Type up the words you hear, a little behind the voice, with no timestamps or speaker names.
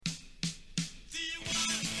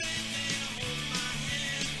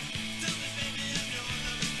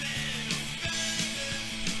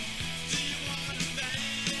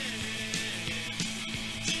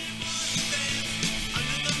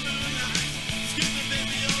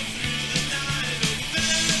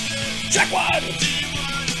Check one.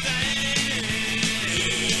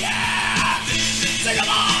 Yeah. Sing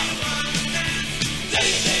along. Do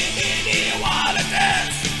you want to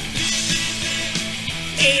dance?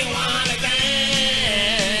 Do you want to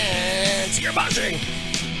dance? You're buzzing.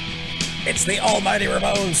 It's the almighty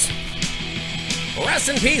Ramones. Rest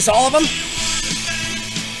in peace, all of them.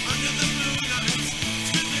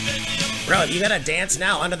 Bro, you gotta dance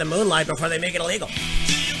now under the moonlight before they make it illegal.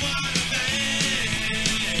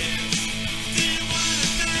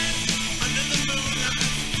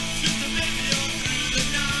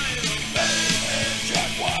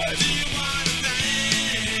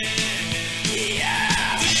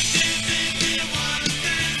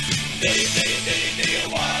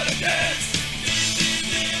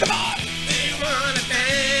 Come on! Do you wanna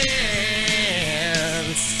dance?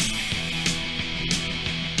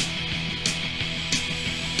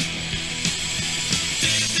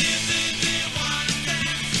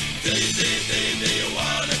 Do you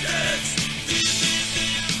wanna dance?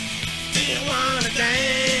 Do you wanna dance?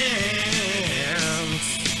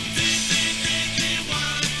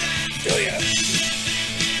 Do you?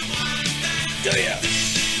 Do you?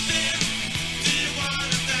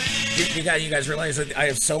 You guys realize that I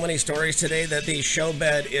have so many stories today that the show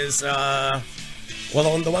bed is, well,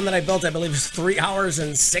 the one that I built, I believe, is 3 hours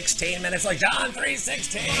and 16 minutes. Like, John,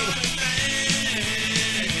 3:16.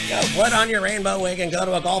 Go put on your rainbow wig and go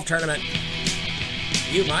to a golf tournament.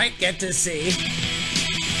 You might get to see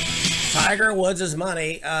Tiger Woods'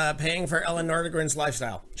 money paying for Ellen Nordegren's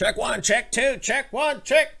lifestyle. Check one, check two, check one,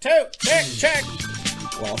 check two, check.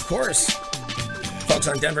 Well, of course. Folks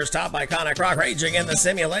on Denver's top iconic rock, Raging in the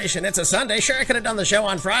Simulation. It's a Sunday. Sure, I could have done the show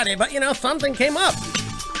on Friday, but, something came up.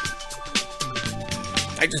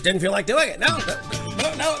 I just didn't feel like doing it. No,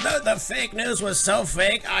 the fake news was so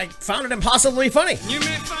fake, I found it impossibly funny. You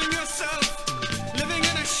may find yourself living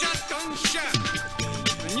in a shotgun shack,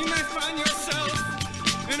 and you may find yourself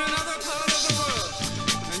in another part of the world,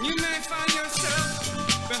 and you may find yourself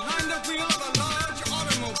behind the wheel of a large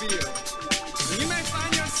automobile, and you may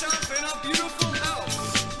find yourself in a beautiful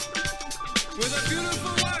with a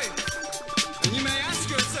beautiful wife, and you may ask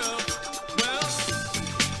yourself, well,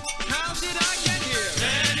 how did I get here?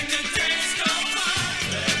 Letting the days go by,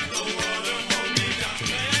 let the water hold me down.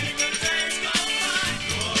 Letting the days go by,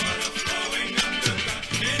 water flowing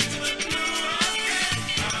underground into the blue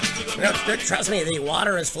ocean. Trust me, the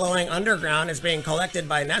water is flowing underground. It's being collected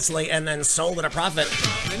by Nestle and then sold at a profit.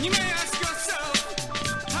 And you may ask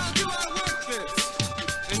yourself, how do I work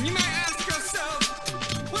this? And you may ask yourself,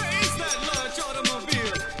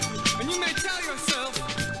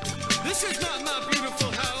 this is not my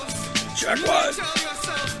beautiful house. Check one. Tell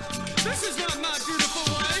yourself, this is not my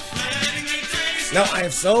beautiful wife. No, I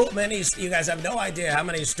have so many. You guys have no idea how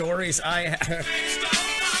many stories I have.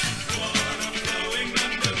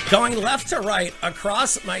 Going left to right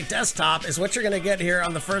across my desktop is what you're going to get here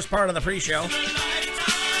on the first part of the pre-show.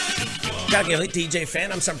 Gotta give DJ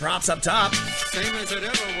Phantom some props up top. Same as it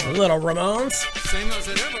ever was. Little Ramones. Same as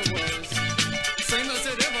it ever was. Same as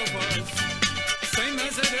it ever was. Same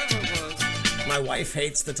as it ever was. My wife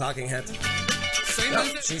hates the Talking Heads. No,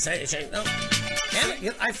 she no.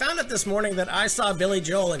 And I found it this morning that I saw Billy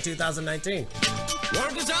Joel in 2019.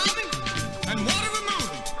 Water dissolving and water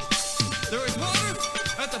removing. There is water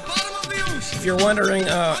at the bottom of the ocean. If you're wondering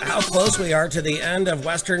how close we are to the end of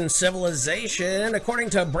Western civilization,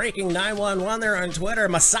 according to Breaking 911 there on Twitter,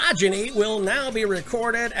 misogyny will now be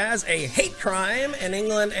recorded as a hate crime in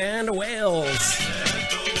England and Wales.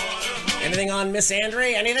 Anything on Miss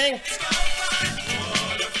Andre? Anything?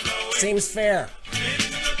 Seems fair.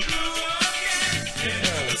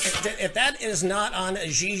 If that is not on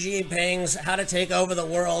Xi Jinping's How to Take Over the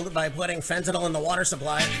World by putting fentanyl in the water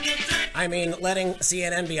supply, I mean, letting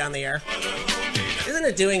CNN be on the air, isn't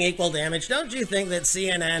it doing equal damage? Don't you think that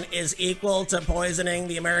CNN is equal to poisoning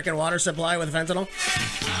the American water supply with fentanyl?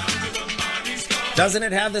 Doesn't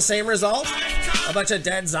it have the same result? A bunch of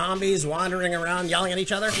dead zombies wandering around yelling at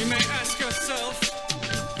each other? You may ask yourself,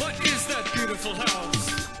 what is that beautiful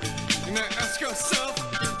house? You may ask yourself,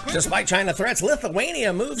 despite China threats,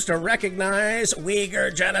 Lithuania moves to recognize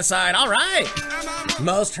Uyghur genocide. All right.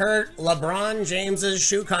 Most hurt LeBron James's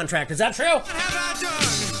shoe contract. Is that true? What have I done?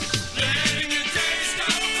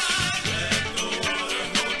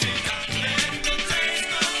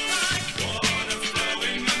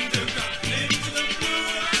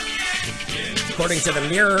 According to the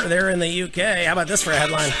Mirror there in the UK, how about this for a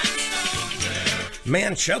headline?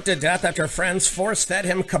 Man choked to death after friends force-fed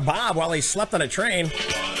him kebab while he slept on a train.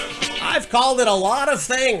 I've called it a lot of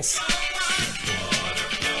things.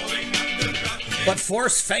 But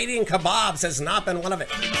force-feeding kebabs has not been one of it.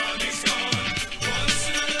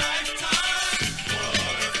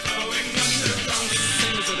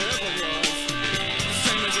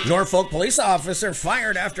 Norfolk police officer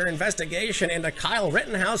fired after investigation into Kyle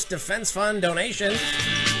Rittenhouse Defense Fund donation.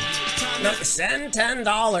 No, send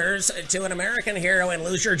 $10 to an American hero and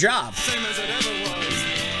lose your job. Same as it ever was.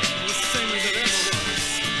 Same as it ever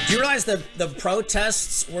was. Do you realize the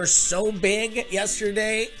protests were so big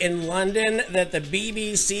yesterday in London that the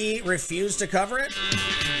BBC refused to cover it?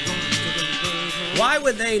 Why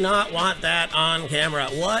would they not want that on camera?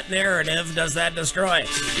 What narrative does that destroy?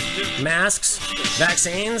 Masks?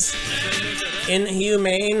 Vaccines?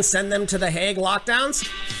 Inhumane? Send them to the Hague lockdowns?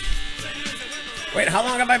 Wait, how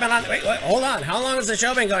long have I been on? Wait, hold on. How long has the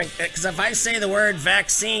show been going? Because if I say the word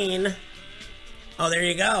vaccine... Oh, there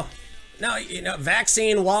you go. No, you know,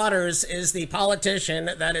 Vaccine Waters is the politician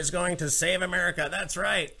that is going to save America. That's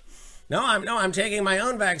right. No, I'm taking my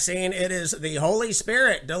own vaccine. It is the Holy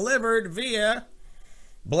Spirit delivered via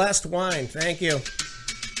blessed wine. Thank you.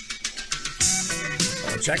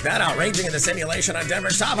 Oh, check that out. Raging in the Simulation on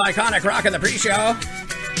Denver's top iconic rock in the pre-show.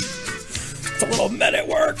 It's a little men at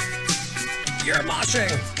work. You're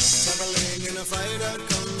moshing.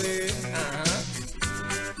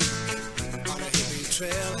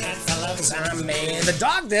 The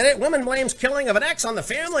dog did it. Woman blames killing of an ex on the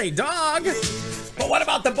family. Dog. But what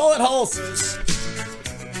about the bullet holes?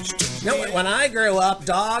 No, when I grew up,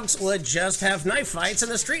 dogs would just have knife fights in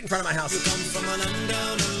the street in front of my house.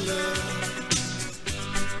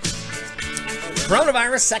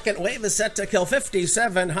 Coronavirus second wave is set to kill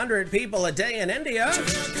 5,700 people a day in India.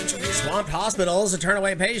 Swamped hospitals to turn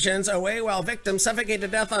away patients away while victims suffocate to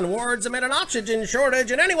death on wards amid an oxygen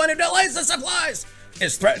shortage, and anyone who delays the supplies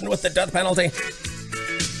is threatened with the death penalty.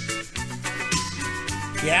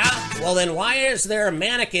 Yeah? Well, then why is there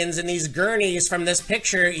mannequins in these gurneys from this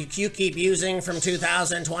picture you keep using from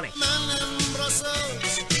 2020?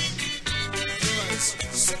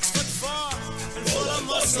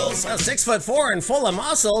 Well, 6'4" and full of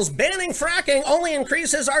muscles, banning fracking only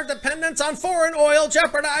increases our dependence on foreign oil,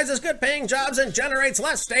 jeopardizes good-paying jobs, and generates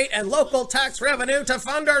less state and local tax revenue to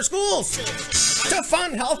fund our schools, to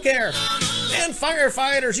fund healthcare, and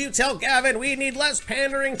firefighters. You tell Gavin we need less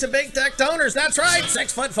pandering to big tech donors. That's right,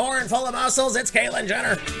 6'4" and full of muscles. It's Caitlyn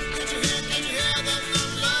Jenner.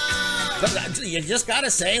 You just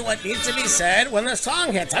gotta say what needs to be said when the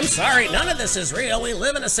song hits. I'm sorry, none of this is real. We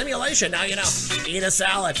live in a simulation. Now you know. Eat a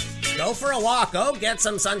salad. Go for a walk. Go get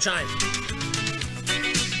some sunshine.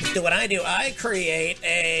 What I do, I create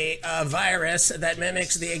a virus that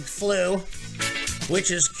mimics the flu,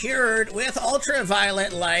 which is cured with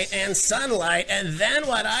ultraviolet light and sunlight. And then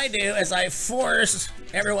what I do is I force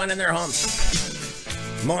everyone in their homes.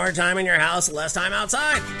 More time in your house, less time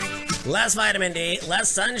outside. Less vitamin D, less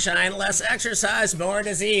sunshine, less exercise, more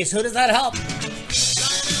disease. Who does that help?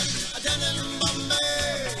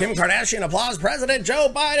 Kim Kardashian applauds President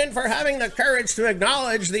Joe Biden for having the courage to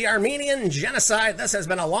acknowledge the Armenian genocide. This has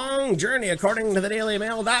been a long journey, according to the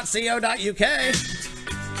dailymail.co.uk.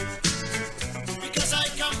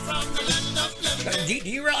 Do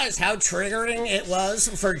you realize how triggering it was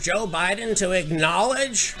for Joe Biden to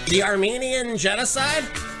acknowledge the Armenian genocide?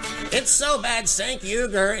 It's so bad, Cenk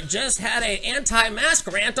Uygur just had an anti-mask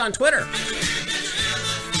rant on Twitter.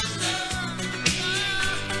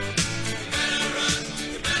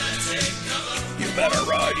 You better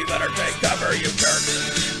run, you better take cover, you jerks.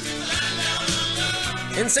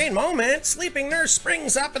 Insane moment. Sleeping nurse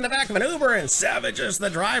springs up in the back of an Uber and savages the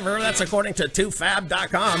driver. That's according to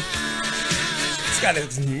 2fab.com. He's got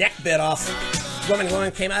his neck bit off.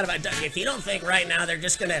 Woman came out of it. If you don't think right now they're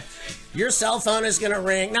just gonna, your cell phone is gonna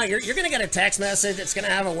ring. No, you're gonna get a text message. It's gonna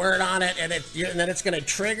have a word on it, and then it's gonna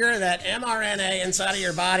trigger that mRNA inside of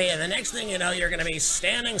your body. And the next thing you know, you're gonna be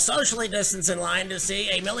standing socially distanced in line to see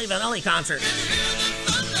a Milli Vanilli concert.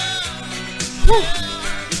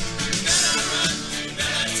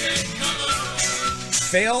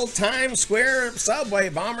 Failed Times Square subway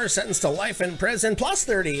bomber sentenced to life in prison plus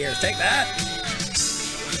 30 years. Take that.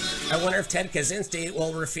 I wonder if Ted Kaczynski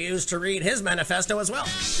will refuse to read his manifesto as well.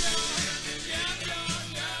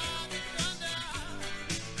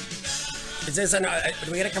 Is this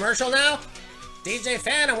do we get a commercial now? DJ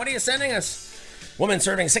Phantom, what are you sending us? Woman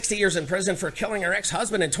serving 60 years in prison for killing her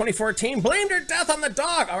ex-husband in 2014 blamed her death on the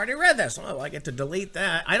dog. I already read this. Oh, I get to delete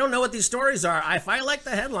that. I don't know what these stories are. If I like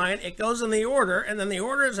the headline, it goes in the order, and then the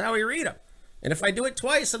order is how we read them. And if I do it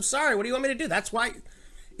twice, I'm sorry. What do you want me to do? That's why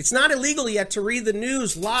it's not illegal yet to read the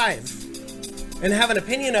news live and have an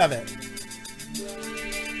opinion of it.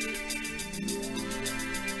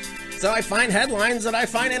 So I find headlines that I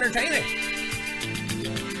find entertaining.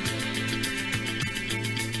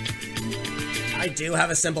 I do have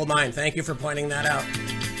a simple mind. Thank you for pointing that out.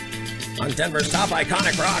 On Denver's top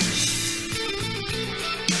iconic rock.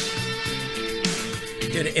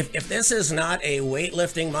 Dude, if this is not a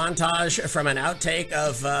weightlifting montage from an outtake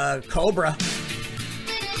of Cobra.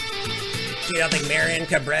 You don't think Marion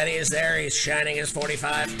Cabretti is there? He's shining his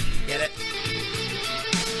 45. Get it?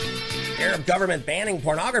 Arab government banning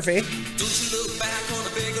pornography.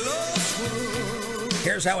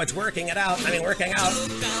 Here's how it's working out.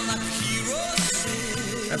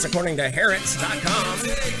 That's according to Harrods.com.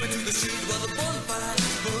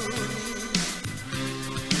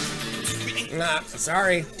 Nah,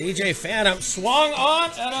 sorry. DJ Phantom swung on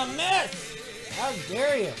and a miss. How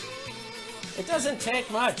dare you? It doesn't take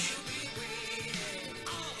much.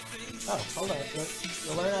 Oh, hold on.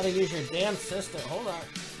 You'll learn how to use your damn system. Hold on.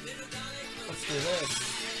 Let's do this.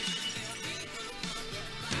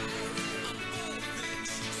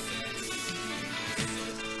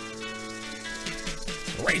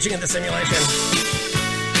 Raging in the simulation.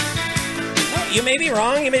 Oh, you may be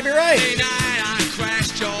wrong, you may be right. Friday night I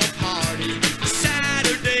crashed your party.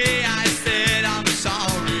 Saturday I said I'm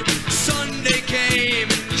sorry. Sunday came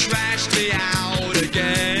and trashed me out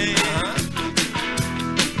again.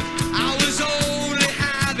 I was only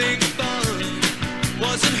having fun,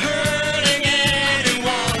 wasn't hurting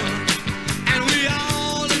anyone, and we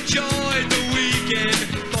all enjoyed the weekend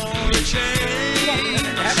for a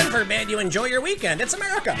change. Heaven forbid you enjoy your weekend. It's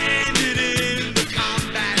America. Ended in the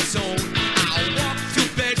combat zone. I walked to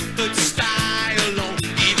Bedford style alone.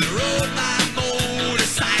 Even rode my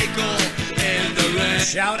motorcycle in the rain.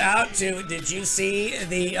 Shout out to, did you see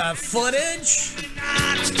the footage?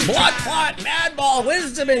 Blood Clot, Madball,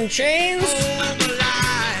 Wisdom in Chains,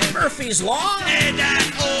 Murphy's Law. And that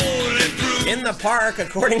only proves In the park,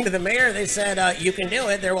 according to the mayor, they said you can do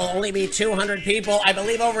it. There will only be 200 people. I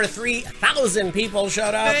believe over 3,000 people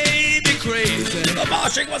showed up. made me crazy. The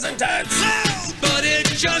moshing was intense. But it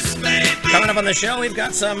just made me Coming up on the show, we've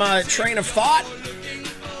got some train of thought.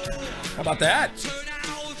 How about that? turn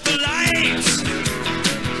out the lights.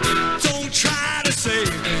 Don't try to save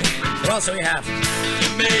me. What else do we have?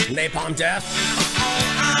 You made Napalm Death,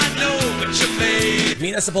 I know what you made.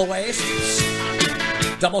 Municipal Waste,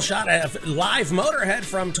 double shot of Live Motorhead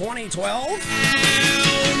from 2012,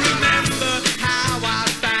 Remember how I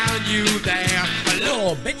found you there? A little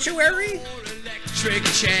obituary, electric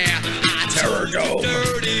chair. I Terror told Dome. you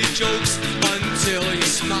dirty jokes until you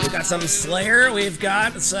smiled. we've got some Slayer, we've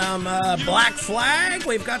got some Black Flag,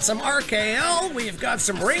 we've got some RKL, we've got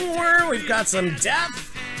some Ringworm, we've got some Death.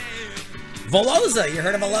 Veloza, you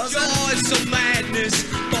heard of Veloza? Joys of madness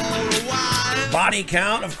for a while. Body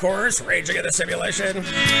Count, of course, Raging in the Simulation.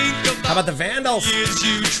 Think How about the Vandals? years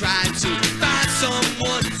you tried to find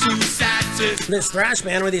someone to satisfy, This thrash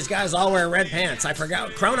band where these guys all wear red pants. I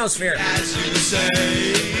forgot. Chronosphere. as you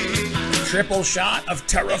say. Triple shot of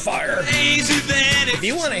Terrifier. Easy then If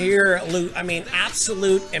you want to hear,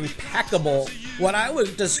 absolute impeccable, what I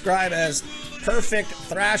would describe as perfect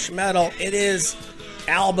thrash metal, it is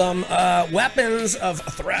album Weapons of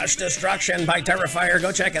Thrash Destruction by Terrifier.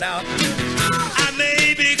 Go check it out. I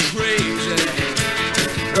may be crazy.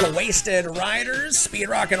 Little Wasted Riders, speed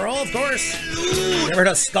rock and roll, of course. You ever heard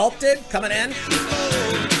of Sculpted coming in?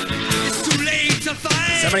 It's too late to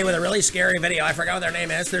find. Somebody with a really scary video. I forgot what their name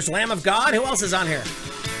is. There's Lamb of God. Who else is on here?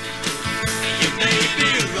 You may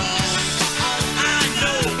be wrong, for all I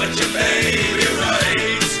know, but you may be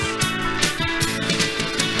right.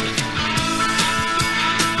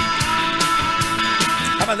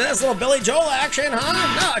 How about this little Billy Joel action,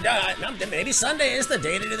 huh? No, maybe Sunday is the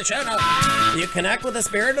day to do the show. No. You connect with the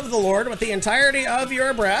Spirit of the Lord with the entirety of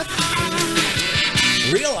your breath,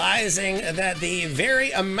 realizing that the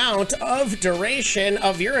very amount of duration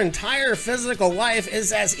of your entire physical life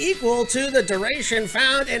is as equal to the duration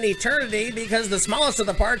found in eternity, because the smallest of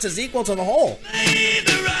the parts is equal to the whole. May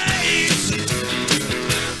be right.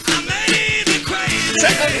 I may be crazy.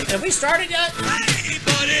 Check, have we started yet?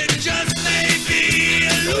 But it just may be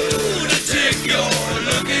a lunatic you're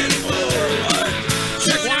looking for.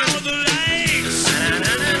 Turn out the lights.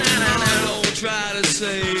 Don't try to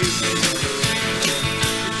save me.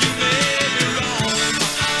 You may be wrong,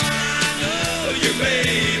 for all I know, you may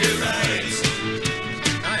be right.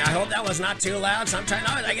 I hope that was not too loud. Sometimes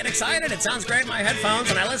I get excited. It sounds great in my headphones.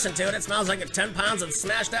 When I listen to it, it smells like 10 pounds of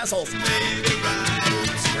smashed assholes.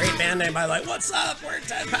 Great band name, by the way. What's up? We're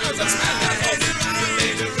 10 pounds of smashed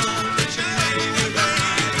assholes.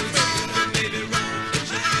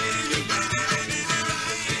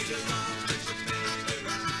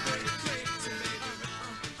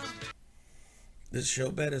 This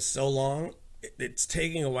show bed is so long, it's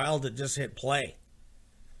taking a while to just hit play.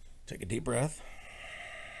 Take a deep breath.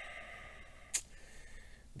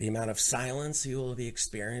 The amount of silence you will be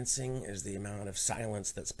experiencing is the amount of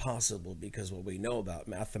silence that's possible, because what we know about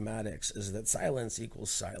mathematics is that silence equals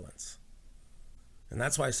silence. And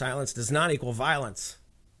that's why silence does not equal violence.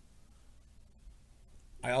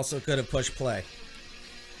 I also could have pushed play.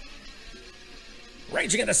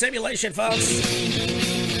 Raging in the simulation, folks.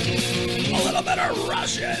 A little bit of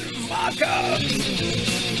Russian vodka.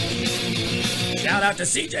 Shout out to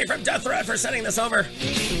CJ from Death Threat for sending this over.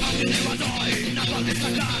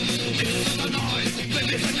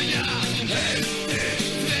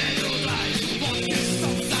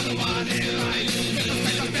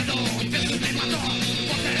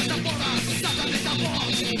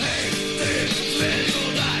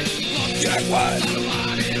 Jack one.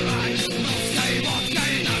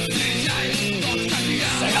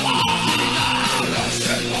 Sing along.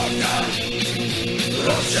 Russian vodka.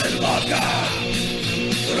 Russian vodka.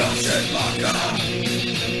 Russian vodka.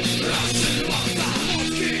 Russian vodka.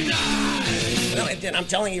 No, and I'm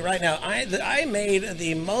telling you right now, I made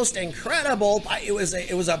the most incredible. It was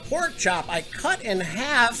a pork chop. I cut in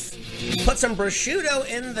half, put some prosciutto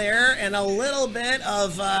in there, and a little bit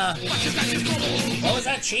of what was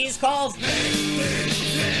that cheese called?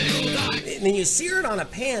 And then you sear it on a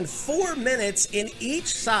pan 4 minutes in each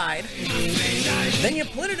side. Then you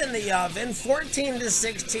put it in the oven 14 to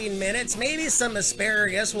 16 minutes, maybe some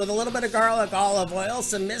asparagus with a little bit of garlic, olive oil,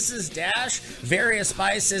 some Mrs. Dash, various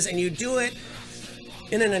spices, and you do it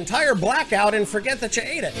in an entire blackout and forget that you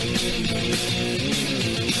ate it.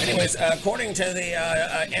 Anyways, according to the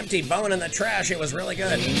empty bone in the trash, it was really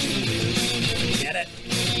good. Get it?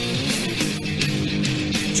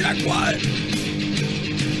 Check one.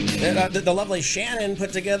 The lovely Shannon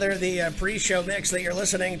put together the pre-show mix that you're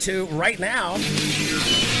listening to right now.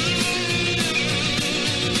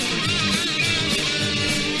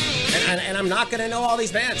 And I'm not going to know all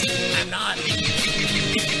these bands. I'm not.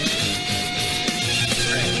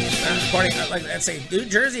 According, let's say, New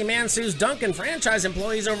Jersey man sues Dunkin' franchise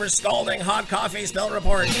employees over scalding hot coffee spill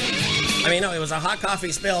report. I mean, no, it was a hot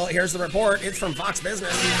coffee spill. Here's the report. It's from Fox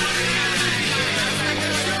Business.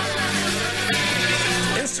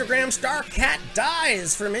 Instagram star cat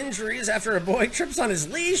dies from injuries after a boy trips on his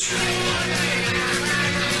leash.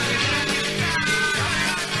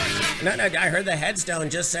 No, I heard the headstone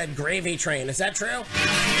just said gravy train. Is that true?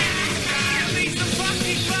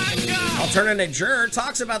 Alternative juror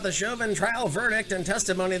talks about the Chauvin trial verdict and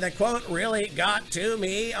testimony that, quote, really got to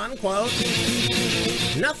me, unquote.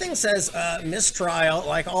 Nothing says mistrial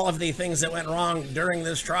like all of the things that went wrong during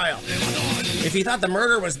this trial. If you thought the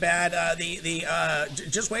murder was bad,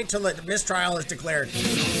 just wait till the mistrial is declared.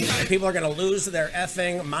 And people are going to lose their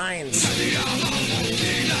effing minds.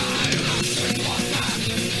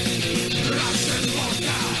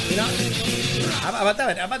 You know, how about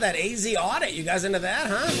that? How about that AZ audit? You guys into that,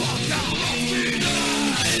 huh?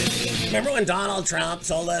 Remember when Donald Trump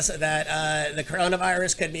told us that the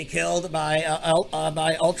coronavirus could be killed by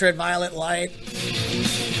ultraviolet light?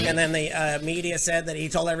 And then the media said that he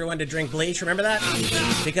told everyone to drink bleach. Remember that?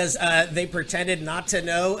 Because they pretended not to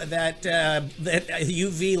know that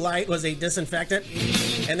UV light was a disinfectant.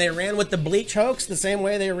 And they ran with the bleach hoax the same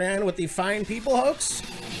way they ran with the fine people hoax.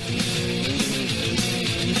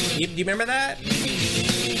 Do you remember that?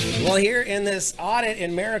 Well, here in this audit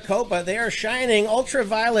in Maricopa, they are shining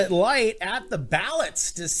ultraviolet light at the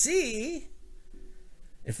ballots to see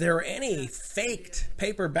if there were any faked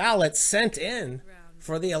paper ballots sent in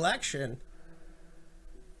for the election.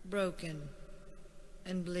 Broken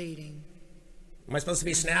and bleeding. Am I supposed to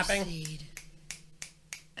be snapping? Seed.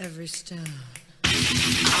 Every stone.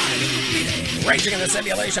 Raging in the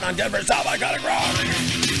simulation on Denver's Top Iconic Rock.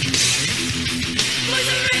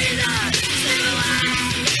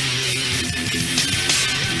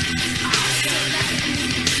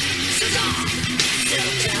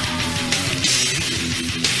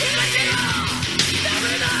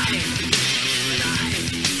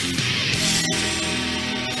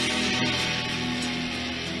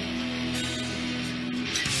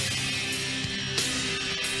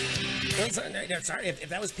 Sorry, if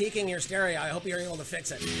that was peaking your stereo, I hope you're able to fix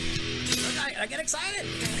it. I get excited.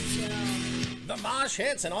 The mosh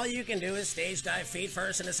hits, and all you can do is stage dive feet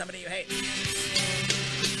first into somebody you hate.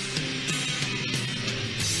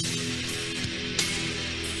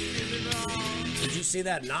 Did you see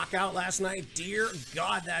that knockout last night? Dear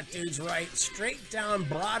God, that dude's right. Straight down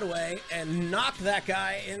Broadway and knocked that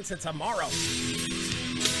guy into tomorrow.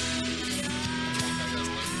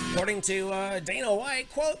 According to Dana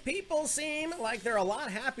White, quote, people seem like they're a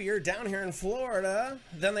lot happier down here in Florida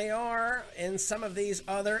than they are in some of these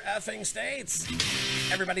other effing states.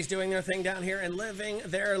 Everybody's doing their thing down here and living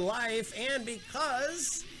their life, and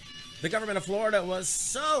because The government of Florida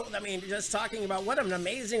was just talking about what an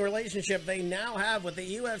amazing relationship they now have with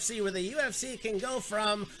the UFC, where the UFC can go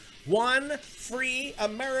from one free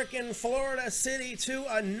American Florida city to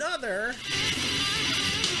another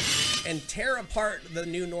and tear apart the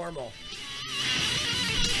new normal.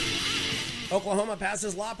 Oklahoma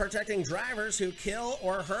passes law protecting drivers who kill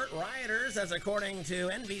or hurt rioters. That's according to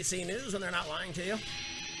NBC News, when they're not lying to you.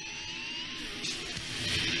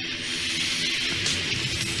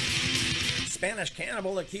 Spanish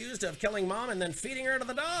cannibal accused of killing mom and then feeding her to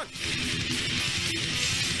the dog.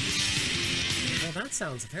 Well, that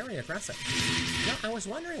sounds very aggressive. No, I was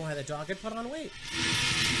wondering why the dog had put on weight.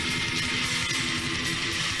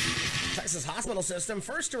 Texas hospital system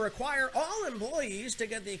first to require all employees to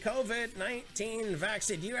get the COVID-19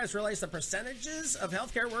 vaccine. Do you guys realize the percentages of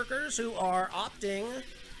healthcare workers who are opting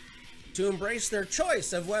to embrace their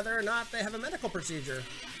choice of whether or not they have a medical procedure?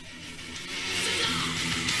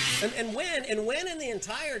 And when in the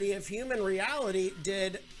entirety of human reality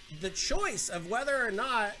did the choice of whether or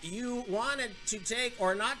not you wanted to take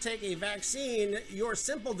or not take a vaccine, your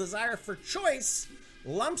simple desire for choice,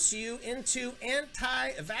 lumps you into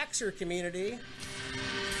anti-vaxxer community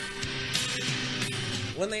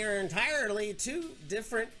when they are entirely two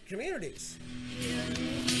different communities?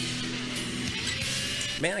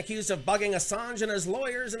 Man accused of bugging Assange and his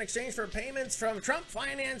lawyers in exchange for payments from Trump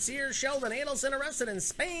financier Sheldon Adelson arrested in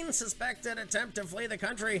Spain. Suspected attempt to flee the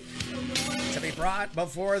country to be brought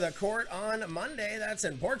before the court on Monday. That's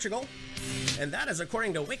in Portugal. And that is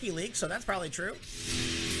according to WikiLeaks, so that's probably true.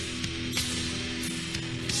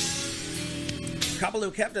 Couple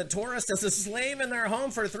who kept a tourist as a slave in their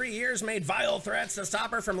home for 3 years made vile threats to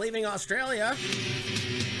stop her from leaving Australia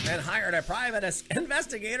and hired a private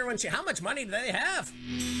investigator when how much money do they have?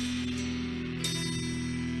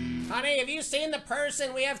 Honey, have you seen the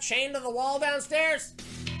person we have chained to the wall downstairs?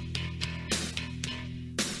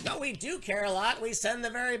 No, we do care a lot. We send the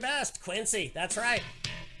very best. Quincy, that's right.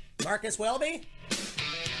 Marcus Welby?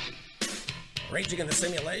 Raging in the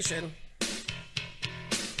simulation.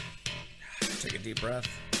 Take a deep breath.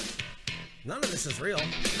 None of this is real.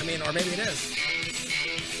 I mean, or maybe it is.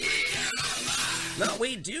 No,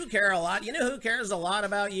 we do care a lot. You know who cares a lot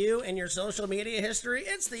about you and your social media history?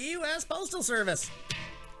 It's the U.S. Postal Service.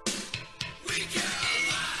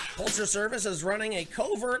 Postal Service is running a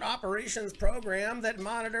covert operations program that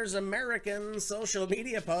monitors American social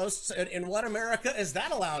media posts. In what America is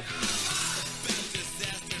that allowed?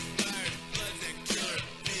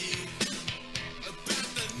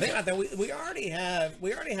 Think about that. We already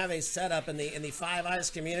have a setup in the Five Eyes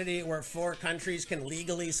community where 4 countries can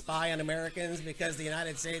legally spy on Americans because the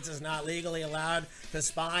United States is not legally allowed to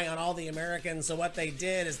spy on all the Americans. So what they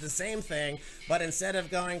did is the same thing, but instead of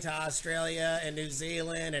going to Australia and New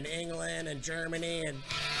Zealand and England and Germany and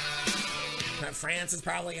France is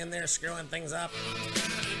probably in there screwing things up.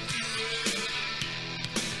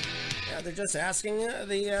 Yeah, they're just asking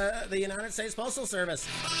the United States Postal Service.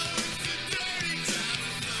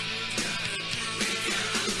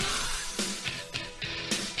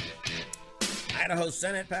 Idaho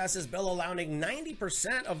Senate passes bill allowing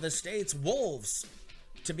 90% of the state's wolves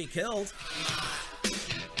to be killed.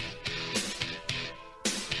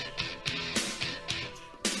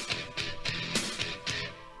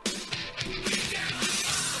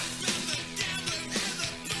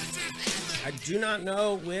 I do not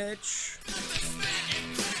know which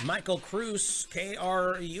Michael Kruse,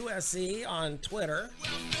 Kruse on Twitter.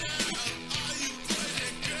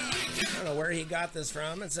 I don't know where he got this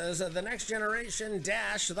from. It says, the Next Generation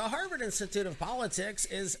Dash, the Harvard Institute of Politics,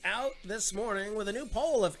 is out this morning with a new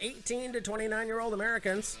poll of 18 to 29-year-old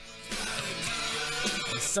Americans.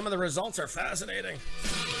 Some of the results are fascinating.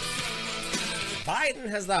 Biden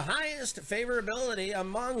has the highest favorability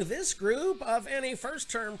among this group of any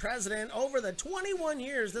first-term president over the 21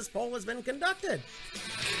 years this poll has been conducted.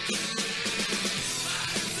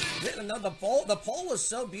 No, the poll was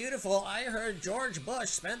so beautiful. I heard George Bush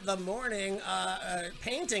spent the morning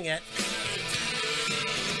painting it.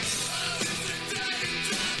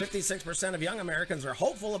 56% of young Americans are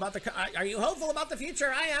hopeful about the. Are you hopeful about the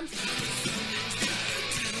future? I am.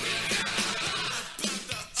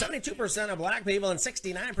 72% of black people and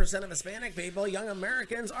 69% of Hispanic people, young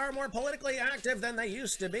Americans, are more politically active than they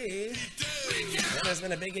used to be. There has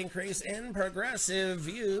been a big increase in progressive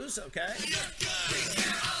views. Okay.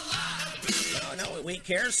 No, we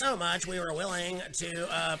care so much, we were willing to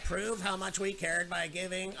prove how much we cared by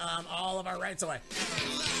giving all of our rights away.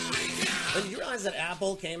 But did you realize that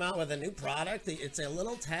Apple came out with a new product? It's a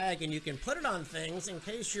little tag, and you can put it on things in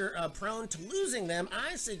case you're prone to losing them.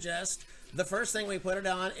 I suggest the first thing we put it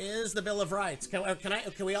on is the Bill of Rights. Can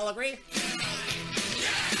we all agree?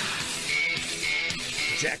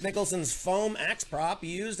 Jack Nicholson's foam axe prop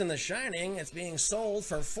used in The Shining. It's being sold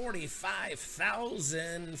for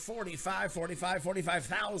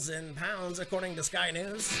 45,000 pounds, according to Sky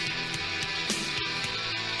News.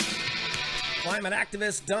 Climate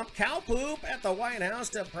activists dump cow poop at the White House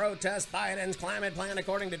to protest Biden's climate plan,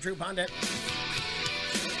 according to True Pundit.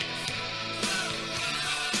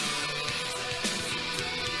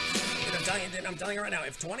 I'm telling you right now,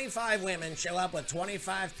 if 25 women show up with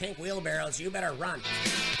 25 pink wheelbarrows, you better run.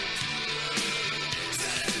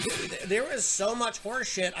 There was so much horse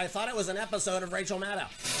shit, I thought it was an episode of Rachel Maddow.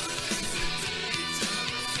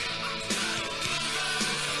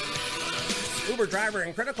 Uber driver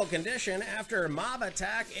in critical condition after mob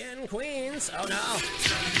attack in Queens. Oh no.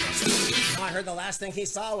 Oh, I heard the last thing he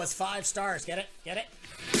saw was 5 stars. Get it? Get it?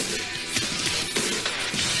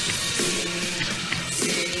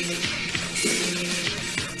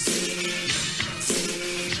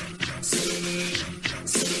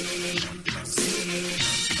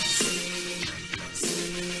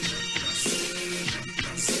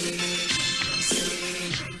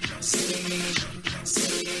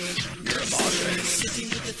 Sitting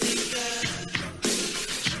with the thinker,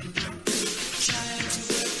 trying to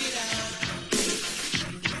work it out.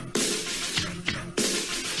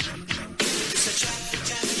 It's a traffic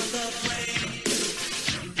jam on the brain,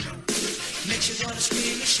 makes you wanna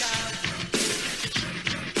scream and shout.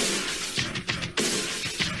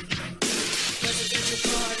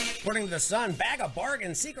 Presidential party. According to The Sun, bag of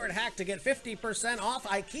bargain, secret hack to get 50% off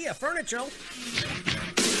IKEA furniture.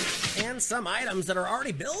 And some items that are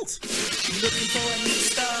already built. Looking for a new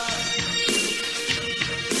star.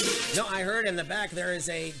 No, I heard in the back there is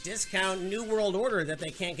a discount New World Order that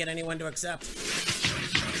they can't get anyone to accept.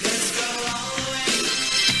 Let's go all the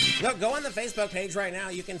way. Look, go on the Facebook page right now.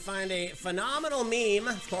 You can find a phenomenal meme,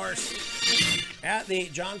 of course, at the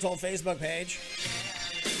John Toll Facebook page.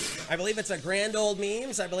 I believe it's a Grand Old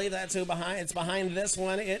Memes. I believe that's it's behind this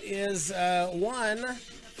one. It is one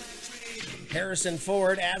Harrison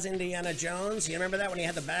Ford as Indiana Jones. You remember that when he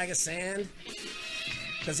had the bag of sand?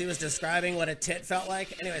 Because he was describing what a tit felt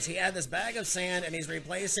like. Anyways, he had this bag of sand and he's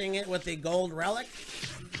replacing it with the gold relic.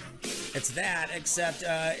 It's that, except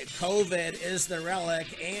COVID is the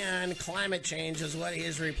relic and climate change is what he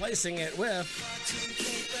is replacing it with.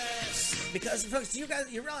 Because, folks, you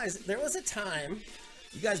realize there was a time,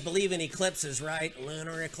 you guys believe in eclipses, right?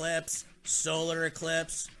 Lunar eclipse, solar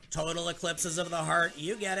eclipse, total eclipses of the heart.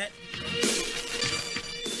 You get it.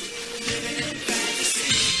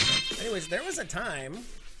 Anyways, there was a time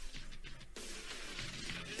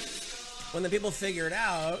when the people figured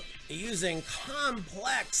out using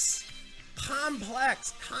complex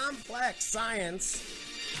science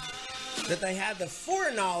that they had the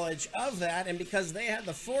foreknowledge of that, and because they had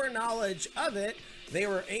the foreknowledge of it, they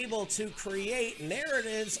were able to create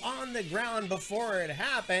narratives on the ground before it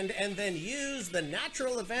happened and then use the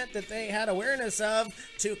natural event that they had awareness of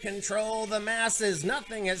to control the masses.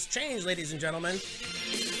 Nothing has changed, ladies and gentlemen.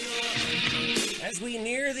 As we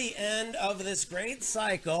near the end of this great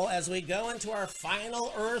cycle, as we go into our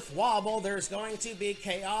final Earth wobble, there's going to be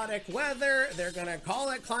chaotic weather. They're going to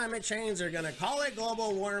call it climate change. They're going to call it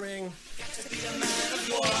global warming.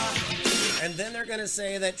 And then they're going to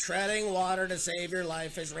say that treading water to save your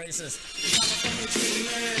life is racist.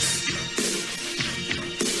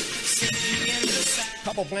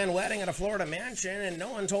 Couple planned wedding at a Florida mansion, and no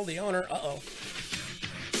one told the owner. Uh-oh.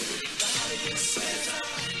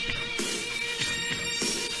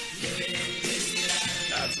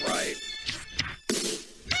 That's right.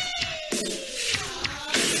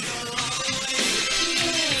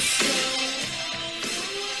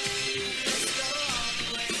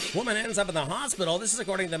 Woman ends up in the hospital. This is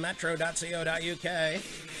according to metro.co.uk.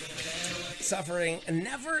 Suffering a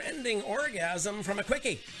never-ending orgasm from a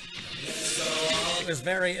quickie. It was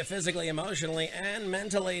very physically, emotionally, and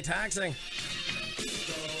mentally taxing.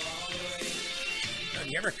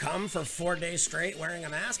 You ever come for 4 days straight wearing a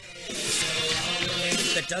mask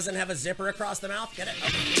that doesn't have a zipper across the mouth? Get it?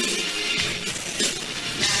 Okay.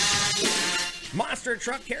 Monster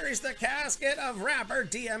truck carries the casket of rapper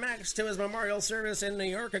DMX to his memorial service in New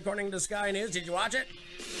York, according to Sky News. Did you watch it?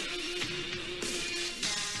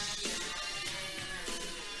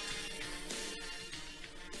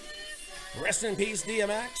 Rest in peace,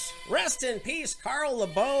 DMX. Rest in peace, Carl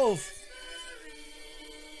LeBove.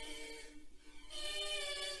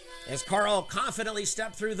 As Carl confidently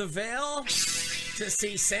stepped through the veil to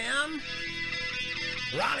see Sam,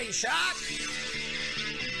 Ronnie Shock,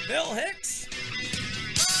 Bill Hicks.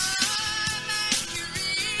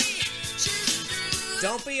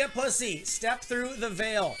 Don't be a pussy. Step through the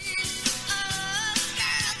veil.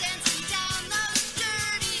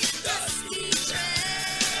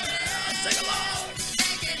 Sing along.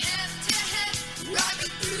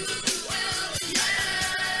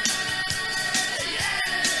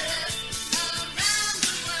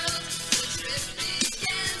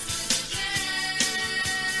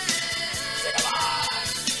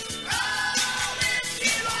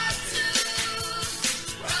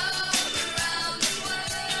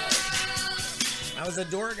 I was a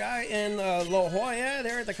door guy in La Jolla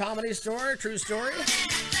there at the Comedy Store. True story.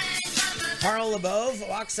 Carl LeBove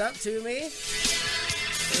walks up to me.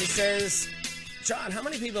 He says, John, how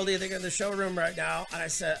many people do you think are in the showroom right now? And I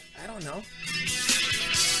said, I don't know.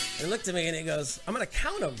 He looked at me and he goes, I'm going to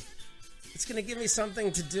count them. It's going to give me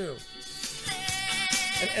something to do.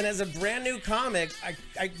 And as a brand new comic, I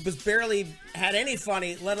was barely had any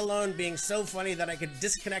funny, let alone being so funny that I could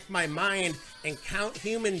disconnect my mind and count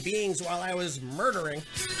human beings while I was murdering.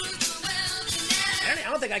 I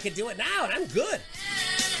don't think I could do it now, and I'm good.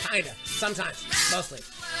 Kinda. Sometimes. Mostly.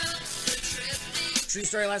 True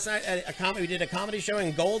story, last night, we did a comedy show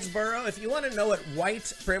in Goldsboro. If you want to know what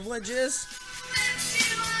white privilege is,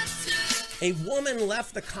 a woman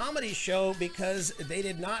left the comedy show because they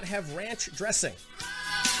did not have ranch dressing.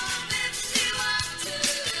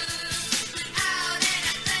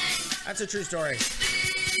 That's a true story.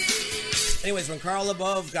 Anyways, when Carl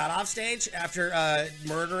LeBove got off stage after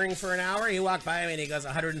murdering for an hour, he walked by me and he goes,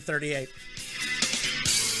 138.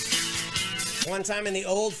 One time in the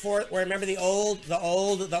old Fort, remember the old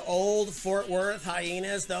Fort Worth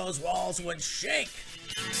Hyenas, those walls would shake.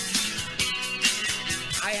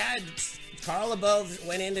 Carl LeBove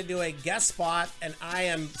went in to do a guest spot, and I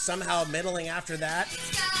am somehow middling after that.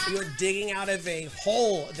 We were digging out of a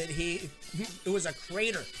hole it was a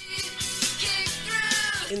crater.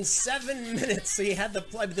 In 7 minutes, he had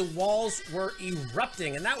the walls were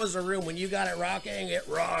erupting, and that was a room when you got it rocking, it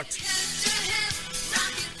rocked.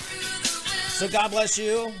 So God bless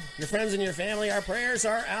you, your friends and your family. Our prayers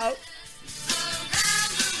are out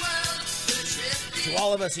to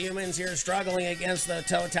all of us humans here struggling against the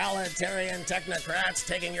totalitarian technocrats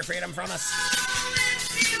taking your freedom from us.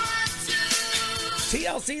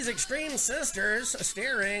 TLC's Extreme Sisters,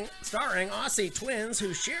 starring Aussie twins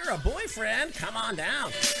who share a boyfriend. Come on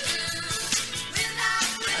down.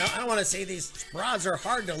 I don't want to say these broads are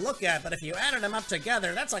hard to look at, but if you added them up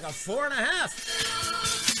together, that's like a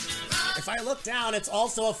 4.5. If I look down, it's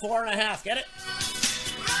also a 4.5. Get it?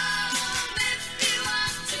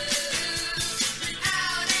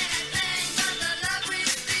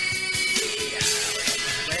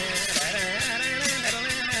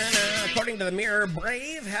 According to the Mirror,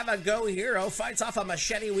 brave have-a-go hero fights off a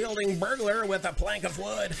machete-wielding burglar with a plank of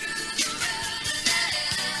wood.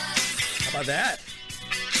 How about that?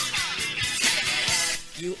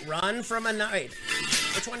 You run from a knife.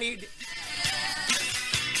 Which one do you do?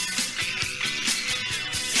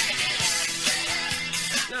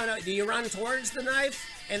 No. Do you run towards the knife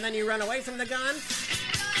and then you run away from the gun?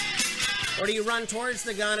 Or do you run towards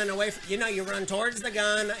the gun and away from... you run towards the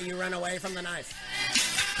gun, you run away from the knife.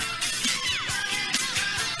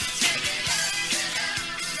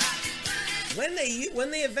 When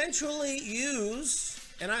they eventually use,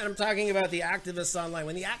 and I'm talking about the activists online,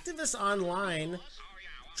 when the activists online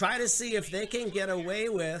try to see if they can get away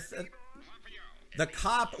with, the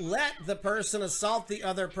cop let the person assault the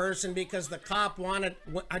other person because the cop wanted,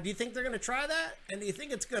 do you think they're going to try that? And do you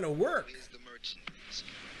think it's going to work?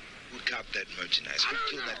 Who copped that merchandise? Who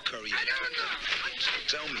killed that courier? I don't know.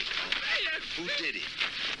 Tell me, who did it?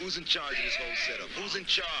 Who's in charge of this whole setup? Who's in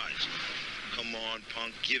charge? Come on,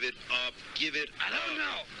 punk, give it up. Give it up. I don't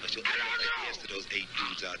know. But you'll ever like the rest of those 8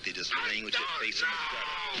 dudes out there just laying with your face in the gutter.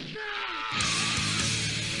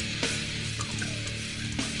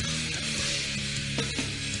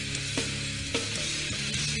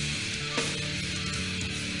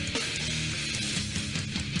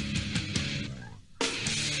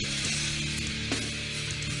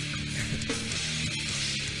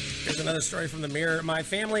 Here's another story from the Mirror. My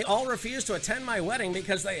family all refused to attend my wedding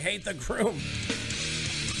because they hate the groom.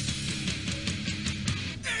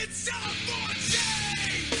 It's time for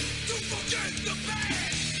change to forget the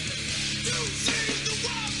past, to see the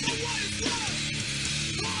world for what it's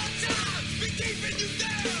worth. Hard times been keeping you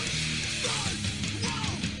down, but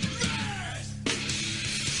won't last.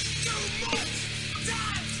 Too much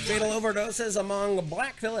time. Fatal overdoses among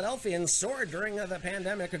black Philadelphians soared during the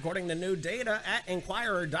pandemic, according to new data at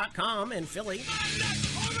Inquirer.com in Philly.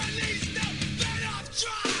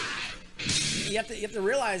 You have to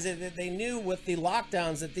realize that they knew with the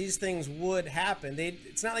lockdowns that these things would happen.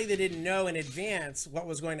 It's not like they didn't know in advance what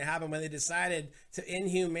was going to happen when they decided to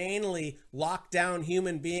inhumanely lock down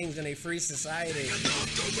human beings in a free society.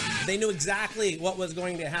 They knew exactly what was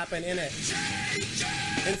going to happen in it.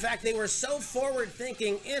 In fact, they were so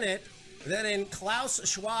forward-thinking in it that in Klaus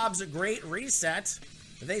Schwab's Great Reset,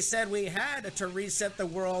 they said we had to reset the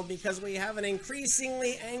world because we have an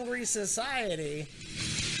increasingly angry society.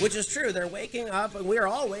 Which is true. They're waking up, and we are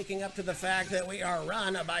all waking up to the fact that we are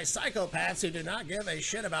run by psychopaths who do not give a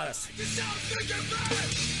shit about us.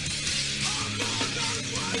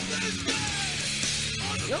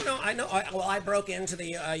 No, I know. Well, I broke into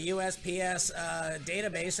the USPS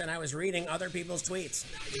database, and I was reading other people's tweets.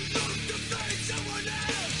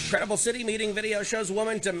 Credible City meeting video shows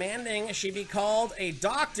woman demanding she be called a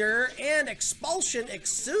doctor and expulsion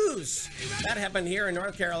ensues. That happened here in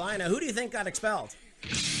North Carolina. Who do you think got expelled?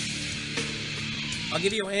 I'll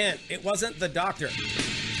give you a hint. It wasn't the doctor.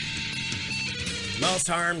 Most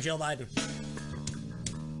harm, Jill Biden.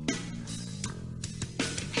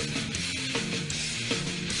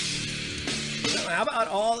 How about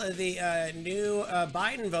all of the new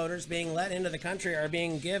Biden voters being let into the country are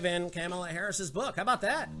being given Kamala Harris's book? How about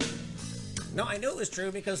that? No, I knew it was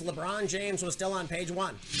true because LeBron James was still on page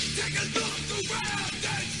 1. Take a look around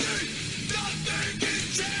and see nothing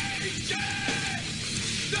is changing.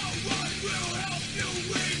 No one will help you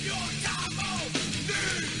in your time of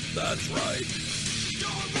need. That's right. You're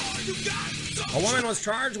all you got. A woman was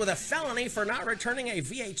charged with a felony for not returning a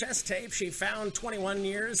VHS tape she found 21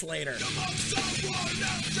 years later.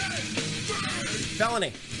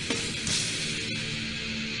 Felony.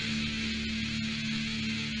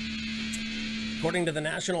 According to the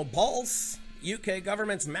National Pulse, UK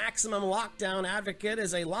government's maximum lockdown advocate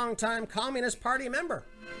is a longtime Communist Party member.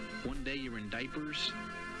 One day you're in diapers,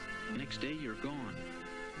 next day you're gone.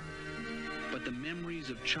 But the memories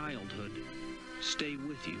of childhood stay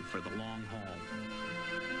with you for the long haul.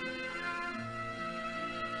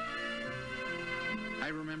 I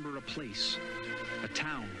remember a place, a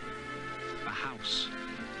town, a house,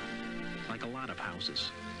 like a lot of houses.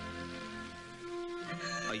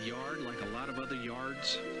 A yard like a lot of other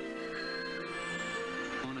yards.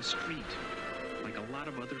 On a street like a lot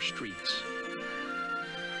of other streets.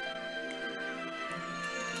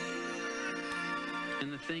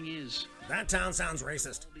 And the thing is, that town sounds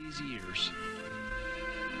racist. All these years,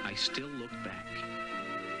 I still look back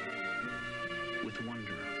with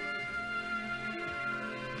wonder.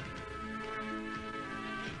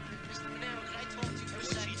 Mr. Manero, can I talk to you for a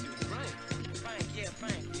second? Frank, yeah.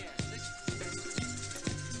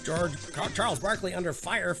 Charles Barkley under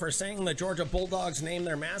fire for saying the Georgia Bulldogs named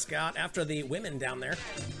their mascot after the women down there.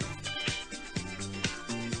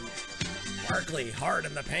 Barkley hard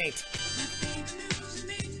in the paint.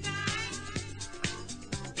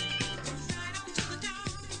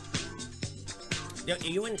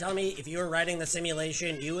 You wouldn't tell me if you were writing the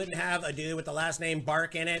simulation, you wouldn't have a dude with the last name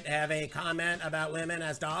Bark in it have a comment about women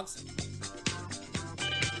as dogs?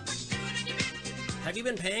 Have you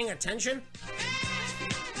been paying attention?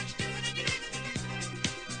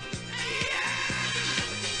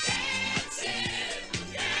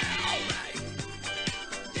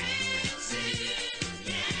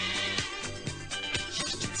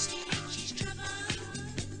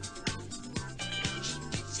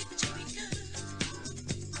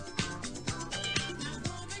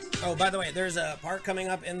 Oh, by the way, there's a part coming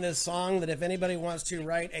up in this song that if anybody wants to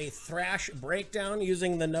write a thrash breakdown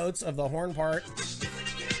using the notes of the horn part,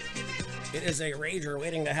 it is a rager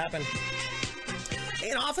waiting to happen.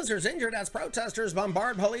 8 officers injured as protesters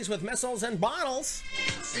bombard police with missiles and bottles.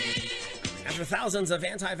 After thousands of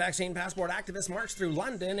anti-vaccine passport activists marched through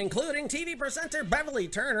London, including TV presenter Beverly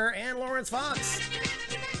Turner and Lawrence Fox.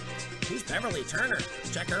 Who's Beverly Turner?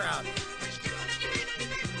 Check her out.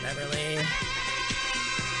 Beverly Turner.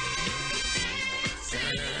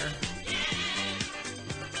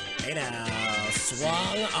 Hey now,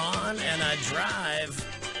 swung on and a drive.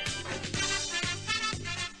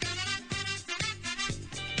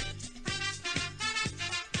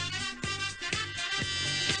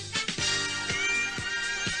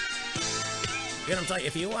 You know, I'm telling you,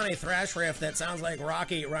 if you want a thrash riff that sounds like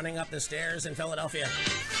Rocky running up the stairs in Philadelphia.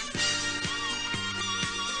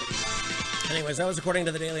 Anyways, that was according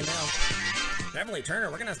to the Daily Mail. Beverly Turner,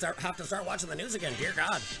 we're going to have to start watching the news again. Dear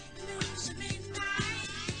God.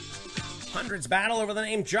 Hundreds battle over the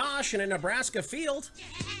name Josh in a Nebraska field.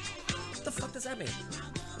 What the fuck does that mean?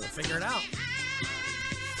 We'll figure it out.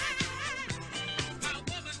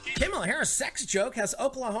 Kamala Harris' sex joke has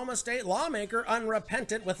Oklahoma State lawmaker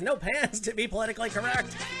unrepentant with no pants to be politically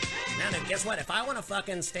correct. Now, guess what? If I want to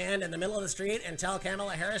fucking stand in the middle of the street and tell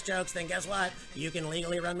Kamala Harris jokes, then guess what? You can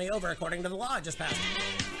legally run me over according to the law I just passed.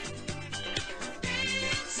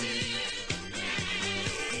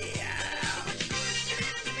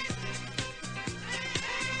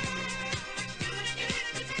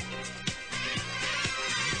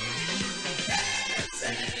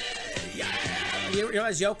 You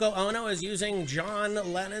realize Yoko Ono is using John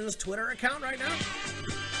Lennon's Twitter account right now?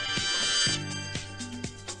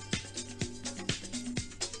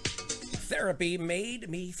 Therapy made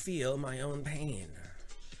me feel my own pain.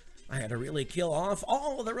 I had to really kill off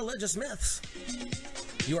all the religious myths.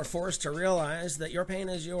 You are forced to realize that your pain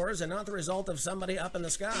is yours and not the result of somebody up in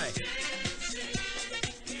the sky.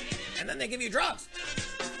 And then they give you drugs.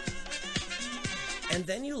 And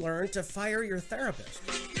then you learn to fire your therapist.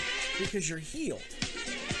 Because you're healed.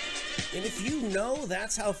 And if you know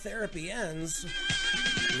that's how therapy ends,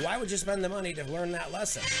 why would you spend the money to learn that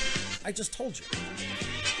lesson? I just told you.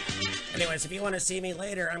 Anyways, if you want to see me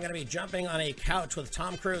later, I'm going to be jumping on a couch with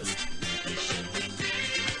Tom Cruise.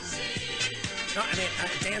 No, I mean,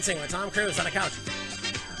 dancing with Tom Cruise on a couch.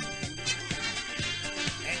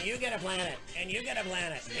 And you get a planet, and you get a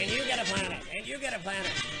planet, and you get a planet, and you get a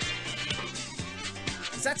planet.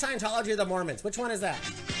 Is that Scientology or the Mormons? Which one is that?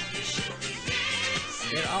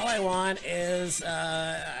 Dude, all I want is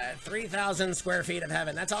 3,000 square feet of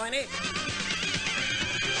heaven. That's all I need.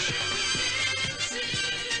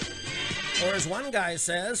 Or as one guy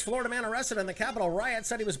says, Florida man arrested in the Capitol riot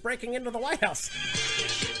said he was breaking into the White House.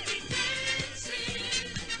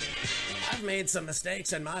 I've made some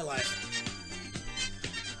mistakes in my life.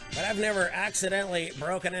 But I've never accidentally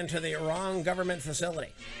broken into the wrong government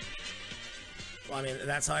facility. Well, I mean,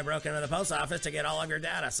 that's how I broke into the post office, to get all of your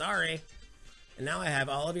data. Sorry. And now I have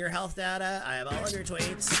all of your health data. I have all of your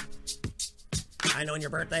tweets. I know when your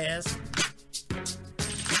birthday is.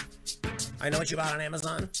 I know what you bought on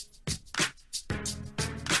Amazon.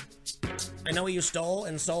 I know what you stole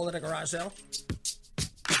and sold at a garage sale.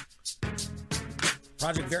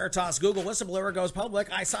 Project Veritas Google whistleblower goes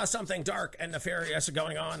public. I saw something dark and nefarious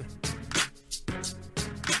going on.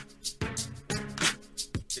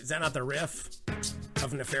 Is that not the riff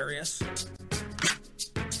of nefarious?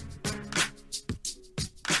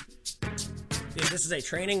 Dude, this is a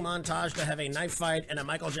training montage to have a knife fight in a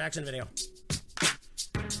Michael Jackson video.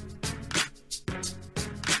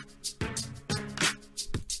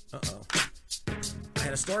 Uh-oh. I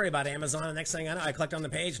had a story about Amazon, and next thing I know, I clicked on the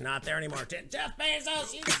page, not there anymore. Jeff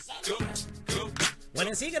Bezos, you son of a... When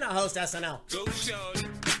is he gonna host SNL? Go shorty,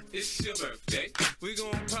 it's your birthday. We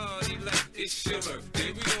gon' party like it's your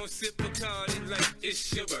birthday. We gon' sip Bacardi like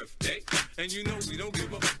it's your birthday. And you know we don't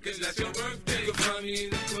give up, cause that's your birthday. You can find me in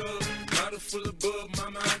the club, bottle full of bub.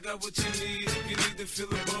 Mama, I got what you need if you need to feel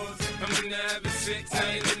the buzz. I'm into having sex, I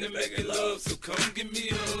ain't into making love. So come give me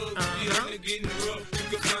a hug, be into getting rough.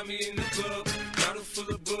 You can find me in the club, bottle full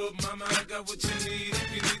of bub. Mama, I got what you need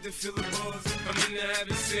if you need to feel the buzz. I'm into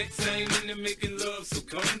having sex, I ain't into making love. So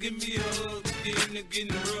come give me a hug, be into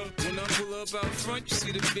getting rough. When I pull up out front, you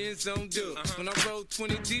see the Benz on dub. When I roll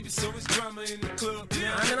 20 deep, so it's drama in the club.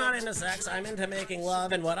 I'm not into sex, I'm into making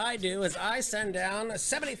love, and what I do is I send down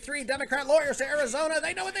 73 Democrat lawyers to Arizona.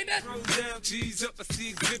 They know what they did.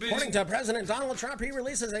 According to President Donald Trump, he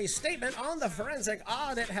releases a statement on the forensic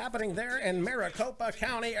audit happening there in Maricopa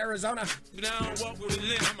County, Arizona.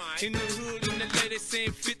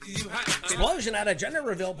 Explosion at a gender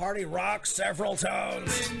reveal party rocks several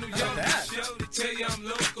tones. How about that?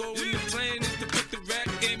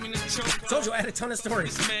 Told you I had a ton of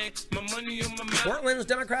stories. Portland's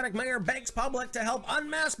Democratic mayor begs public to help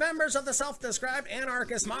unmask members of the self-described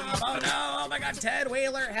anarchist mob. Oh no, oh my god, Ted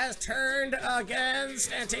Wheeler has turned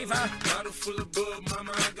against Antifa. Bottle full of bub,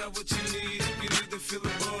 mama, I got what you need. You need to feel the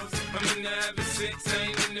buzz. I'm into having sex, I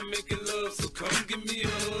ain't into making love. So come give me a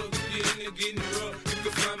hug, you're into getting rough. You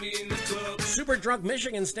can find me in the club. Super drunk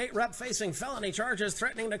Michigan state rep facing felony charges,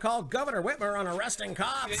 threatening to call Governor Whitmer on arresting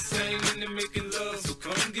cops. I ain't into making love, so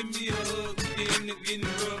come give me a hug, you're into getting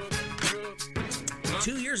rough.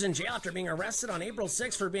 2 years in jail after being arrested on April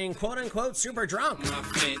 6th for being quote-unquote super drunk.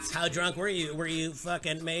 How drunk were you? Were you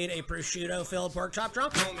fucking made a prosciutto-filled pork chop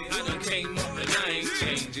drunk?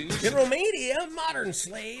 In Romania, modern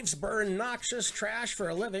slaves burn noxious trash for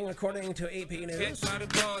a living, according to AP News. You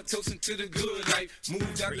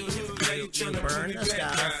burn the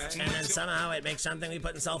stuff, and then somehow it makes something we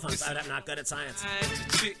put in cell phones. I'm not good at science.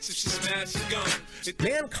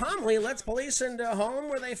 Man calmly lets police into a home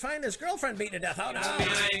where they find his girlfriend beaten to death. Oh no!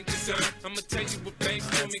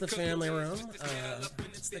 That's the family room.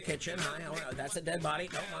 It's the kitchen. That's a dead body.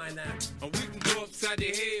 Don't mind that. We can go upside the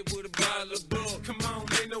head with a bottle of bull. Come on,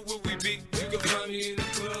 they know where we be. You can find me in the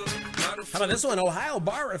club. How about this one? Ohio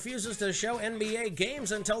bar refuses to show NBA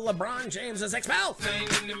games until LeBron James is expelled.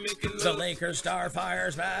 The Lakers star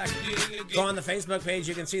fires back. Go on the Facebook page.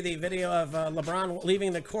 You can see the video of LeBron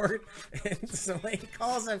leaving the court. And somebody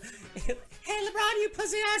calls him, "Hey, LeBron, you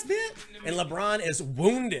pussy ass bitch." And LeBron is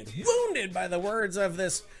wounded by the words of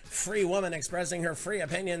this free woman expressing her free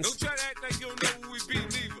opinions. Don't try to act like you don't know who we be,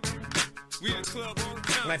 neither. We in the club on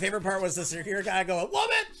time. My favorite part was the security guy going,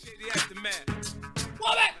 "Woman!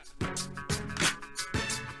 Woman!"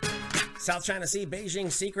 South China Sea,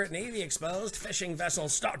 Beijing secret navy exposed. Fishing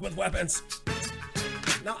vessels stocked with weapons.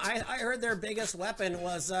 No, I heard their biggest weapon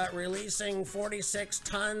was releasing 46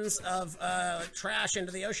 tons of trash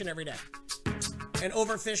into the ocean every day. And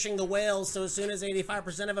overfishing the whales, so as soon as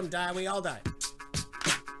 85% of them die, we all die.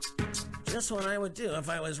 Just what I would do if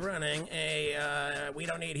I was running a we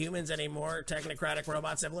don't need humans anymore technocratic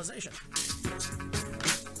robot civilization.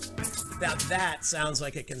 Now that sounds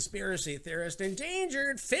like a conspiracy theorist.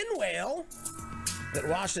 Endangered fin whale that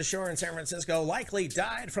washed ashore in San Francisco likely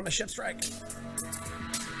died from a ship strike.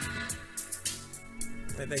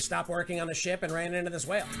 They stopped working on the ship and ran into this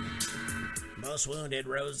whale. Most wounded,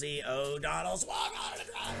 Rosie O'Donnell swung on the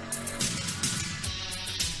ground.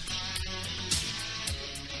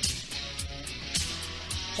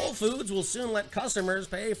 Whole Foods will soon let customers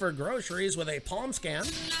pay for groceries with a palm scan.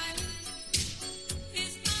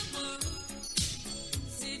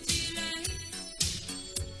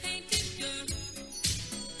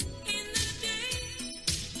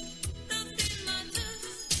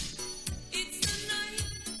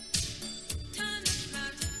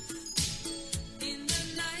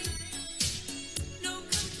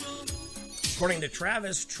 According to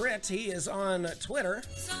Travis Tritt, he is on Twitter.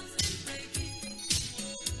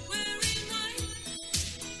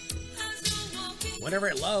 Whenever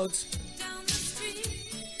it loads.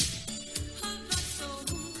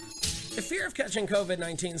 If fear of catching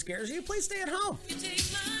COVID-19 scares you, please stay at home.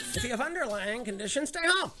 If you have underlying conditions, stay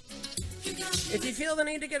home. If you feel the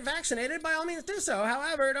need to get vaccinated, by all means do so.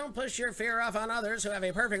 However, don't push your fear off on others who have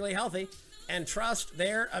a perfectly healthy and trust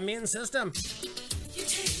their immune system.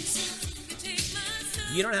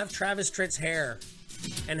 You don't have Travis Tritt's hair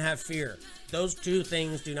and have fear. Those two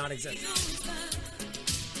things do not exist.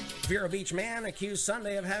 Vero Beach man accused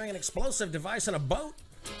Sunday of having an explosive device on a boat.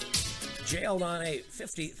 Jailed on a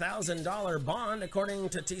 $50,000 bond, according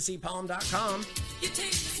to TCPalm.com.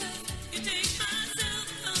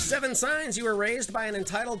 7 signs you were raised by an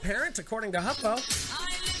entitled parent, according to HuffPo.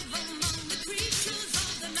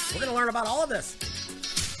 We're going to learn about all of this.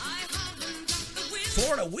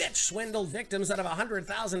 Florida witch swindled victims out of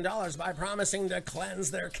 $100,000 by promising to cleanse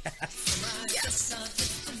their cash. Yes.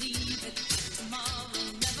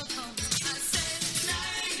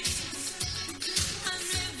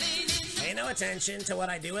 Pay no attention to what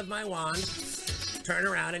I do with my wand. Turn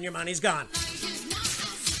around and your money's gone.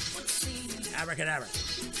 Abracadabra.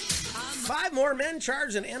 5 more men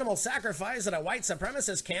charged in animal sacrifice at a white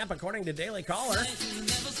supremacist camp, according to Daily Caller.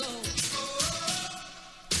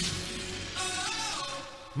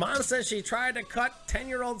 Mom says she tried to cut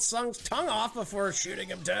 10-year-old son's tongue off before shooting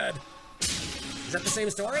him dead. Is that the same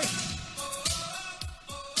story?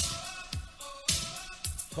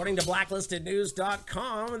 According to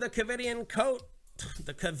blacklistednews.com, the Covidian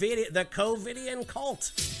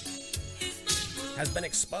cult has been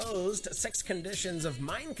exposed to 6 conditions of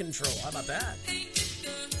mind control. How about that?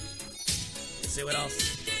 Let's see what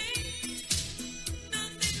else.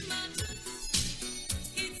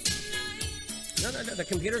 No, the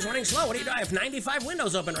computer's running slow. What do you do? I have 95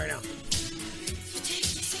 windows open right now.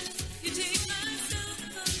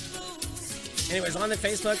 Anyways, on the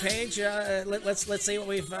Facebook page, let's see what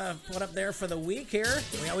we've put up there for the week here.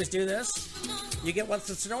 We always do this. You get what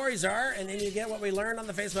the stories are, and then you get what we learned on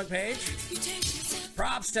the Facebook page.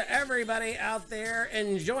 Props to everybody out there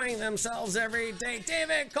enjoying themselves every day.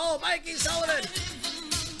 David Cole, Mikey Sullivan.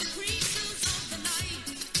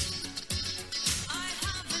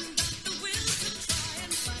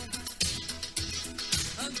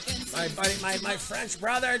 My buddy, my French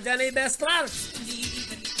brother, Denny Bestral.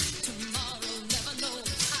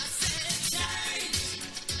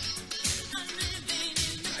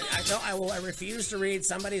 I refuse to read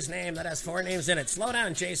somebody's name that has 4 names in it. Slow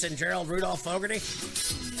down, Jason, Gerald, Rudolph, Fogarty.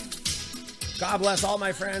 God bless all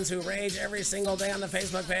my friends who rage every single day on the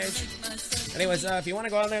Facebook page. Anyways, if you want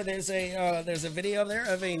to go on there, there's a video there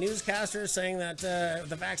of a newscaster saying that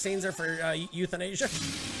the vaccines are for euthanasia.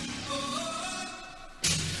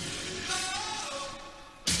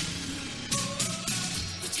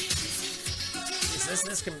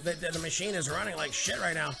 The machine is running like shit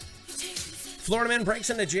right now. Florida man breaks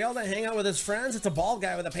into jail to hang out with his friends. It's a bald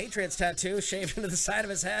guy with a Patriots tattoo shaved into the side of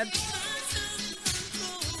his head.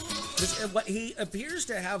 What appears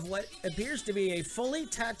to be a fully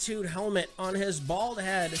tattooed helmet on his bald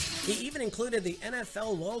head. He even included the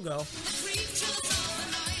NFL logo.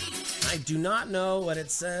 I do not know what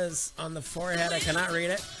it says on the forehead. I cannot read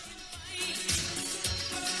it.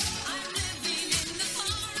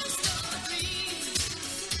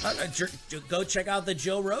 Go check out the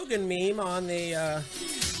Joe Rogan meme on the...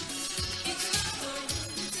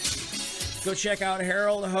 Go check out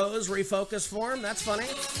Harold Ho's Refocus Forum. That's funny.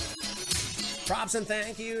 Props and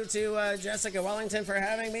thank you to Jessica Wellington for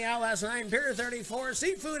having me out last night in Pier 34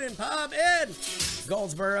 Seafood and Pub in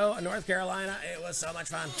Goldsboro, North Carolina. It was so much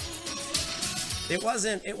fun. It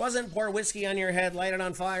wasn't pour whiskey on your head, light it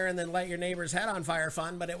on fire, and then light your neighbor's head on fire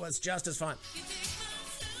fun, but it was just as fun.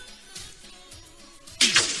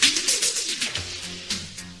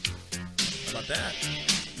 How about that?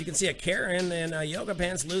 You can see a Karen in yoga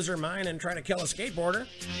pants lose her mind and try to kill a skateboarder.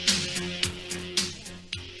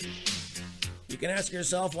 You can ask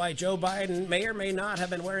yourself why Joe Biden may or may not have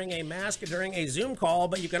been wearing a mask during a Zoom call,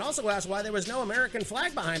 but you can also ask why there was no American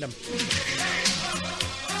flag behind him.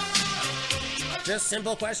 Just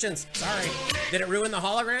simple questions. Sorry. Did it ruin the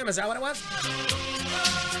hologram? Is that what it was?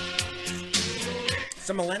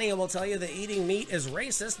 Some millennial will tell you that eating meat is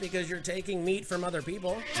racist because you're taking meat from other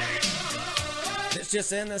people. This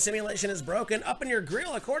just in, the simulation is broken. Up in your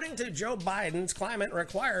grill, according to Joe Biden's climate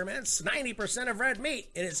requirements, 90% of red meat.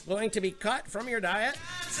 It is going to be cut from your diet.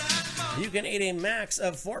 You can eat a max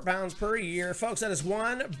of 4 pounds per year. Folks, that is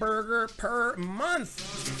 1 burger per month.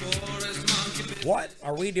 What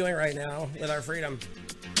are we doing right now with our freedom?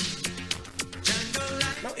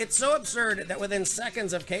 No, it's so absurd that within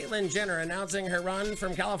seconds of Caitlyn Jenner announcing her run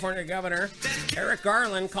from California governor, Eric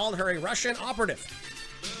Garland called her a Russian operative.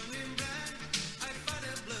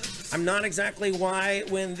 I'm not exactly why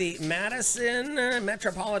when the Madison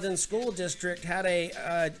Metropolitan School District had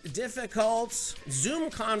a difficult Zoom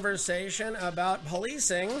conversation about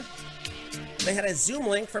policing. They had a Zoom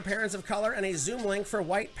link for parents of color and a Zoom link for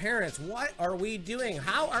white parents. What are we doing?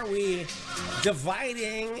 How are we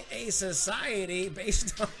dividing a society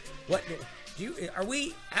based on what do you, are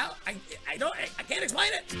we, how, I can't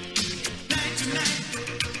explain it.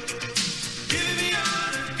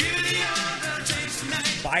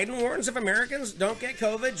 Biden warns if Americans don't get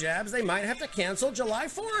COVID jabs, they might have to cancel July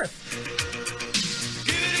 4th.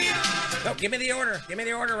 No, give me the order. Give me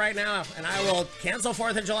the order right now, and I will cancel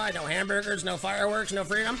 4th of July. No hamburgers, no fireworks, no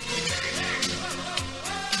freedom.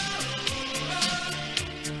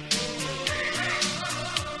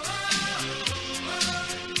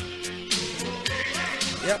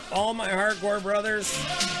 Yep, all my hardcore brothers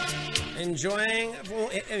enjoying.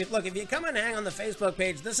 Look, if you come and hang on the Facebook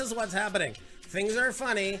page, this is what's happening. Things are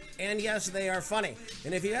funny, and yes, they are funny.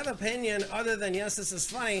 And if you have opinion other than yes, this is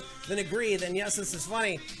funny, then agree, then yes, this is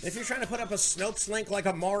funny. If you're trying to put up a Snopes link like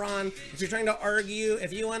a moron, if you're trying to argue,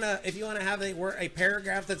 if you wanna have a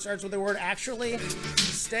paragraph that starts with the word actually,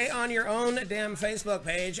 stay on your own damn Facebook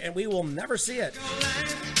page, and we will never see it.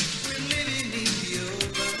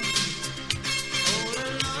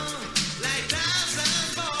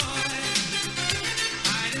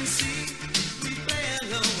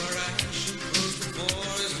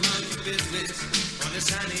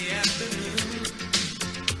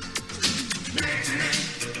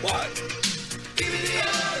 What? Give me the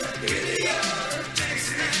order, give me the order, next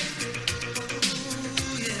night.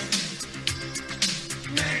 Oh, yeah.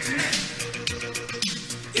 Next night.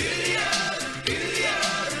 Give me the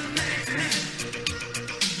order, next night.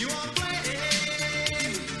 You want play?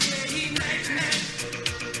 Yeah, next night.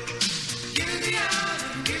 Give me the order,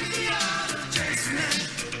 next night.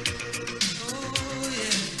 Oh,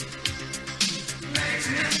 yeah. Next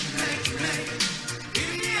night, next night.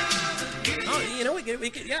 Oh, you know, we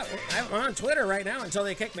could, yeah, I'm on Twitter right now until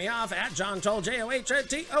they kick me off at John Toll, JOHNTOLE.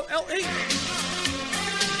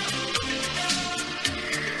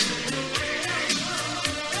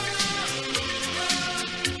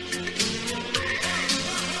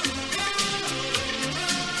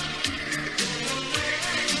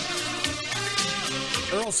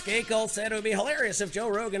 Earl Skakel said it would be hilarious if Joe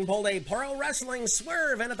Rogan pulled a pro wrestling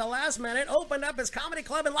swerve and at the last minute opened up his comedy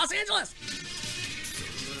club in Los Angeles.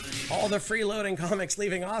 All the freeloading comics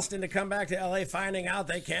leaving Austin to come back to LA finding out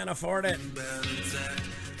they can't afford it.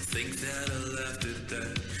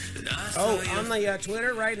 Oh, on the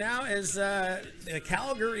Twitter right now is the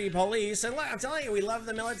Calgary police. And look, I'm telling you, we love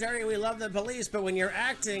the military, we love the police, but when you're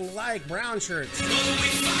acting like brown shirts,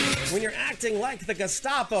 when you're acting like the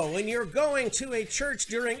Gestapo, when you're going to a church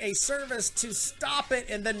during a service to stop it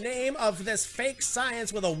in the name of this fake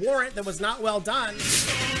science with a warrant that was not well done,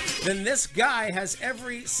 then this guy has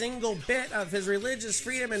every single bit of his religious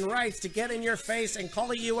freedom and rights to get in your face and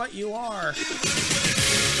call you what you are.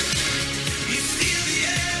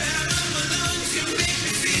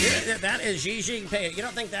 That is Xi Jinping. You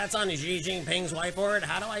don't think that's on Xi Jinping's whiteboard?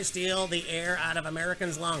 How do I steal the air out of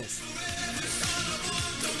Americans' lungs?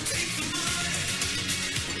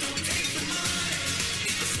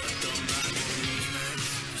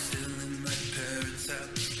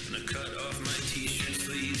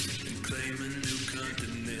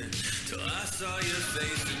 Saw your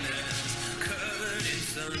face in that, covered in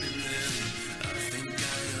sun and then I think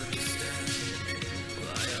I understand.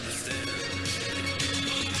 Well, I understand.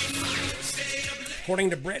 According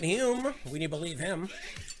to Brett Hume, when you believe him,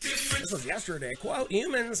 this was yesterday, quote,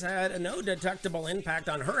 humans had no detectable impact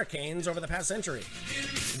on hurricanes over the past century.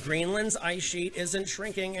 Greenland's ice sheet isn't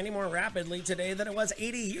shrinking any more rapidly today than it was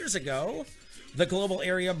 80 years ago. The global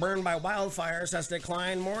area burned by wildfires has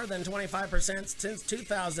declined more than 25% since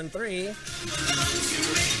 2003.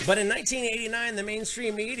 But in 1989, the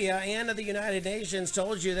mainstream media and the United Nations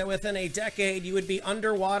told you that within a decade you would be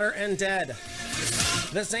underwater and dead.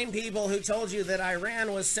 The same people who told you that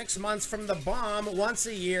Iran was 6 months from the bomb once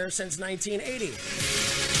a year since 1980.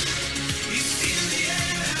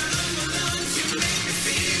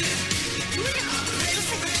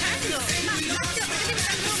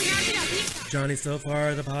 Johnny, so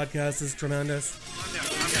far the podcast is tremendous.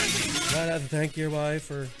 I'd have to thank your wife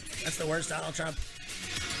for... That's the worst, Donald Trump.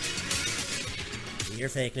 You're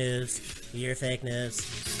fake news. You're fake news.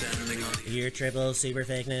 You're triple super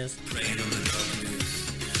fake news.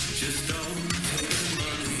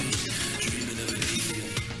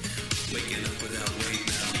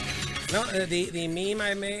 No, the meme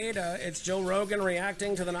I made, it's Joe Rogan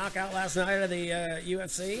reacting to the knockout last night of the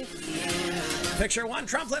UFC. Picture 1,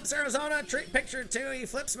 Trump flips Arizona. Picture 2, he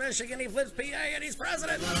flips Michigan, he flips PA, and he's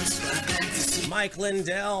president. Mike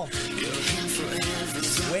Lindell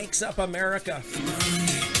wakes up America.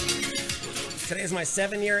 Today is my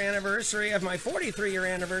 7-year anniversary of my 43-year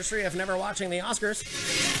anniversary of never watching the Oscars.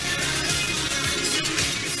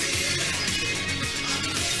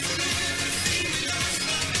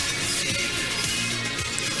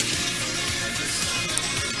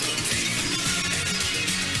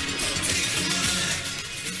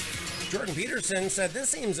 Jordan Peterson said, this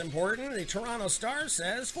seems important. The Toronto Star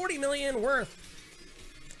says 40 million worth.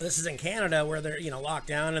 This is in Canada where they're, locked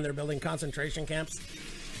down and they're building concentration camps.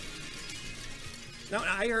 No,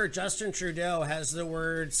 I heard Justin Trudeau has the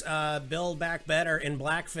words Build Back Better in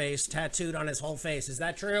blackface tattooed on his whole face. Is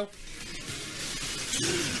that true?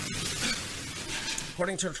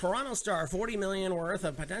 According to Toronto Star, 40 million worth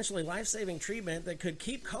of potentially life-saving treatment that could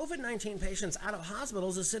keep COVID-19 patients out of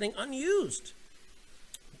hospitals is sitting unused,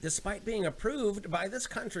 despite being approved by this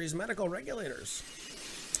country's medical regulators.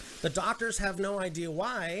 The doctors have no idea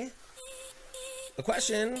why. The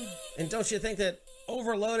question, and don't you think that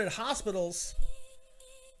overloaded hospitals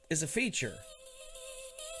is a feature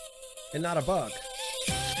and not a bug?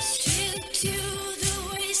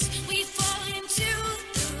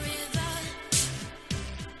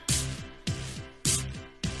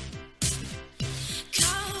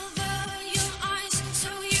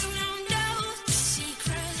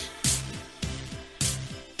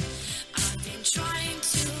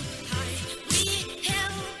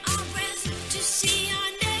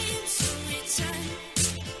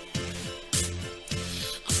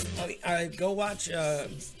 Go watch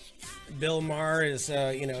Bill Maher is,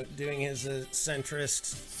 doing his centrist,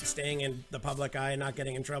 staying in the public eye, not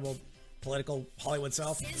getting in trouble, political Hollywood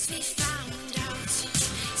self.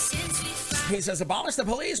 He says, abolish the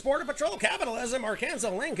police, border patrol, capitalism, or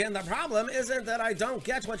cancel Lincoln. The problem isn't that I don't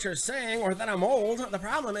get what you're saying or that I'm old. The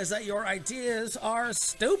problem is that your ideas are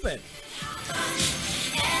stupid.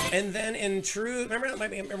 And then in true, remember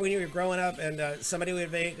when you were growing up and somebody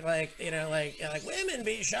would make like women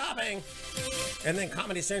be shopping, and then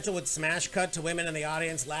Comedy Central would smash cut to women in the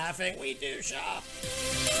audience laughing, we do shop.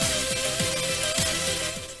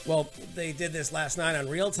 Well, they did this last night on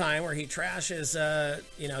Real Time where he trashes,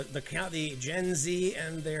 the Gen Z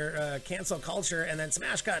and their cancel culture, and then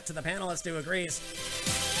smash cut to the panelists who agrees.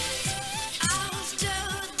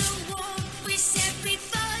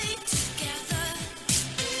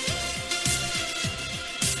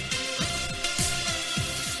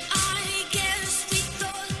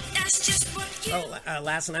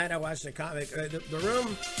 Last night I watched a comic. The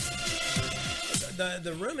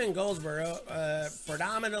room in Goldsboro,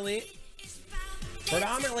 predominantly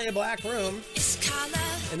a black room.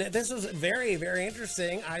 And this was very, very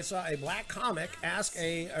interesting. I saw a black comic ask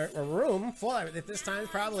a room full of, at this time,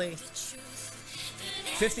 probably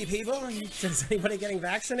 50 people. Is anybody getting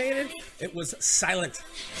vaccinated? It was silent.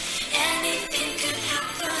 Anything could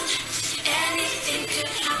happen. Anything could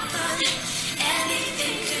happen.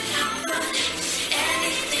 Anything could happen.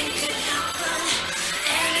 Anything could happen.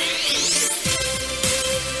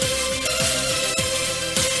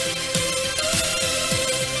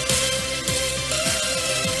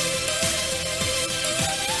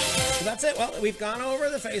 So that's it. Well, we've gone over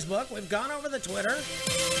the Facebook. We've gone over the Twitter.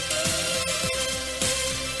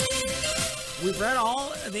 We've read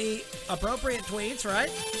all the appropriate tweets,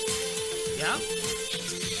 right? Yeah.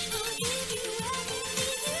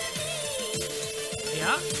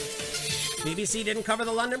 Yeah. BBC didn't cover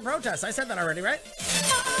the London protests. I said that already, right?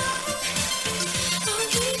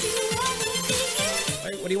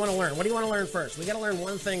 Wait, what do you want to learn? What do you want to learn first? We got to learn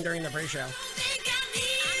one thing during the pre-show.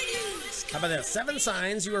 How about this? 7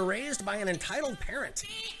 signs you were raised by an entitled parent.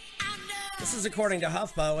 This is according to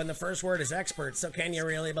HuffPo, and the first word is expert, so can you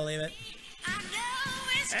really believe it?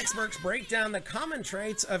 Experts break down the common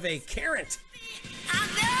traits of a Karen.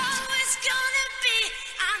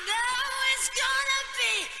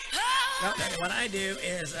 Well, what I do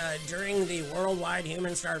is during the worldwide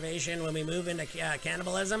human starvation, when we move into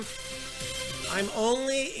cannibalism, I'm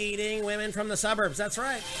only eating women from the suburbs. That's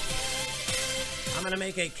right. I'm going to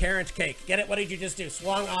make a Karen cake. Get it? What did you just do?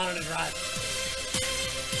 Swung on and a drive.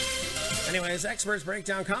 Anyways, experts break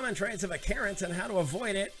down common traits of a Karen and how to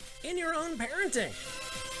avoid it in your own parenting.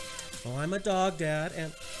 Well, I'm a dog dad,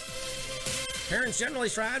 and parents generally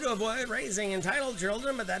strive to avoid raising entitled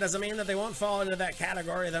children, but that doesn't mean that they won't fall into that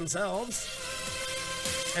category themselves.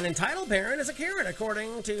 An entitled parent is a Karen,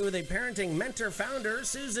 according to the parenting mentor founder,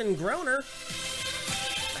 Susan Groner.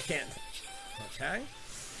 I can't. Okay.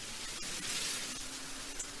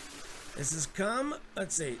 This has come,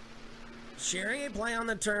 let's see, sharing a play on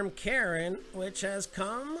the term Karen, which has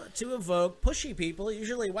come to evoke pushy people,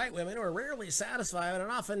 usually white women, who are rarely satisfied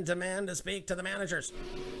and often demand to speak to the managers.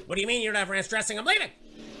 What do you mean you don't have ranch dressing? I'm leaving!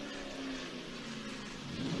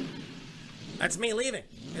 That's me leaving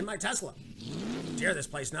in my Tesla. Dare this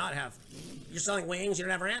place not have. You're selling wings, you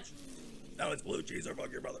don't have ranch? No, it's blue cheese or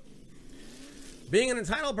fuck your brother. Being an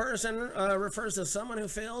entitled person refers to someone who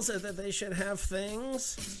feels that they should have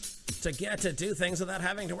things to get to do things without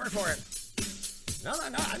having to work for it. No, I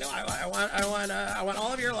know. I want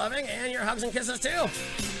all of your loving and your hugs and kisses too.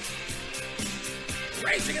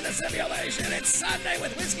 Racing in the simulation. It's Sunday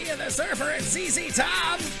with Whiskey and the Surfer and ZZ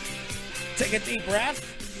Top. Take a deep breath.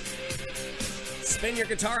 Spin your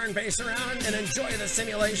guitar and bass around and enjoy the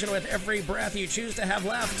simulation with every breath you choose to have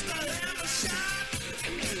left.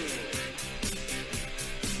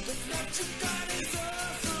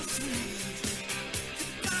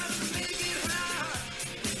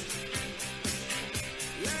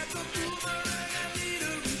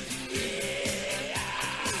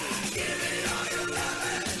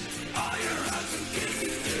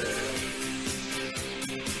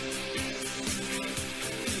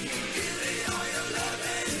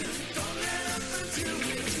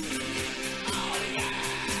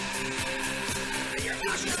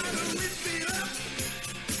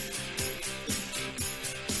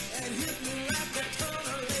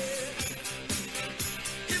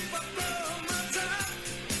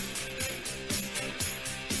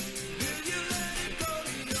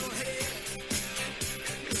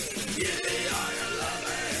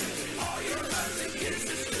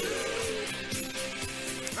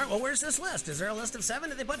 Well, where's this list? Is there a list of 7?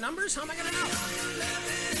 Did they put numbers? How am I going to know?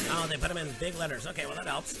 Oh, they put them in big letters. Okay, well, that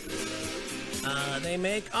helps. They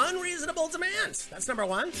make unreasonable demands. That's number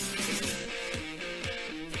 1.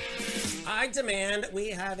 I demand we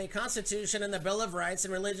have a constitution and the Bill of Rights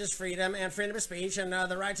and religious freedom and freedom of speech and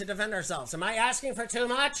the right to defend ourselves. Am I asking for too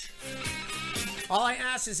much? All I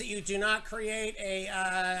ask is that you do not create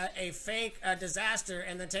a fake disaster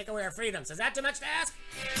and then take away our freedoms. Is that too much to ask?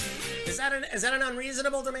 Is that an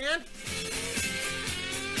unreasonable demand?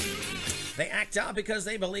 They act out because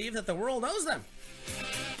they believe that the world owes them.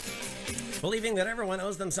 Believing that everyone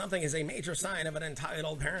owes them something is a major sign of an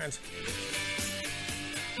entitled parent.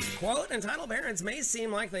 Quote, entitled parents may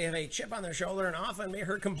seem like they have a chip on their shoulder and often be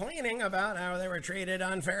heard complaining about how they were treated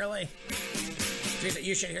unfairly.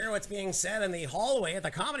 You should hear what's being said in the hallway at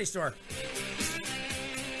the Comedy Store.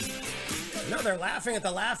 No, they're laughing at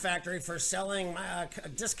the Laugh Factory for selling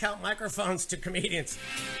discount microphones to comedians.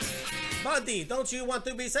 Buddy, don't you want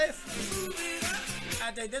to be safe?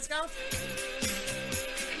 at a discount?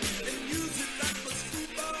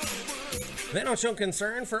 They don't show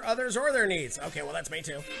concern for others or their needs. Okay, well, that's me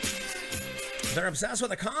too. They're obsessed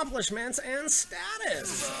with accomplishments and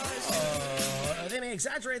status. They may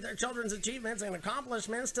exaggerate their children's achievements and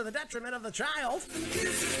accomplishments to the detriment of the child.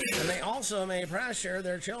 And they also may pressure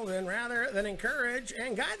their children rather than encourage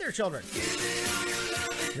and guide their children.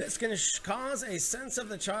 This can cause a sense of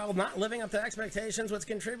the child not living up to expectations, which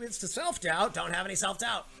contributes to self-doubt. Don't have any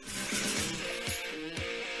self-doubt.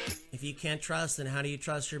 If you can't trust, then how do you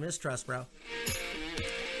trust your mistrust, bro?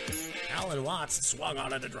 Alan Watts swung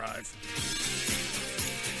on at a drive.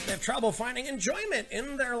 They have trouble finding enjoyment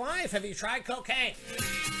in their life. Have you tried cocaine?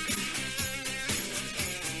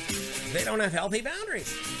 They don't have healthy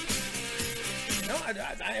boundaries. No,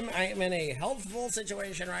 I'm in a healthful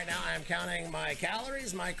situation right now. I'm counting my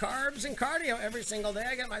calories, my carbs, and cardio every single day.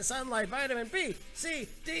 I get my sunlight, vitamin B, C,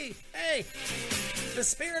 D, A. The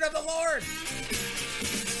Spirit of the Lord.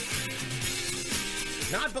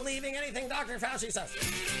 Not believing anything Dr. Fauci says.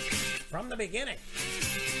 From the beginning.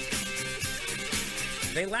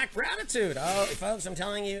 They lack gratitude. Oh, folks, I'm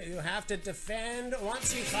telling you, you have to defend.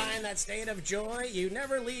 Once you find that state of joy, you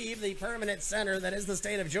never leave the permanent center that is the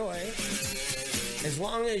state of joy. As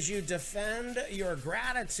long as you defend your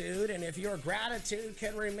gratitude, and if your gratitude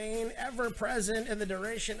can remain ever present in the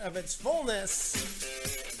duration of its fullness,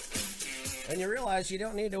 then you realize you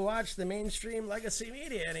don't need to watch the mainstream legacy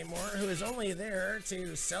media anymore, who is only there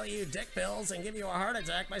to sell you dick pills and give you a heart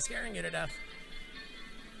attack by scaring you to death.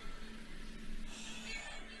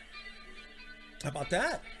 How about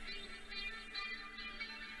that?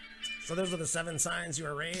 So those are the 7 signs you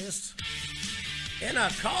were raised in a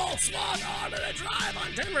cult. Swung on to the drive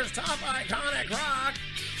on Denver's top iconic rock.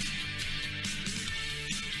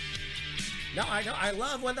 No, I know. I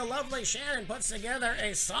love when the lovely Shannon puts together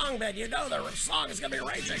a song bed. You know the song is going to be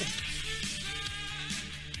raging.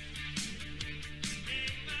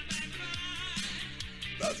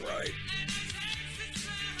 That's right.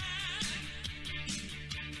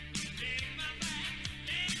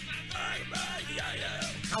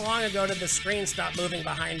 How long ago did the screen stop moving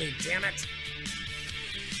behind me? Damn it.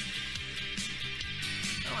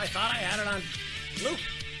 Oh, I thought I had it on loop.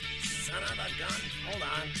 Son of a gun. Hold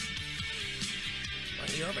on.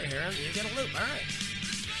 When you over here, you get a loop. All right.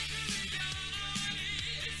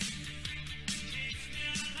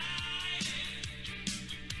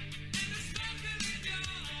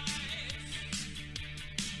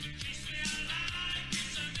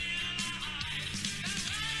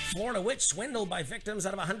 Florida witch swindled by victims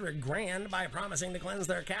out of $100,000 by promising to cleanse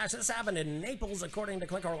their cash. This happened in Naples, according to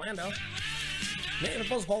Click Orlando.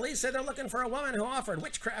 Naples police said they're looking for a woman who offered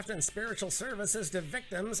witchcraft and spiritual services to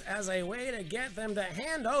victims as a way to get them to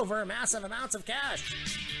hand over massive amounts of cash.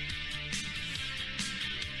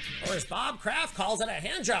 Or as Bob Kraft calls it, a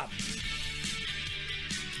hand job.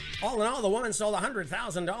 All in all, the woman stole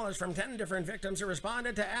 $100,000 from 10 different victims who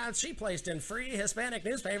responded to ads she placed in free Hispanic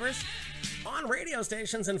newspapers, on radio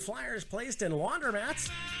stations, and flyers placed in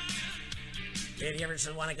laundromats. Did you ever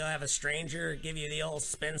just want to go have a stranger give you the old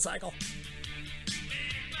spin cycle?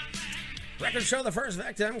 Records show the first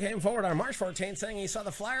victim came forward on March 14th saying he saw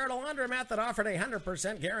the flyer at a laundromat that offered a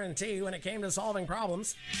 100% guarantee when it came to solving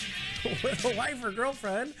problems with a wife or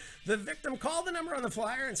girlfriend. The victim called the number on the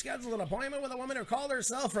flyer and scheduled an appointment with a woman who called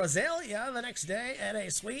herself Rosalia the next day at a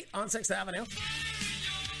suite on 6th Avenue.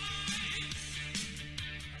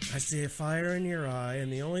 I see a fire in your eye,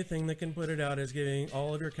 and the only thing that can put it out is giving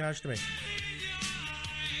all of your cash to me.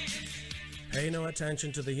 Pay no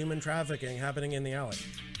attention to the human trafficking happening in the alley.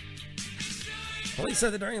 Police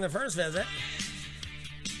said that during the first visit,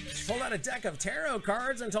 she pulled out a deck of tarot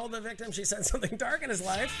cards and told the victim she said something dark in his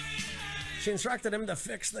life. She instructed him to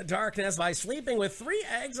fix the darkness by sleeping with 3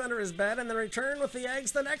 eggs under his bed and then return with the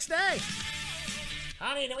eggs the next day.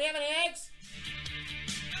 Honey, do we have any eggs?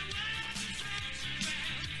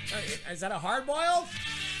 Is that a hard-boiled?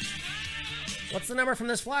 What's the number from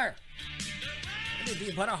this flyer? Do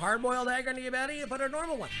you put a hard-boiled egg under your bed or you put a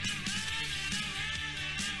normal one?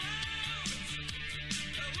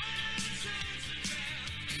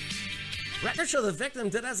 Records show the victim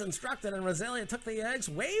did as instructed, and Rosalia took the eggs,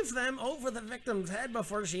 waved them over the victim's head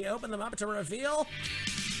before she opened them up to reveal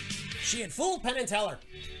she had fooled Penn and Teller.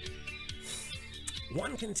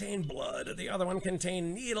 One contained blood, the other one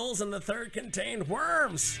contained needles, and the third contained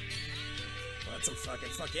worms. Well, that's some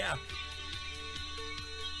fuck yeah.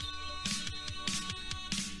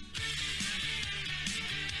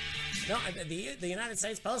 No, the United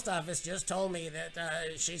States Post Office just told me that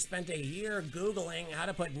she spent a year Googling how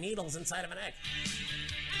to put needles inside of an egg.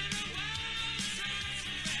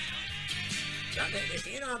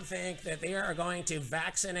 If you don't think that they are going to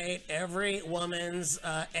vaccinate every woman's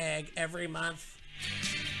egg every month,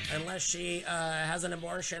 unless she has an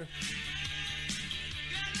abortion,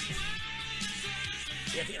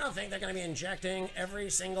 if you don't think they're going to be injecting every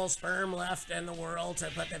single sperm left in the world to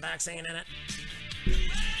put the vaccine in it,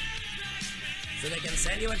 so they can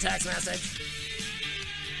send you a text message,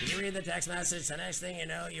 you read the text message, the next thing you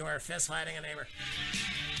know, you are fist fighting a neighbor.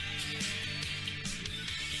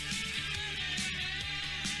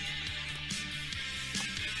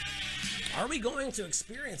 Are we going to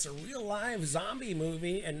experience a real live zombie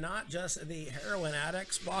movie and not just the heroin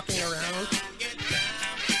addicts walking around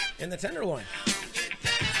in the Tenderloin?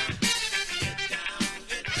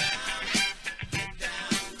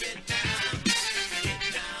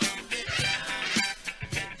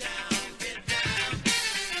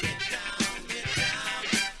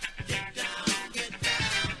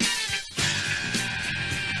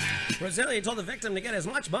 Rosalia told the victim to get as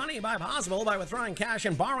much money by possible by withdrawing cash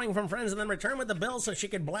and borrowing from friends and then return with the bill so she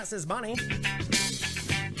could bless his money,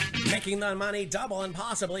 making the money double and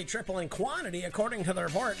possibly triple in quantity, according to the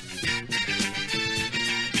report.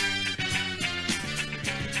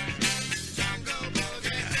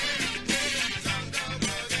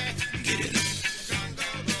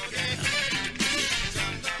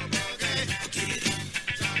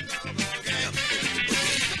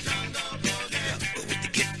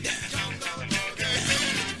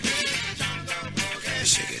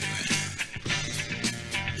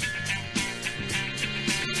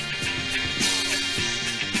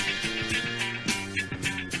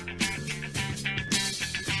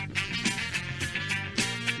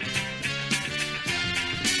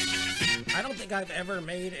 I've ever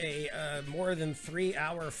made a more than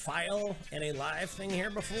 3-hour file in a live thing here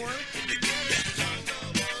before.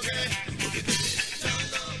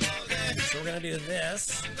 So we're going to do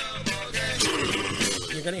this.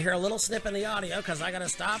 You're going to hear a little snip in the audio because I got to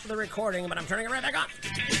stop the recording, but I'm turning it right back on.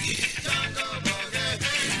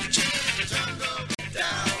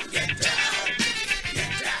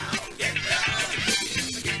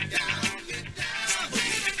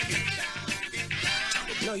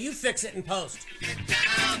 No, you fix it in post.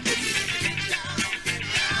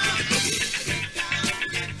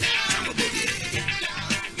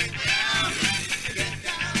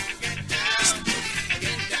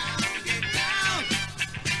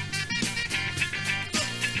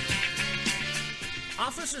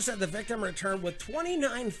 Officers said the victim returned with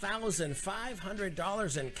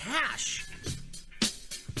 $29,500 in cash.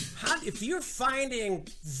 If you're finding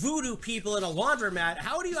voodoo people in a laundromat,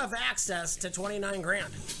 how do you have access to 29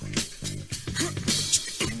 grand?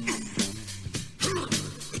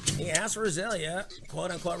 He asked Rosalia, quote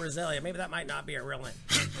unquote Rosalia, maybe that might not be a real name,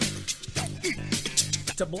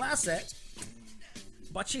 to bless it,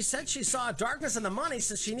 but she said she saw darkness in the money,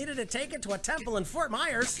 so she needed to take it to a temple in Fort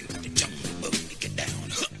Myers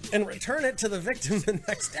and return it to the victim the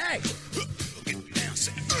next day.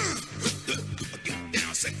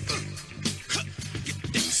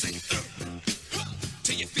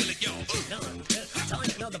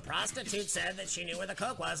 No, the prostitute said that she knew where the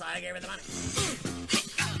coke was, so I gave her the money.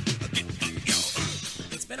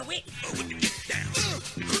 It's been a week.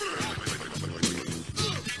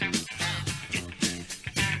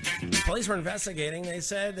 Police were investigating. They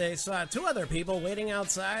said they saw 2 other people waiting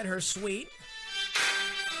outside her suite.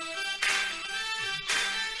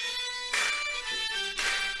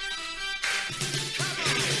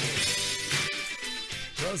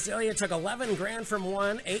 Rosalia took 11 grand from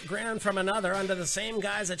one, 8 grand from another under the same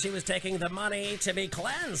guise that she was taking the money to be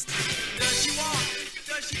cleansed. Does she walk?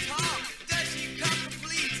 Does she talk? Does she come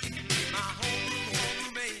complete? My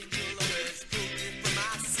home angel always took me from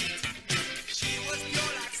my seat. She was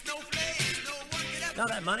pure like snowflakes. No one could ever. No,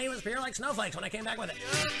 that money was pure like snowflakes when I came back with it.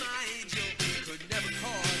 My angel could never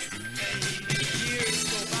cause pain. Years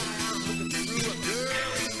go by, I'm looking through a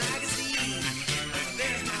girl's magazine.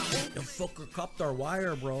 There's my hope. The fucker cupped our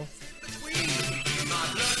wire, bro.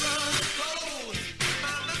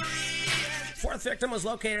 Fourth victim was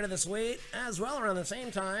located in the suite as well around the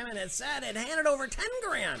same time, and it said it handed over 10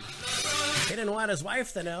 grand. He didn't want his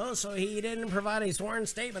wife to know, so he didn't provide a sworn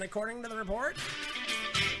statement, according to the report.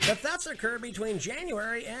 The thefts occurred between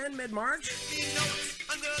January and mid-March.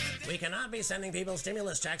 We cannot be sending people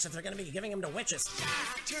stimulus checks if they're going to be giving them to witches.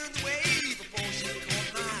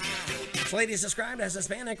 This lady is described as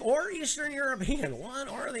Hispanic or Eastern European, one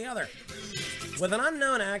or the other. With an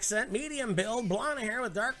unknown accent, medium build, blonde hair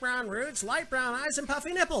with dark brown roots, light brown eyes, and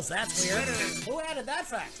puffy nipples. That's weird. Who added that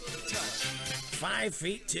fact?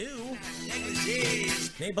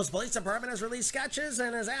 5'2". Naples Police Department has released sketches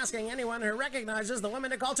and is asking anyone who recognizes the woman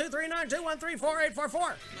to call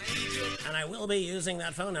 239-213-4844. And I will be using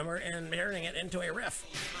that phone number and turning it into a riff.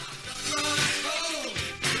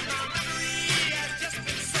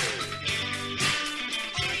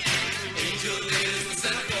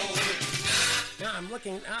 Now I'm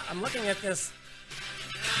looking at this.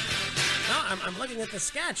 No, I'm looking at the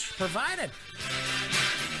sketch provided.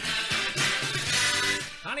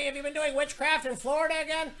 Honey, have you been doing witchcraft in Florida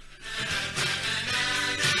again?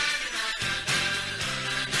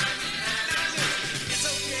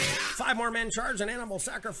 Five more men charged in animal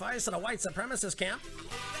sacrifice at a white supremacist camp.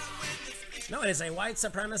 No, it is a white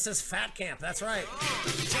supremacist fat camp. That's right.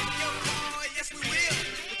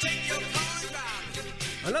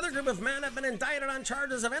 Another group of men have been indicted on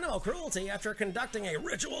charges of animal cruelty after conducting a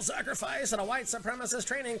ritual sacrifice at a white supremacist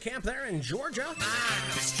training camp there in Georgia.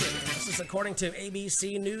 This is according to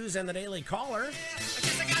ABC News and the Daily Caller.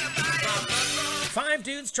 5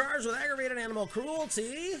 dudes charged with aggravated animal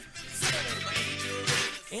cruelty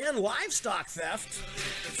and livestock theft.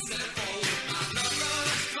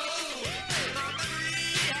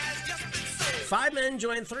 5 men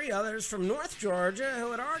joined 3 others from North Georgia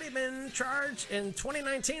who had already been charged in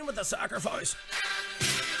 2019 with the sacrifice.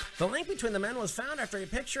 The link between the men was found after a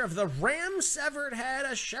picture of the ram's severed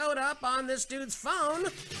head showed up on this dude's phone.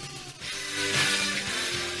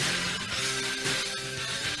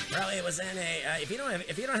 Really, it was in a. If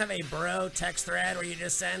you don't have a bro text thread where you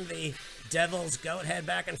just send the devil's goat head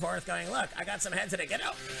back and forth, going, "Look, I got some head today. Get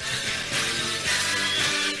out."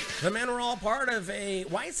 The men were all part of a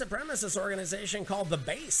white supremacist organization called The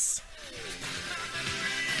Base.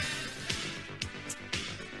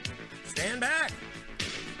 Stand back.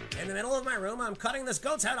 In the middle of my room, I'm cutting this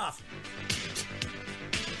goat's head off.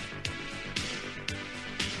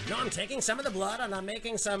 No, I'm taking some of the blood and I'm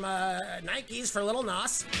making some Nikes for little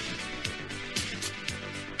Nas.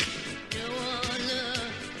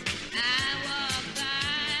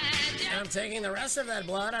 And I'm taking the rest of that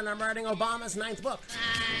blood and I'm writing Obama's 9th book.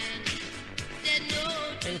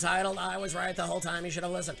 Entitled, I Was Right the Whole Time, You Should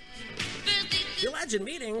Have Listened. The alleged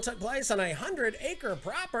meeting took place on a 100-acre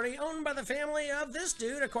property owned by the family of this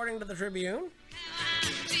dude, according to the Tribune.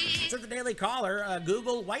 It's at the Daily Caller.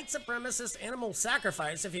 Google white supremacist animal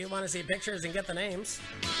sacrifice if you want to see pictures and get the names.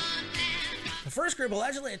 The first group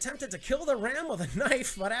allegedly attempted to kill the ram with a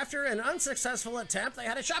knife, but after an unsuccessful attempt, they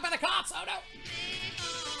had it shot by the cops. Oh no!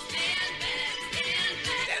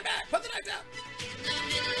 Stand back! Put the knife down!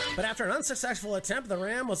 But after an unsuccessful attempt, the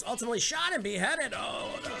ram was ultimately shot and beheaded. Oh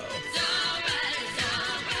no!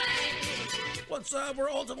 What's up? We're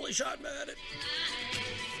ultimately shot and beheaded.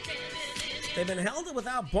 They've been held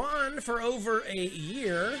without bond for over a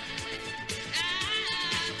year.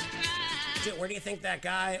 Dude, where do you think that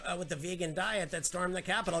guy with the vegan diet that stormed the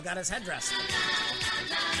Capitol got his headdress?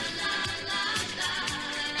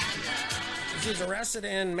 He was arrested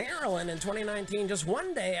in Maryland in 2019, just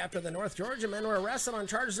one day after the North Georgia men were arrested on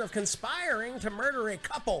charges of conspiring to murder a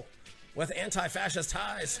couple with anti-fascist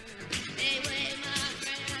ties.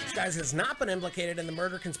 This guy has not been implicated in the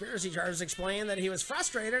murder conspiracy charges, explained that he was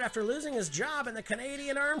frustrated after losing his job in the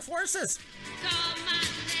Canadian Armed Forces.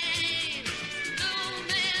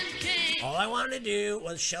 All I wanted to do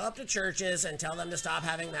was show up to churches and tell them to stop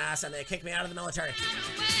having mass, and they kicked me out of the military.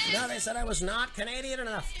 No, they said I was not Canadian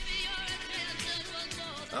enough.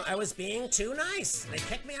 Oh, I was being too nice. They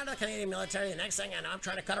kicked me out of the Canadian military. The next thing I know, I'm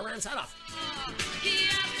trying to cut a ram's head off.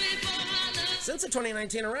 Since the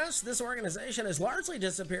 2019 arrest, this organization has largely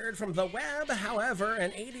disappeared from the web. However,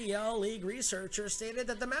 an ADL League researcher stated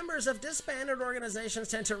that the members of disbanded organizations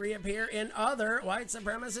tend to reappear in other white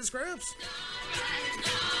supremacist groups.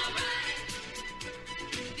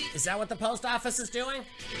 Is that what the post office is doing?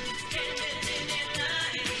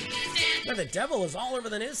 Well, the devil is all over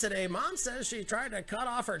the news today. Mom says she tried to cut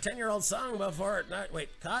off her 10-year-old son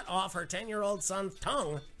cut off her 10-year-old son's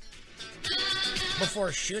tongue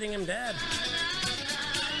before shooting him dead.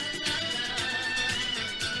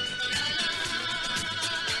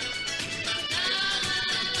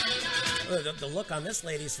 The look on this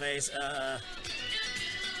lady's face,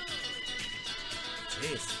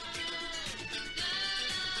 jeez.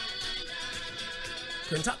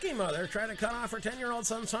 Kentucky mother tried to cut off her 10-year-old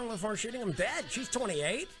son's tongue before shooting him dead. She's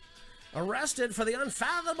 28. Arrested for the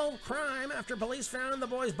unfathomable crime after police found the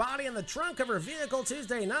boy's body in the trunk of her vehicle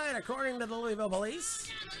Tuesday night, according to the Louisville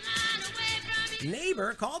police.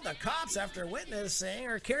 Neighbor called the cops after witnessing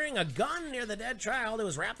her carrying a gun near the dead child who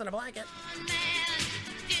was wrapped in a blanket.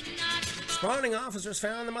 Responding officers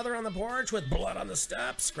found the mother on the porch with blood on the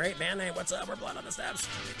steps. Great band name. What's up? We're blood on the steps.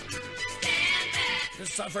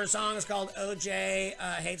 This first song is called OJ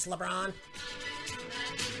Hates LeBron.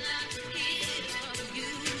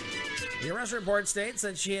 The arrest report states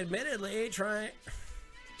that she admittedly tried...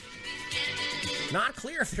 Not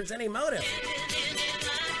clear if there's any motive.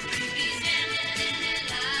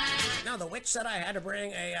 No, the witch said I had to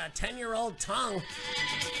bring a 10-year-old tongue.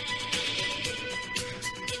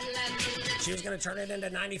 She was going to turn it into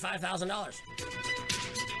 $95,000.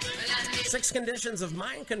 6 conditions of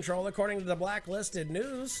mind control, according to the Blacklisted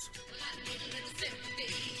News.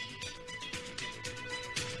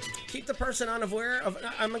 Keep the person unaware of...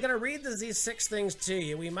 I'm going to read these 6 things to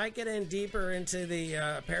you. We might get in deeper into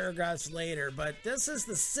the paragraphs later, but this is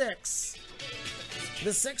the 6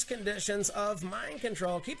 conditions of mind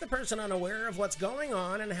control. Keep the person unaware of what's going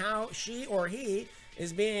on and how she or he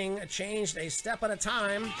is being changed a step at a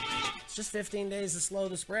time. It's just 15 days to slow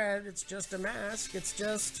the spread. It's just a mask. It's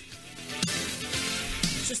just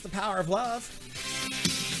the power of love.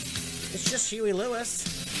 It's just Huey Lewis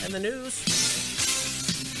and the news.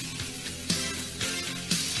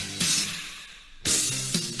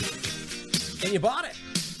 And you bought it.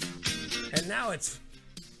 And now it's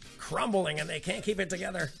crumbling and they can't keep it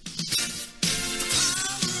together.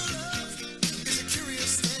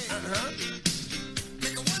 Uh-huh.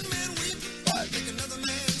 Make a one man weep, make another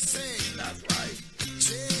man sing. That's right.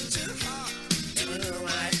 Change your heart into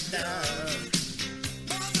white love.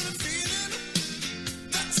 More than a feeling,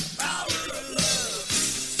 that's the power of love.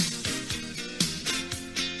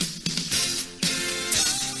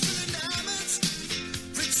 Tougher than diamonds,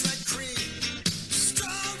 rich like cream,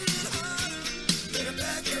 stronger and harder than a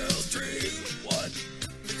bad girl's dream. What?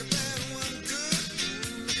 Make a bad one good,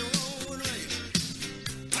 make a wrong one right.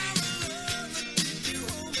 Power of love that keep you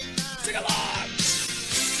home at night. Sing along!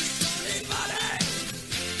 Don't need money,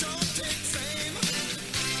 don't take fame,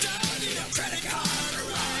 don't need a credit card to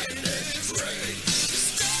ride this train. It's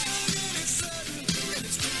strong and it's sudden and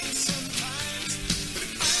it's cruel sometimes, but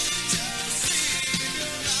it might just save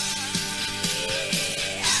your life.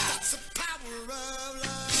 That's the power of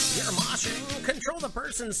love. You're moshing. Control the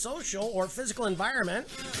person's social or physical environment.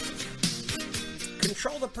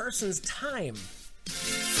 Control the person's time.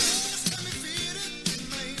 First time you feel it, it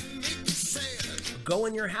might make you sad, Go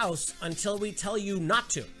in your house until we tell you not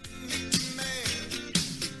to. make you mad.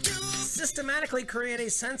 Do Systematically create a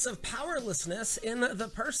sense of powerlessness in the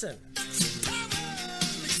person.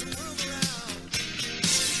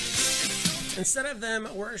 Instead of them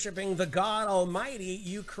worshiping the God Almighty,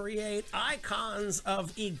 you create icons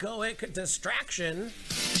of egoic distraction.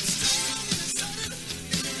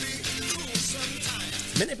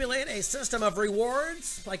 Manipulate a system of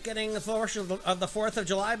rewards, like getting the 4th of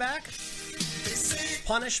July back.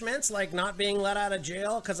 Punishments, like not being let out of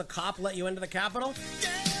jail because a cop let you into the Capitol.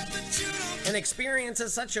 And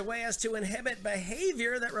experiences such a way as to inhibit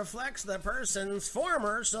behavior that reflects the person's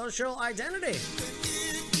former social identity.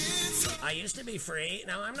 I used to be free,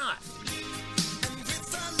 now I'm not.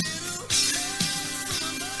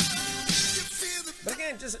 But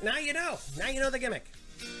again, just now you know. Now you know the gimmick.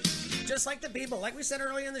 Just like the people, like we said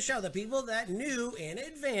earlier in the show, the people that knew in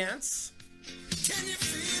advance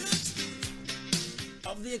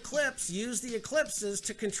of the eclipse used the eclipses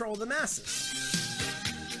to control the masses.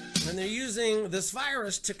 And they're using this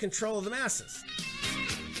virus to control the masses.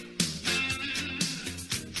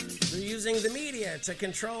 They're using the media to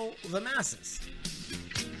control the masses.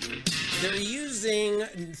 They're using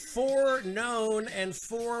foreknown and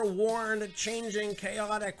forewarned changing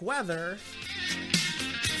chaotic weather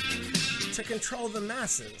to control the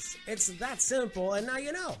masses. It's that simple, and now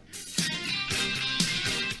you know.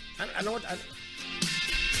 I know what...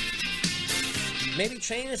 maybe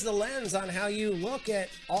change the lens on how you look at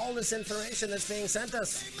all this information that's being sent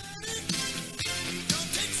us.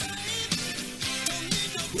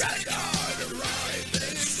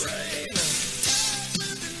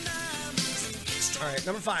 All right,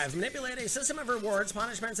 number 5. Manipulate a system of rewards,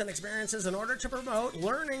 punishments, and experiences in order to promote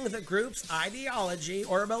learning the group's ideology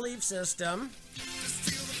or belief system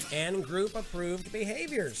and group-approved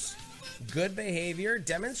behaviors. Good behavior,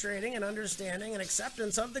 demonstrating an understanding and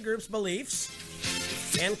acceptance of the group's beliefs,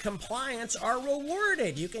 and compliance are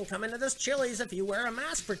rewarded. You can come into this Chili's if you wear a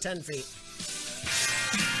mask for 10 feet.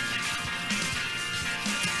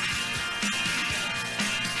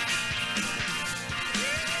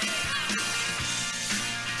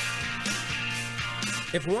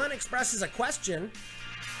 If one expresses a question,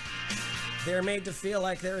 they're made to feel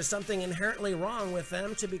like there is something inherently wrong with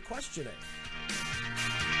them to be questioning.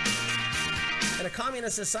 In a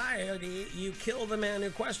communist society, you kill the man who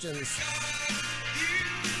questions.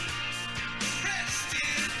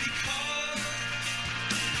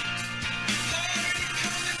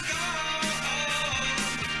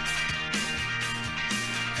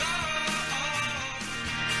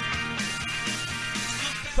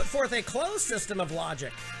 forth a closed system of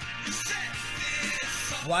logic.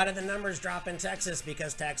 Why did the numbers drop in Texas?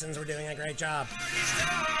 Because Texans were doing a great job.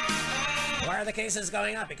 Why are the cases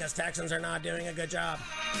going up? Because Texans are not doing a good job.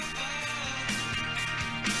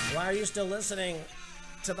 Why are you still listening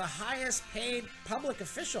to the highest paid public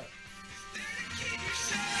official?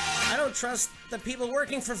 I don't trust the people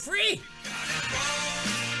working for free.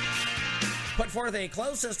 Put forth a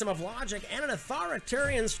closed system of logic and an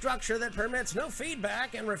authoritarian structure that permits no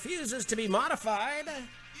feedback and refuses to be modified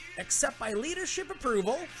except by leadership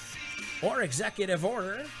approval or executive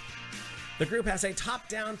order. The group has a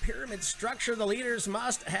top-down pyramid structure. The leaders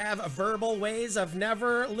must have verbal ways of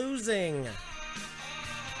never losing.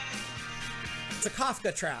 It's a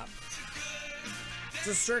Kafka trap. It's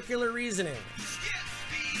a circular reasoning.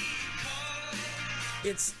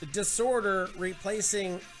 It's disorder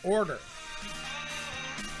replacing order.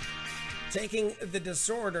 Taking the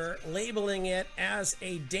disorder, labeling it as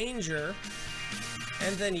a danger,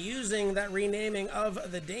 and then using that renaming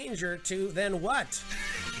of the danger to then what?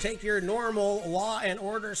 Take your normal law and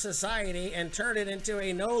order society and turn it into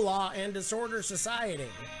a no law and disorder society.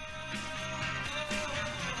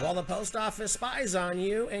 While the post office spies on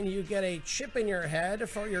you and you get a chip in your head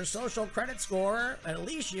for your social credit score, at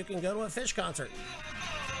least you can go to a Fish concert.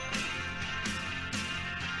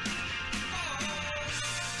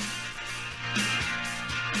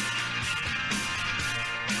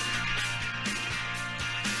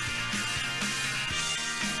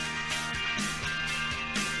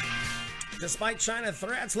 Despite China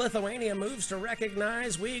threats, Lithuania moves to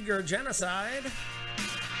recognize Uyghur genocide.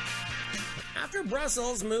 After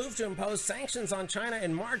Brussels moved to impose sanctions on China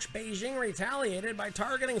in March, Beijing retaliated by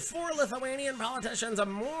targeting 4 Lithuanian politicians,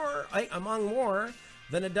 among more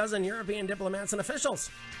than a dozen European diplomats and officials.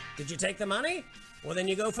 Did you take the money? Well, then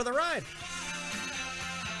you go for the ride.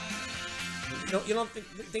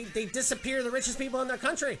 They disappear the richest people in their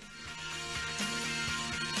country.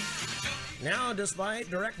 Now, despite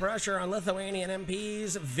direct pressure on Lithuanian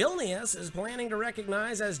MPs, Vilnius is planning to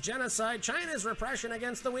recognize as genocide China's repression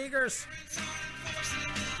against the Uyghurs.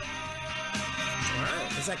 All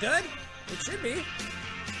right, is that good? It should be.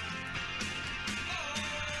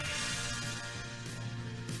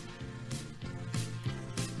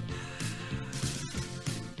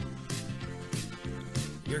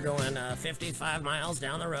 You're going 55 miles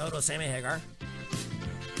down the road with Sammy Hagar.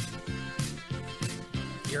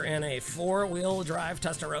 You're in a 4-wheel drive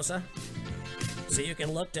Testarossa, so you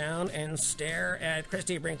can look down and stare at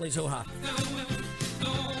Christy Brinkley's hoo-ha.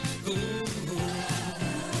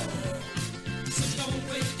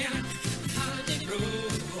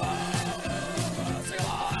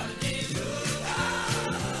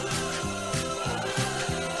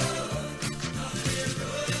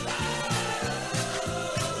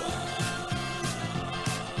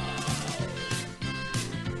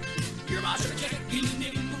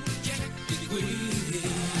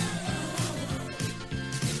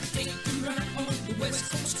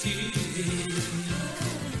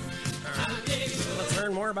 Let's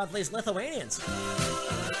learn more about these Lithuanians.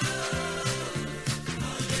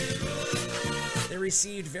 They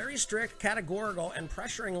received very strict, categorical, and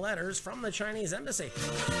pressuring letters from the Chinese embassy.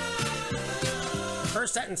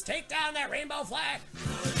 First sentence, take down that rainbow flag.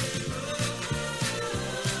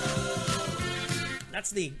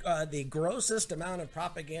 That's the grossest amount of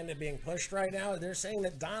propaganda being pushed right now. They're saying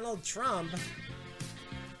that Donald Trump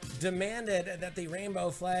demanded that the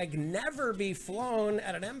rainbow flag never be flown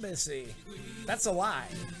at an embassy. That's a lie.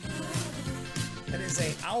 That is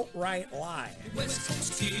an outright lie. And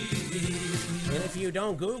if you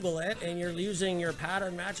don't Google it and you're using your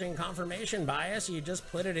pattern matching confirmation bias, you just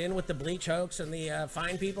put it in with the bleach hoax and the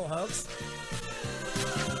fine people hoax,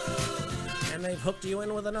 and they've hooked you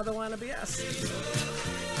in with another line of BS.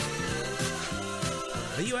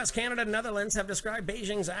 The U.S., Canada, and Netherlands have described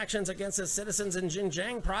Beijing's actions against its citizens in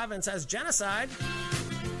Xinjiang province as genocide.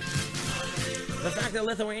 The fact that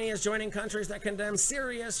Lithuania is joining countries that condemn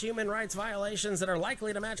serious human rights violations that are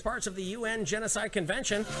likely to match parts of the UN Genocide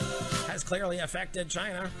Convention has clearly affected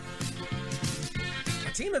China.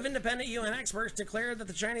 A team of independent UN experts declared that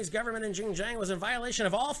the Chinese government in Xinjiang was in violation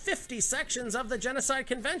of all 50 sections of the Genocide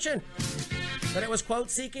Convention. That it was, quote,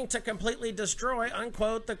 seeking to completely destroy,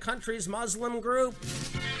 unquote, the country's Muslim group.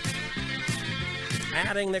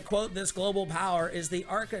 Adding that, quote, this global power is the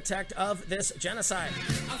architect of this genocide.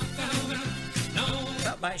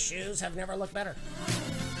 But my shoes have never looked better.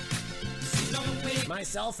 My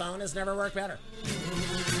cell phone has never worked better.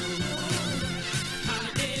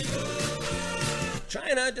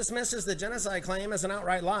 China dismisses the genocide claim as an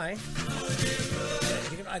outright lie.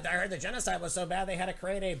 I heard the genocide was so bad they had to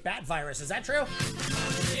create a bat virus. Is that true?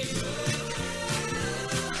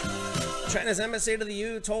 China's embassy to the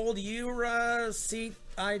EU told CITV,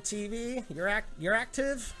 you're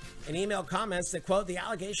active, in email comments that, quote, the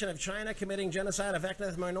allegation of China committing genocide of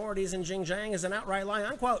ethnic minorities in Xinjiang is an outright lie,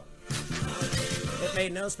 unquote. It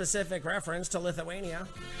made no specific reference to Lithuania.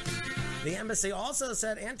 The embassy also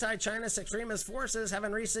said anti-Chinese extremist forces have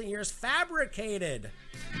in recent years fabricated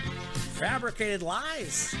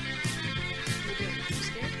lies.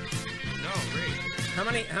 No, great.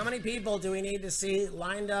 How many people do we need to see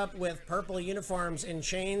lined up with purple uniforms in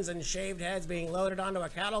chains and shaved heads being loaded onto a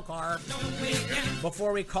cattle car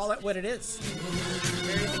before we call it what it is?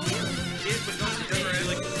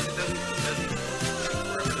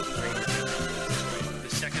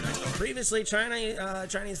 Previously,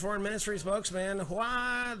 Chinese Foreign Ministry spokesman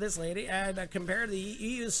Hua, this lady, had compared the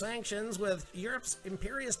EU's sanctions with Europe's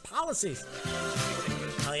imperialist policies.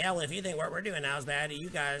 Oh yeah, well if you think what we're doing now is bad, you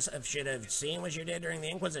guys should have seen what you did during the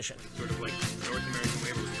Inquisition. Sort of like North American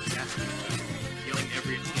way where we're yelling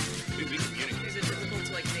every we communicate. Is it difficult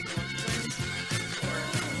to like make lunch plans? Or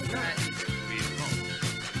not?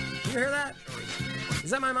 You hear that? Is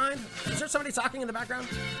that my mind? Is there somebody talking in the background?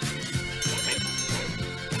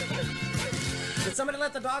 Did somebody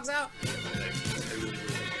let the dogs out? I'm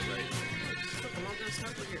all gonna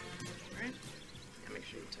start with here. Alright? Yeah, make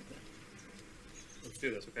sure you took that. Let's do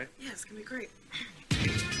this, okay? Yeah, it's gonna be great.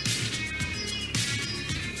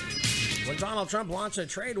 When Donald Trump launched a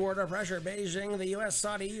trade war to pressure Beijing, the U.S.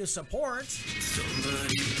 sought EU support.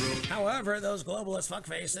 However, those globalist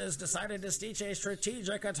fuckfaces decided to teach a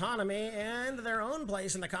strategic autonomy and their own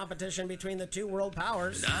place in the competition between the two world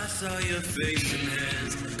powers. I saw your face and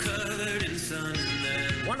hands covered in sun and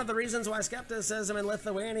then One of the reasons why skepticism in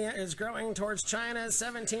Lithuania is growing towards China's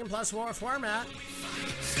 17+4 format.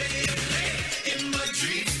 in my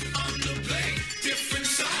dreams on the blade, different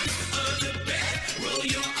sides of the bed. Roll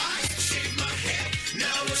your eyes, shake my head.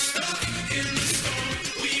 Now we're stuck in the storm.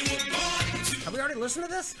 We were born to. Have we already listened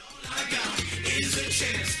to this? I got is a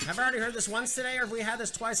chance. Have I already heard this once today, or have we had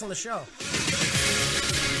this twice on the show?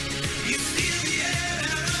 You steal the air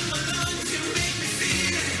out of my lungs, you make me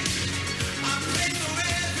feel it. I pray for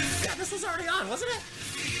everything. Yeah, this was already on, wasn't it?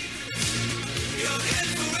 Your head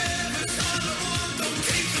forever, all I want. Don't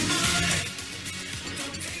take the money.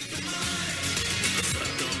 Don't take the money. I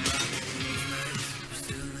slept on my own nights,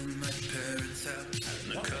 still in my parents' house.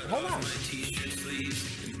 And I cut Hold off on. my t-shirt sleeves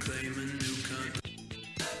and claim a new country.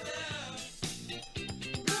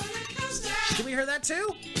 Did we hear that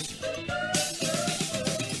too?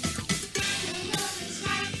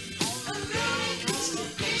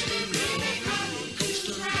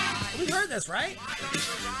 We heard this, right?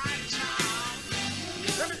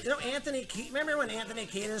 Remember when Anthony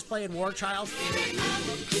Kiedis played War Child?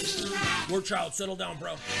 War Child, settle down,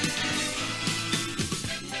 bro.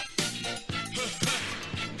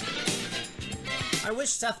 I wish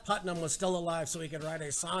Seth Putnam was still alive so he could write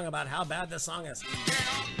a song about how bad this song is.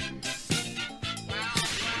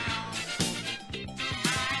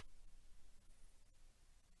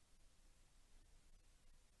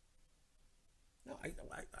 No,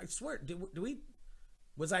 I swear, do we?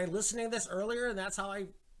 Was I listening to this earlier and that's how I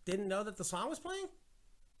didn't know that the song was playing?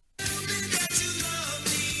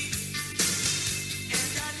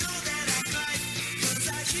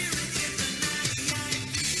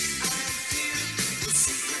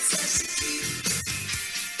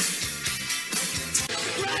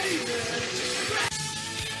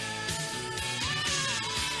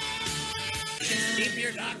 Keep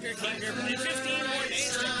your doctor, keep your 15 more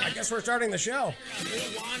days. I guess we're starting the show.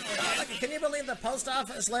 Can you believe the post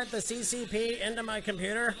office let the CCP into my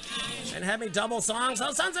computer and had me double songs?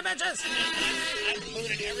 Those sons of bitches! I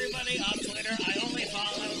booted everybody off Twitter. I only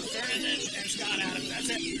follow Fernandez and Scott Adams. That's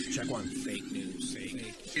it. Check one. Fake news.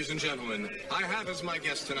 Fake. Ladies and gentlemen, I have as my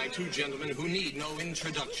guests tonight two gentlemen who need no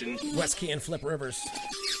introduction. Wes Key and Flip Rivers.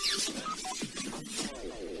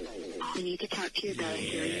 I need to talk to you about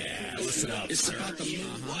it. Yeah, listen up. It's about the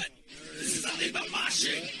move. What? This is nothing but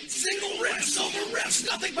moshing. Single riffs over riffs.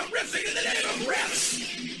 Nothing but riffing in the name of riffs.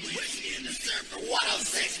 Whiskey in the surf for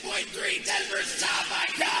 106.3 Denver's top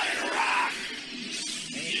iconic rock.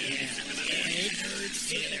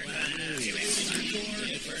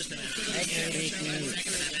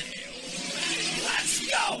 Let's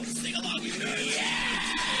go. Sing along with me.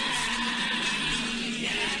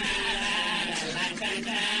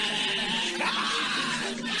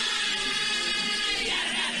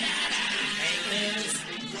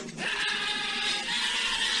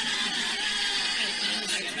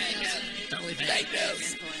 Fake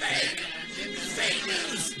news. Fake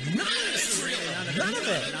news. None of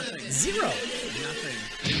it. Nothing. Zero.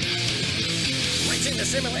 Reaching the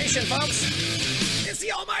simulation, folks. It's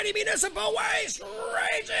the almighty municipal waste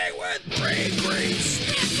raging with brain grease.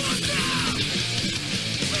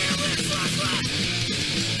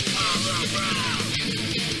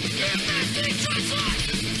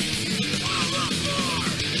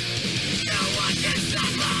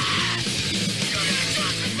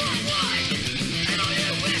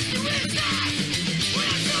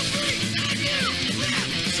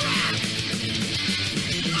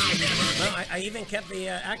 Well, I even kept the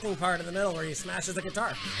acting part in the middle where he smashes the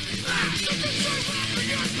guitar.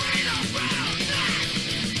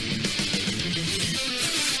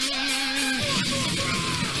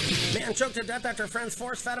 Man choked to death after friends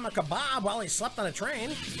force-fed him a kebab while he slept on a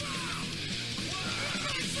train.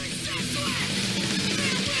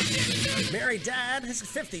 Married dad, he's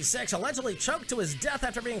 56, allegedly choked to his death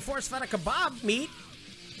after being force-fed a kebab meat.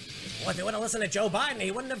 Well, if he would have listened to Joe Biden,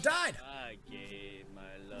 he wouldn't have died. I gave my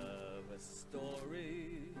love a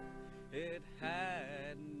story. It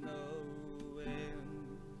had no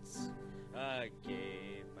ends. I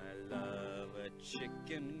gave my love a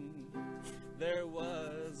chicken. There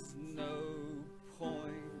was no point.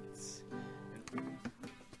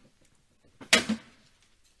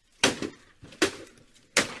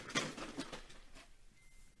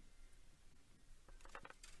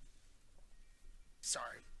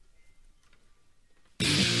 Sorry.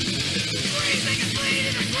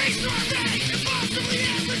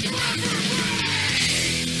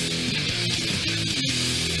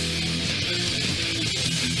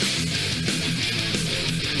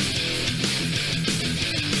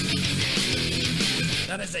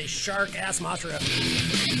 That is a shark-ass mantra.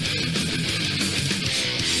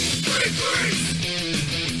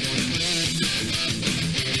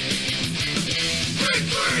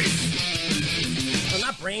 Well,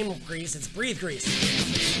 not brain grease, it's breathe grease.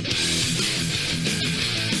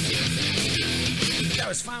 That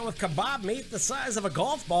was found with kebab meat the size of a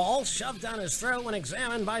golf ball shoved down his throat when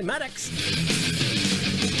examined by medics.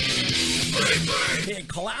 He had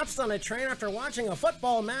collapsed on a train after watching a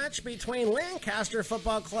football match between Lancaster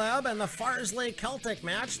Football Club and the Farsley Celtic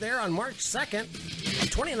match there on March 2nd of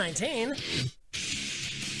 2019.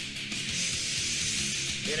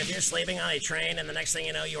 Dude, if you're sleeping on a train and the next thing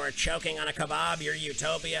you know you are choking on a kebab, your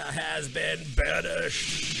utopia has been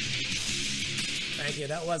banished. Thank you,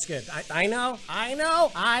 that was good. I know.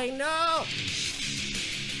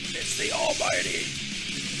 It's the almighty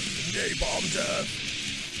napalm death.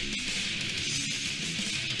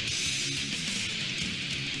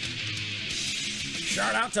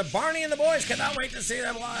 Shout out to Barney and the boys. Cannot wait to see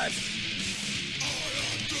them live.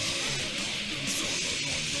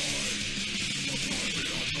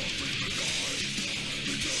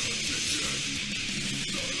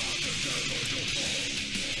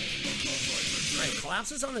 Right,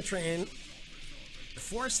 collapses on the train,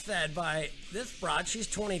 force-fed by this broad. She's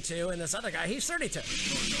 22, and this other guy, he's 32.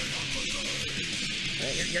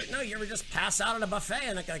 You ever just pass out at a buffet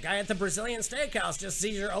and the guy at the Brazilian steakhouse just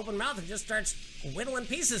sees your open mouth and just starts whittling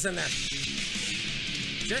pieces in there.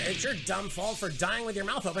 It's your dumb fault for dying with your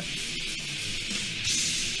mouth open.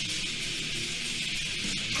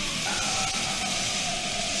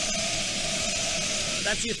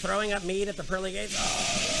 That's you throwing up meat at the pearly gates.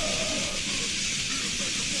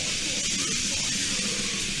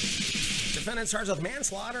 Defendants charged with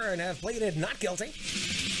manslaughter and have pleaded not guilty.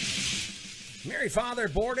 Married father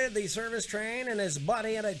boarded the service train and his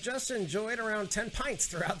buddy had just enjoyed around 10 pints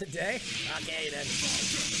throughout the day. Okay, then.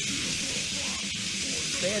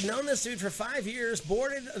 They had known this dude for 5 years,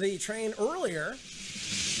 boarded the train earlier.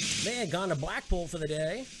 They had gone to Blackpool for the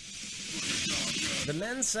day. The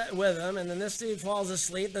men sat with him, and then this dude falls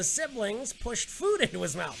asleep. The siblings pushed food into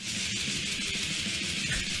his mouth.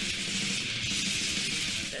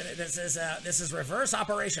 This is reverse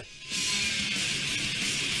operation.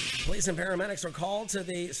 Police and paramedics were called to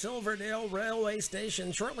the Silverdale railway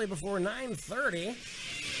station shortly before 9:30.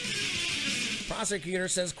 Prosecutor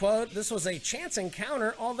says, quote, "This was a chance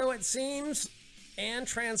encounter, although it seems and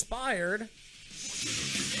transpired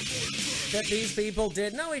that these people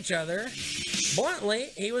did know each other.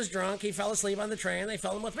 Bluntly, he was drunk, he fell asleep on the train, they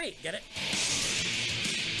filled him with meat. Get it?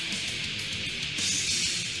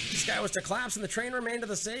 This guy was to collapse and the train remained at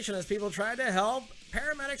the station as people tried to help.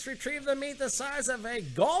 Paramedics retrieved the meat the size of a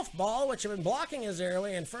golf ball, which had been blocking his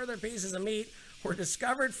airway, and further pieces of meat were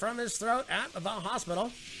discovered from his throat at the hospital.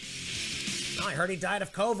 Oh, I heard he died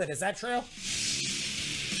of COVID. Is that true?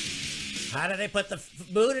 How did they put the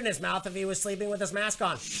food in his mouth if he was sleeping with his mask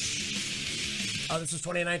on? Oh, this was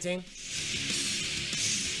 2019?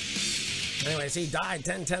 Anyways, he died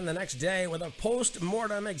 10/10 the next day with a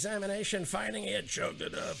post-mortem examination finding he had choked to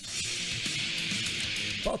death.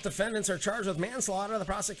 Both defendants are charged with manslaughter. The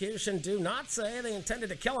prosecution do not say they intended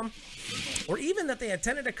to kill him or even that they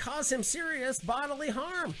intended to cause him serious bodily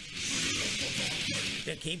harm.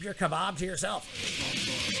 To keep your kebab to yourself.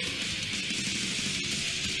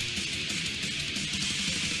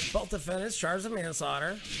 Both defendants charged with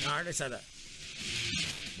manslaughter. I already said that.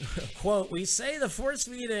 Quote, we say the force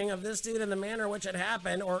feeding of this dude in the manner in which it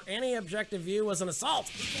happened or any objective view was an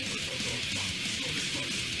assault.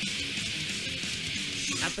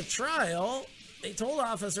 At the trial, they told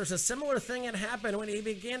officers a similar thing had happened when he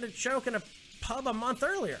began to choke in a pub a month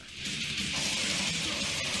earlier.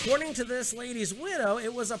 According to this lady's widow,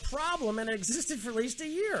 it was a problem and it existed for at least a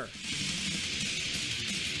year.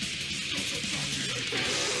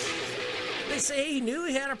 They say he knew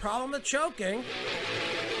he had a problem with choking.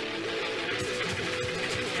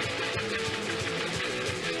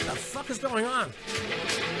 What the fuck is going on?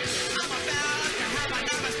 I'm about to have a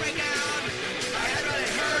nervous breakdown. My head really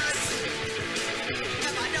hurts.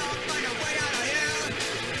 If I don't find a way out of here,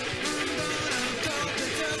 I'm gonna go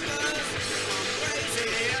berserkers. I'm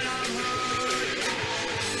crazy and I'm hurt.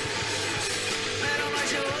 Head on my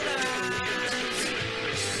shoulders.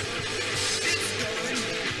 It's going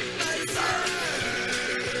berserk.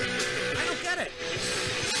 I don't get it.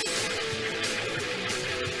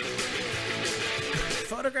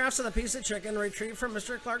 Photographs of the piece of chicken retrieved from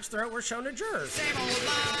Mr. Clark's throat were shown to jurors.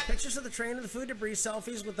 Pictures of the train and the food debris,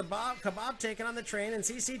 selfies with the kebab taken on the train, and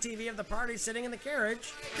CCTV of the party sitting in the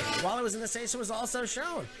carriage while it was in the station was also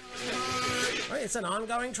shown. Right, it's an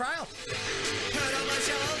ongoing trial.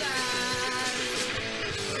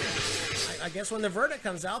 I guess when the verdict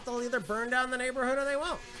comes out, they'll either burn down the neighborhood or they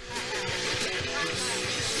won't.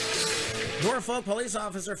 Norfolk police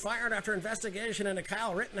officer fired after investigation into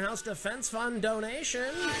Kyle Rittenhouse Defense Fund donation.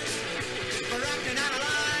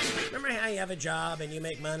 Remember how you have a job and you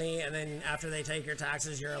make money, and then after they take your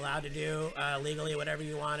taxes, you're allowed to do legally whatever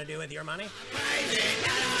you want to do with your money?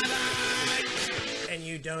 And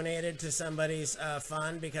you donated to somebody's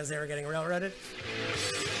fund because they were getting railroaded?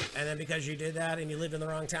 And then because you did that and you lived in the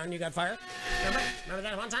wrong town, you got fired? Remember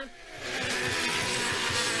that one time?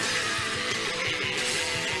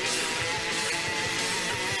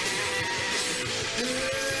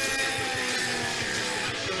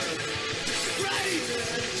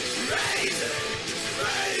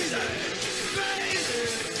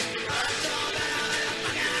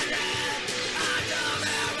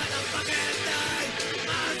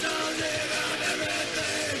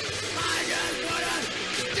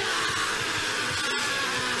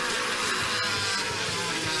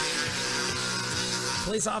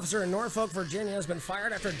 Police officer in Norfolk, Virginia has been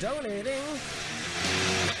fired after donating.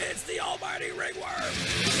 It's the almighty ringworm.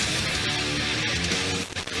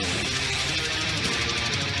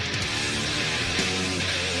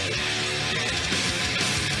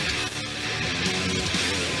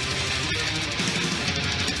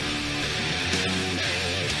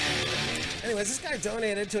 Anyways, this guy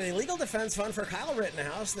donated to a legal defense fund for Kyle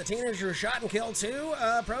Rittenhouse, the teenager who shot and killed two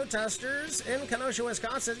protesters in Kenosha,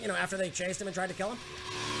 Wisconsin, after they chased him and tried to kill him.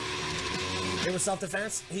 It was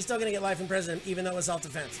self-defense. He's still going to get life in prison, even though it was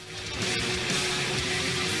self-defense.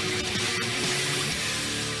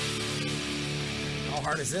 How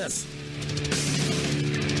hard is this?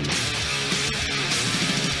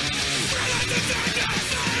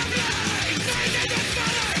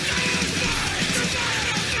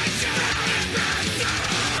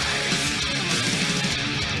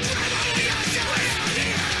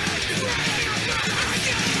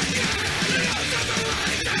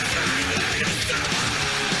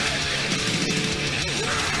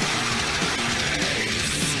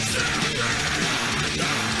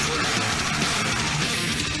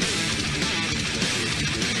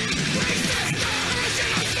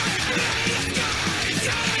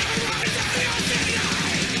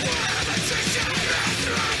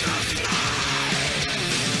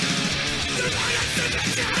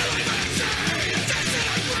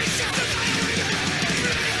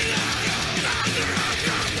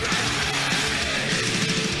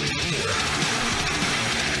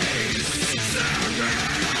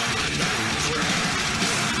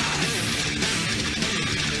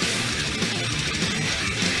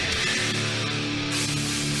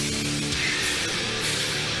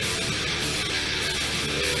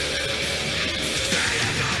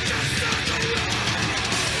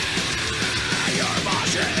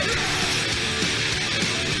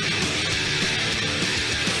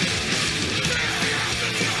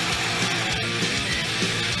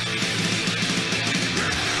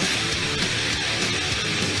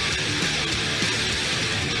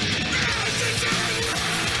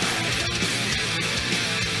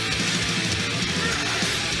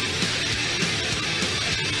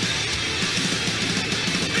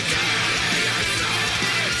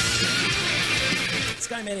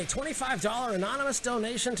 guy made a $25 anonymous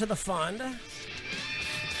donation to the fund.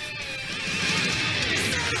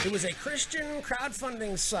 It was a Christian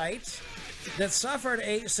crowdfunding site that suffered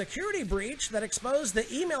a security breach that exposed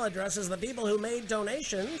the email addresses of the people who made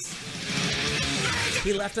donations.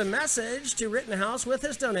 He left a message to Rittenhouse with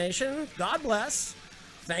his donation. God bless.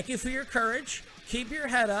 Thank you for your courage. Keep your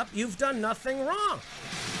head up. You've done nothing wrong.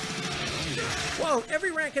 Quote,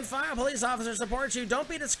 every rank and file police officer supports you. Don't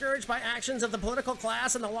be discouraged by actions of the political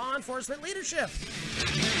class and the law enforcement leadership.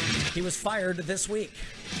 He was fired this week.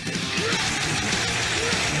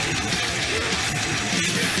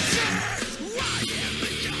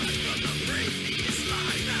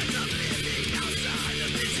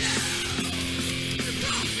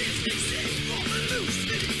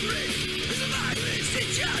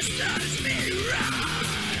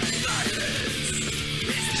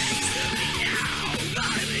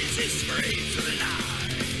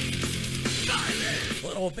 A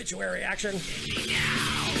little obituary action.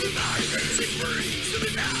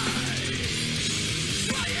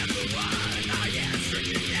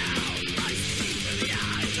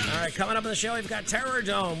 Alright, coming up in the show, we've got Terror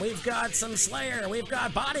Dome, we've got some Slayer, we've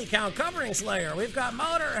got Body Count covering Slayer, we've got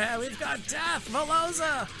Motorhead, we've got Death,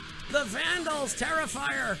 Veloza, The Vandals,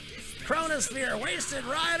 Terrifier, Chronosphere, Wasted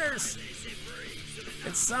Riders.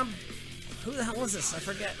 It's some... Who the hell was this? I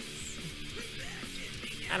forget.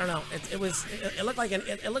 I don't know. It looked like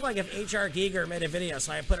it looked like if H.R. Giger made a video,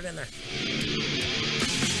 so I put it in there. Of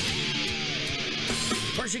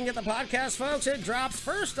course, you can get the podcast, folks. It drops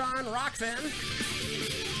first on Rockfin.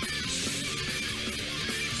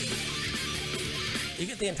 You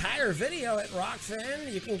get the entire video at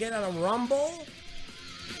Rockfin. You can get it on Rumble.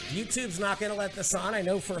 YouTube's not going to let this on, I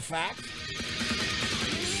know for a fact.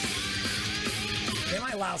 They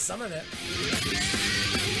might allow some of it.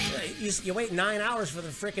 You wait 9 hours for the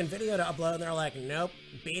freaking video to upload, and they're like, nope,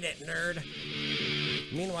 beat it, nerd.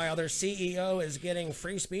 Meanwhile, their CEO is getting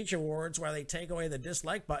free speech awards while they take away the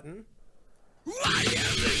dislike button. I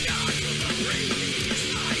am the God of the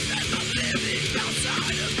release. I am living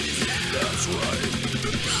outside of this hell. That's right.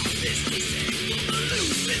 The prophecy saying the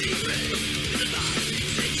hallucinating ring. The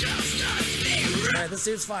lies they just as they run. Alright, this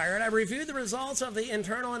dude's fired. I reviewed the results of the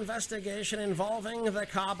internal investigation involving the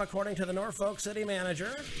cop, according to the Norfolk city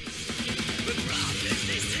manager.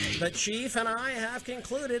 The chief and I have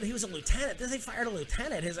concluded he was a lieutenant. They fired a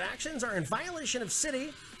lieutenant. His actions are in violation of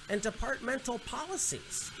city and departmental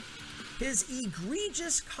policies. His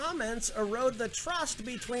egregious comments erode the trust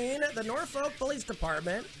between the Norfolk Police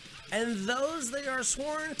Department and those they are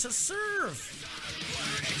sworn to serve.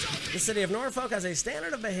 The city of Norfolk has a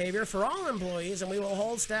standard of behavior for all employees, and we will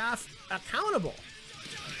hold staff accountable.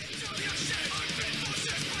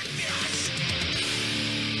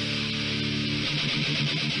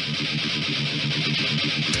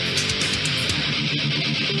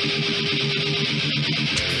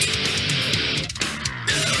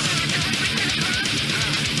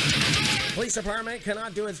 Police department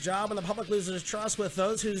cannot do its job when the public loses trust with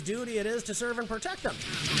those whose duty it is to serve and protect them.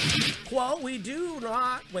 Quote, we do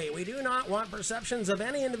not want perceptions of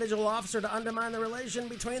any individual officer to undermine the relation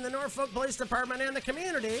between the Norfolk Police Department and the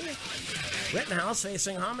community. Rittenhouse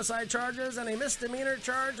facing homicide charges and a misdemeanor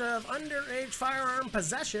charge of underage firearm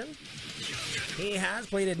possession. He has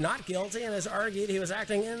pleaded not guilty and has argued he was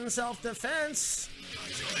acting in self-defense.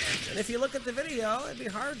 And if you look at the video, it'd be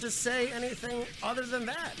hard to say anything other than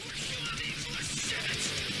that.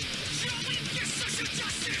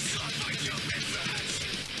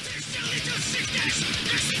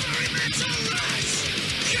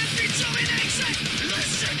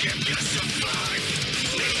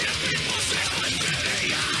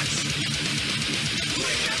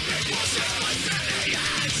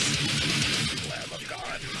 Lamb of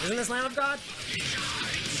God. Isn't this Lamb of God?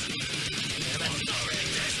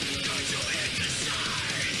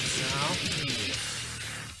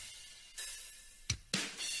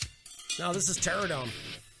 No, this is Terror Dome.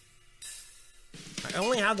 I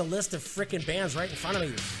only have the list of frickin' bands right in front of me,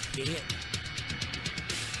 you idiot.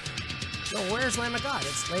 No, where's Lamb of God?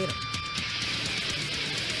 It's later.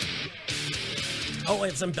 Oh, we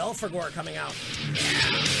have some Belphegor coming out.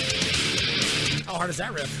 How hard is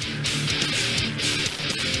that riff?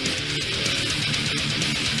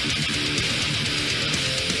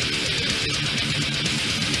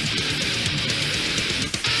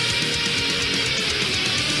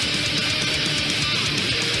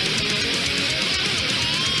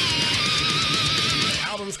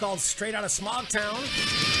 Album's called Straight Outta Smogtown.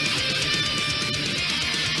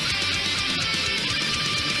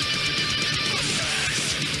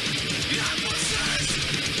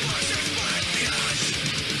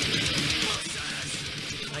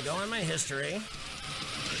 my history.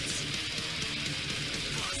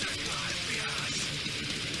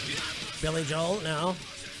 Billy Joel, no.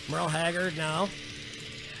 Merle Haggard, no.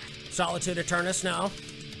 Solitude Eternus, no.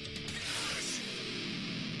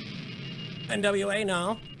 NWA,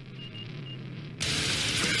 no.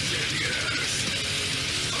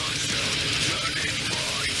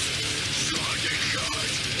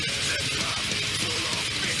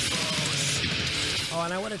 Oh,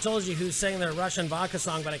 and I would have told you who sang their Russian vodka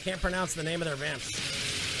song, but I can't pronounce the name of their band.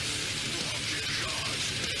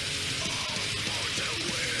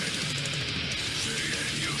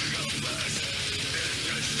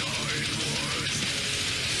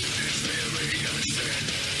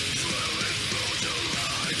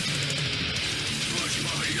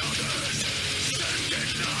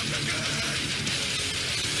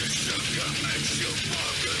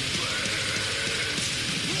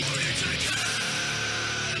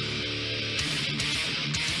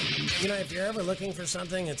 You know, if you're ever looking for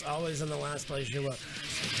something, it's always in the last place you look.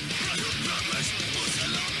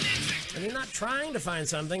 And you're not trying to find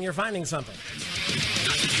something, you're finding something.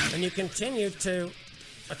 And you continue to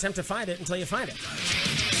attempt to find it until you find it.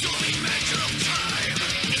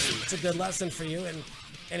 It's a good lesson for you in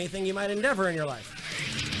anything you might endeavor in your life.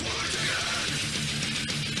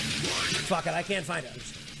 Fuck it, I can't find it.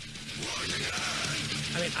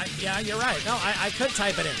 I mean, yeah, you're right. No, I could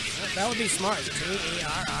type it in. That would be smart.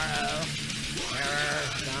 T-E-R-R-O. Error.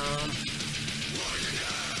 Dumb.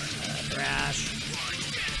 Thrash.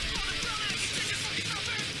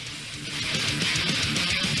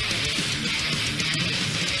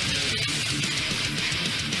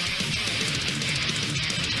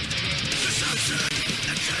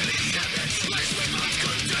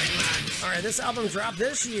 All right, this album dropped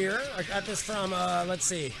this year. I got this from, let's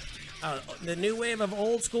see. The new wave of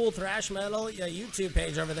old school thrash metal YouTube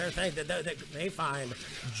page over there. They find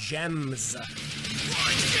gems.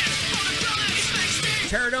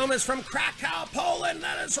 Pterodome is from Krakow, Poland.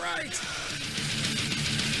 That is right.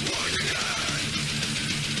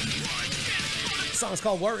 The song's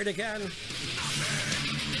called Worried Again.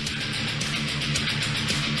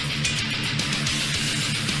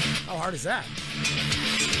 How hard is that?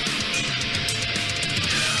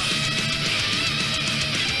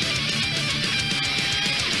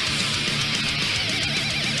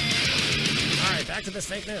 Back to this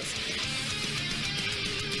fake news.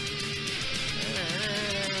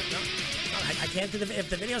 No, I can't do if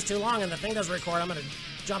the video's too long and the thing doesn't record, I'm going to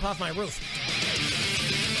jump off my roof.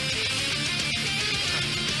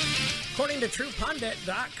 According to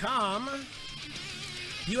TruePundit.com,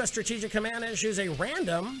 U.S. Strategic Command issues a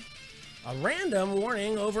random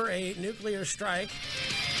warning over a nuclear strike.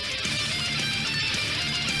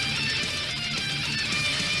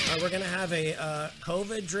 We're going to have a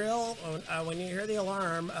COVID drill. When you hear the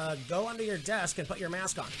alarm, go under your desk and put your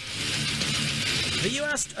mask on. The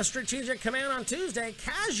U.S. Strategic Command on Tuesday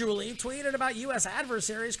casually tweeted about U.S.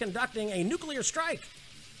 adversaries conducting a nuclear strike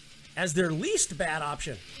as their least bad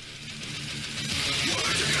option.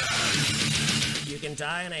 You can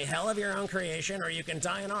die in a hell of your own creation, or you can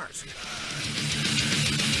die in ours.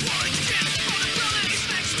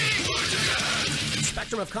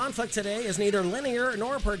 Spectrum of conflict today is neither linear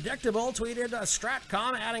nor predictable, tweeted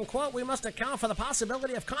Stratcom, adding, quote, we must account for the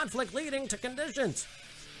possibility of conflict leading to conditions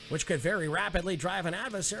which could very rapidly drive an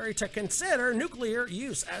adversary to consider nuclear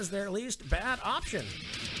use as their least bad option.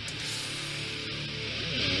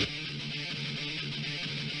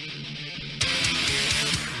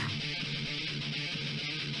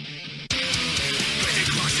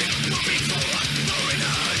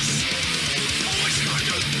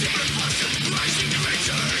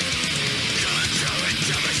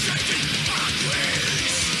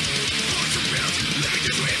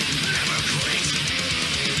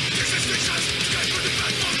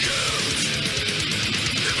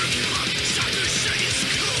 Never give up, start to shake, it's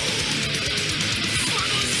cool.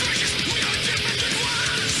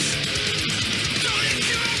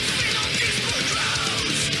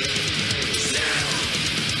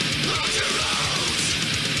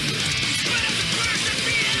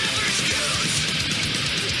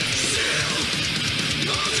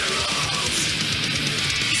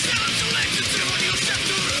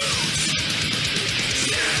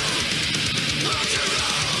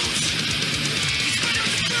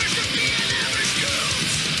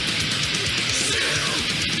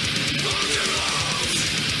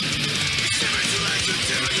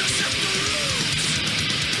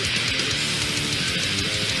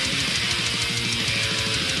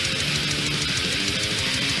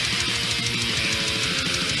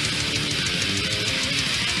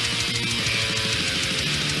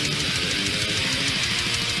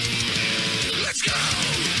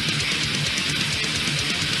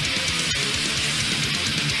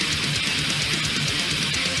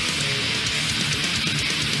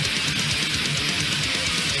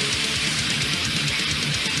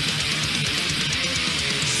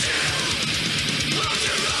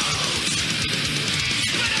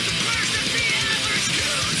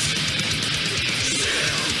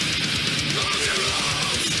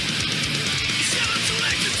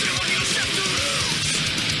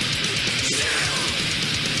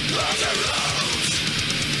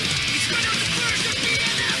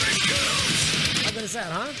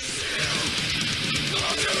 that, huh?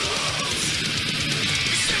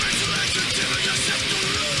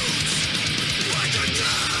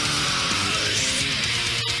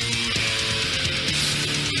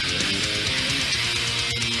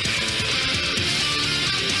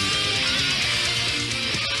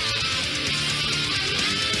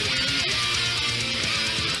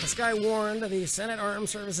 This guy warned the Senate Armed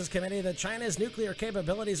Services Committee that China's nuclear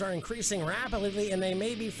capabilities are increasing rapidly and they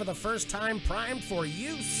may be for the first time primed for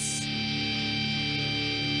use.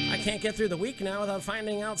 I can't get through the week now without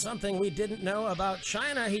finding out something we didn't know about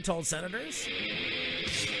China, he told senators.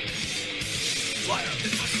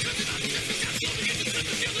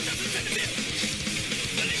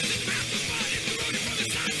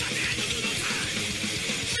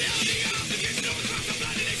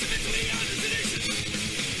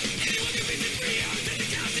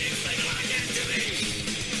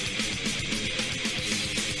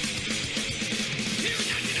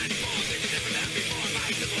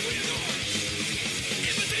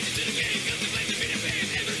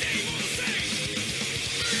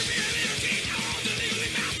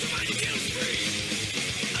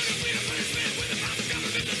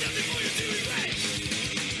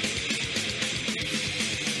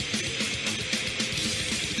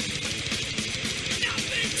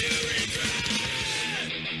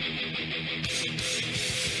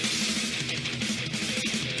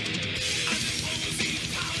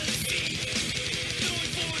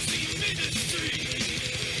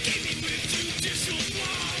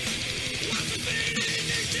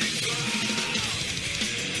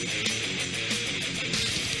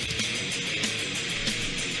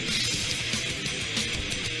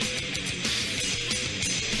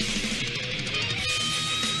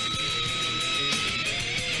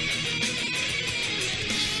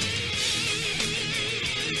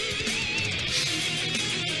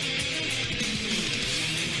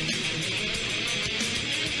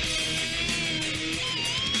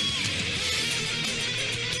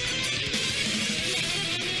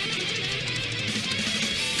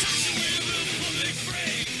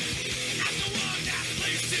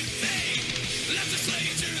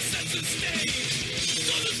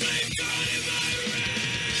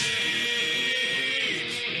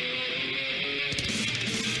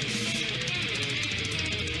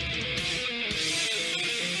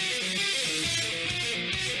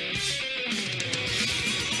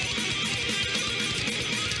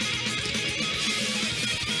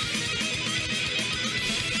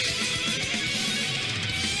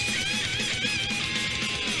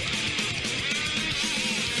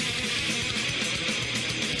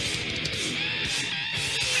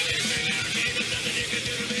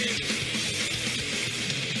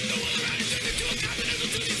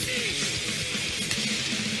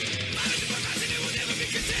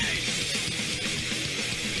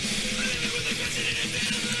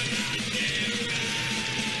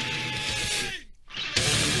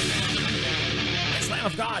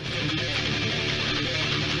 Of God.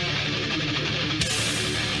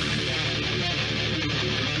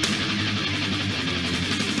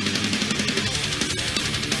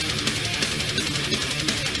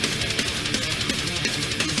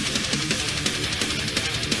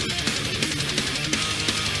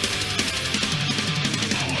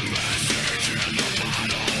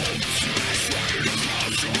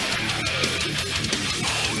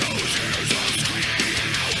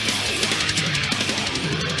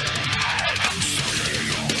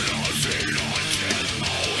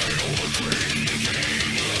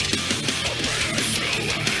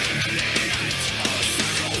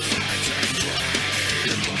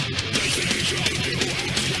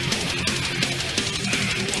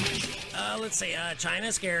 Let's see,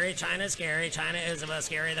 China's scary, China's scary, China is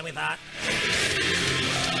scarier than we thought.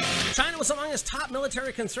 China was among his top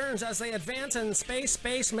military concerns as they advance in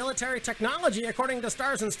space-based military technology, according to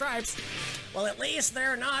Stars and Stripes. Well, at least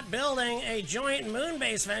they're not building a joint moon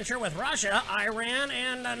base venture with Russia, Iran,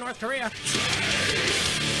 and North Korea.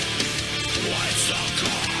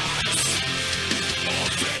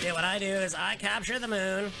 Yeah, what I do is I capture the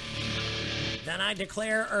moon, then I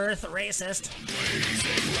declare Earth racist.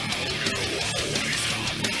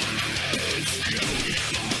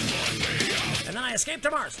 And then I escape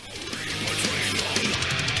to Mars.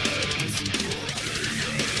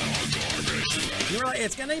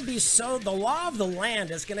 It's going to be so, the law of the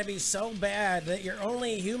land is going to be so bad that your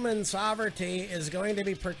only human sovereignty is going to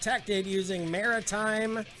be protected using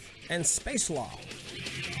maritime and space law.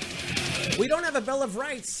 We don't have a Bill of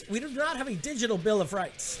Rights. We do not have a digital Bill of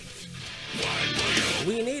Rights.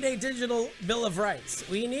 We need a digital Bill of Rights.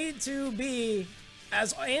 We need to be,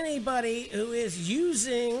 as anybody who is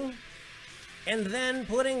using and then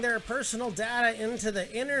putting their personal data into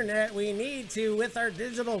the internet, we need to, with our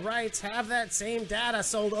digital rights, have that same data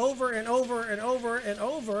sold over and over and over and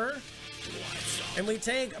over. And we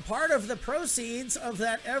take part of the proceeds of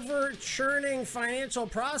that ever-churning financial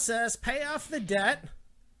process, pay off the debt.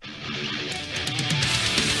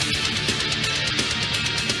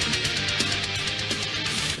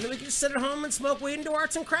 And then we can just sit at home and smoke weed and do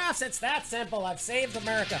arts and crafts. It's that simple. I've saved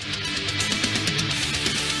America.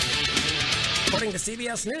 According to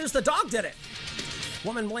CBS News, the dog did it.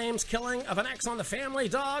 Woman blames killing of an ex on the family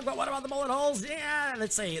dog, but what about the bullet holes? Yeah,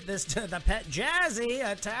 let's see. The pet Jazzy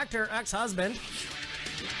attacked her ex-husband.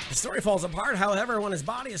 The story falls apart, however, when his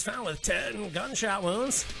body is found with 10 gunshot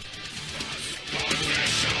wounds.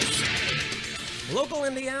 Local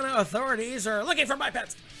Indiana authorities are looking for my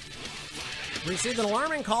pets. Received an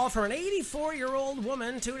alarming call from an 84-year-old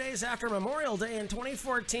woman 2 days after Memorial Day in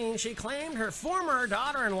 2014. She claimed her former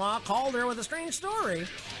daughter-in-law called her with a strange story.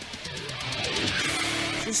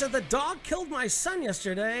 She said, the dog killed my son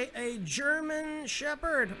yesterday, a German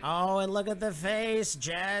Shepherd. Oh, and look at the face,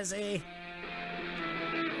 Jazzy.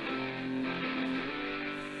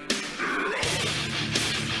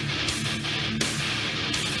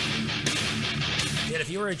 Dude,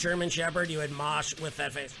 if you were a German Shepherd, you would mosh with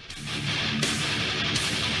that face.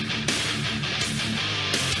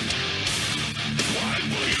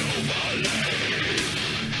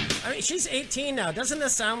 I mean, she's 18 now. Doesn't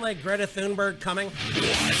this sound like Greta Thunberg coming?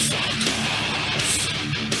 What's the cause?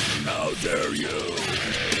 How dare you?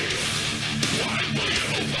 What will you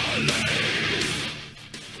believe?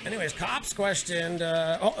 Anyways, cops questioned.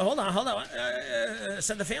 Hold on.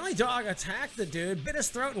 Said the family dog attacked the dude, bit his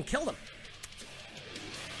throat, and killed him.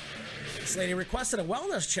 This lady requested a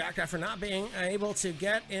wellness check after not being able to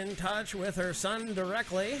get in touch with her son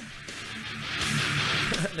directly.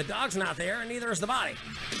 The dog's not there, and neither is the body.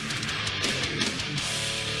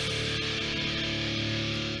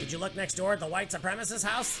 Did you look next door at the white supremacist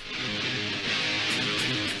house?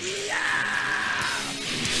 Yeah!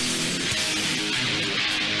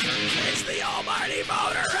 It's the almighty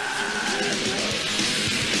Motorhead!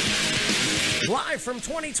 Live from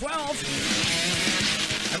 2012.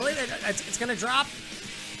 I believe it's going to drop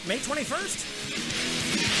May 21st.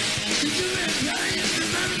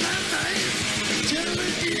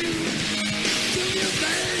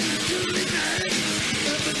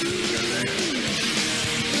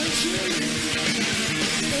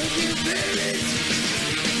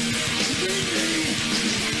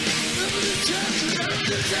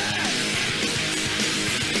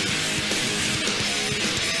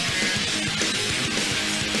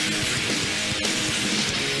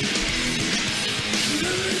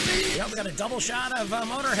 Yep, we got a double shot of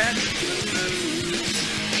Motorhead.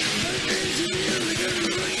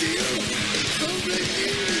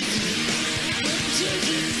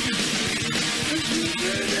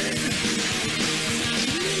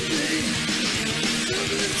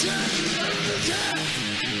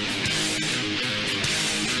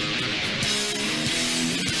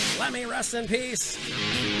 Let me rest in peace.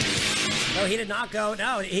 No, he did not go.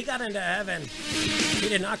 No, he got into heaven. He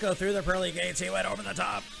did not go through the pearly gates. He went over the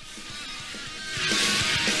top.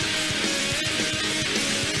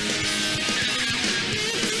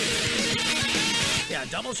 Yeah,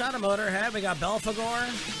 double shot of Motorhead. We got Belphegor,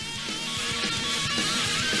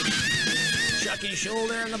 Chucky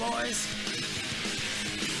Shoulder and the boys.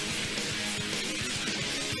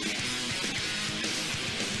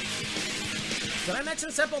 Did I mention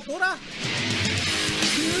Sepultura?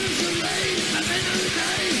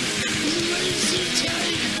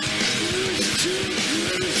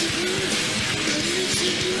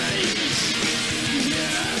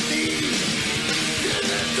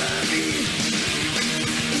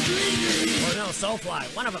 Or no, Soulfly.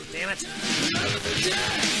 One of them, damn it.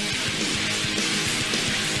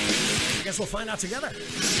 I guess we'll find out together.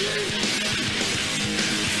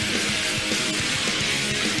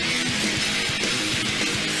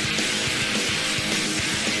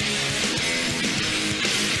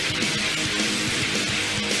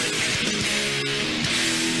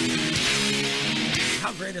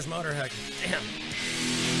 How great is Motorhead? Damn.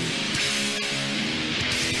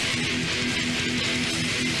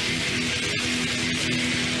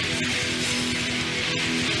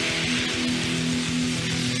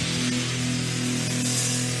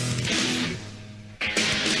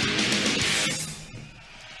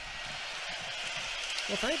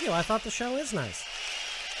 Well, thank you. I thought the show is nice.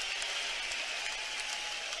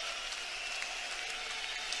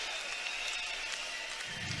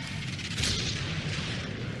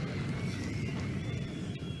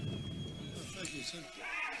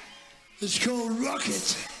 It's called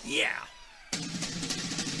Rocket. Yeah.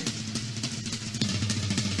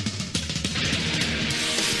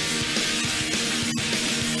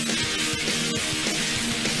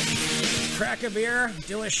 crack a beer,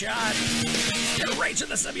 do a shot, get right to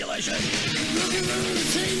the simulation.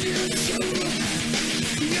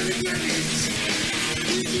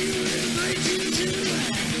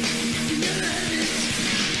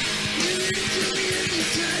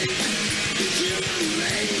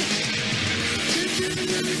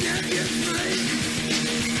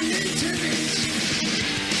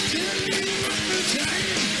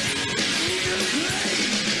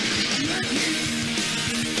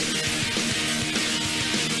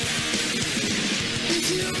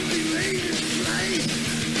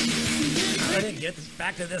 I didn't get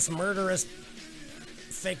back to this murderous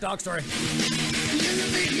fake dog story.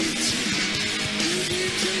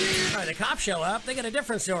 All right, the cops show up. They get a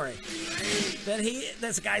different story.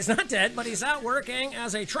 This guy's not dead, but he's out working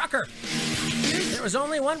as a trucker. There was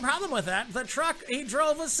only one problem with that. The truck he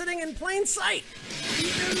drove was sitting in plain sight.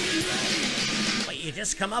 But you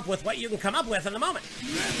just come up with what you can come up with in the moment.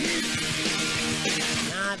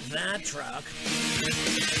 Not that truck.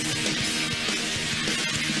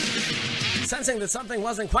 Sensing that something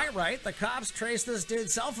wasn't quite right, the cops traced this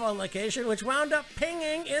dude's cell phone location, which wound up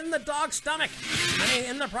pinging in the dog's stomach.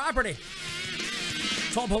 In the property.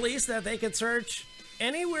 Told police that they could search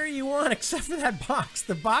anywhere you want except for that box.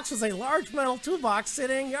 The box was a large metal toolbox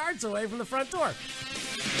sitting yards away from the front door.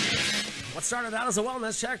 What started out as a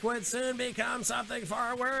wellness check would soon become something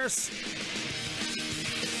far worse.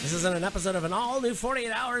 This is in an episode of an all-new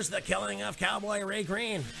 48 Hours, The Killing of Cowboy Ray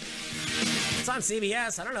Green. It's on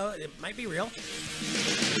CBS. I don't know. It might be real. The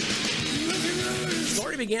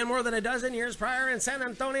story began more than a dozen years prior in San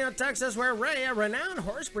Antonio, Texas, where Ray, a renowned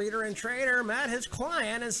horse breeder and trader, met his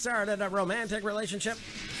client and started a romantic relationship.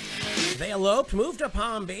 They eloped, moved to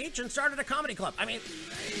Palm Beach, and started a comedy club.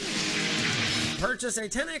 Purchased a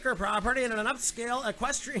 10-acre property in an upscale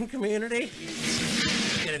equestrian community.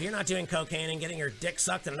 And if you're not doing cocaine and getting your dick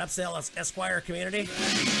sucked in an upscale Esquire community,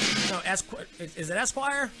 no, is it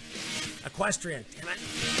Esquire? Equestrian. Damn it.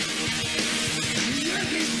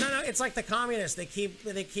 No, it's like the communists. They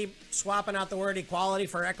keep swapping out the word equality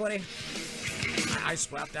for equity. I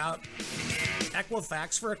swapped out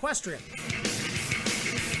Equifax for equestrian.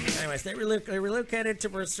 Anyways, they relocated to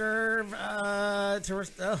preserve,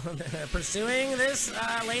 pursuing this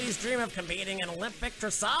lady's dream of competing in Olympic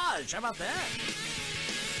dressage. How about that?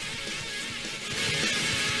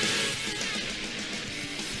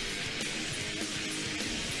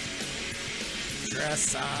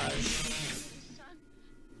 Dressage.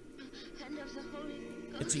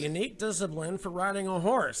 It's a unique discipline for riding a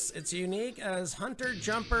horse. It's unique as hunter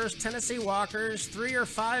jumpers, Tennessee walkers, 3 or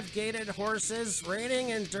 5 gaited horses,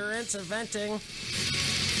 reining, endurance, eventing.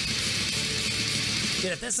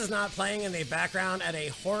 Dude, if this is not playing in the background at a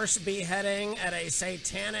horse beheading, at a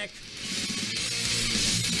satanic...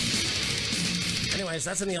 Anyways,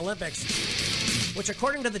 that's in the Olympics, which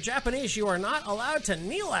according to the Japanese, you are not allowed to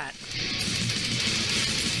kneel at.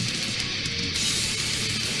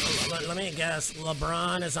 Let me guess.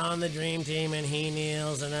 LeBron is on the dream team and he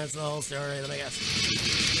kneels, and that's the whole story. Let me guess.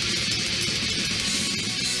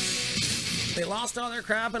 They lost all their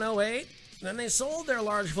crap in 2008. Then they sold their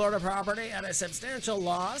large Florida property at a substantial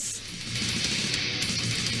loss.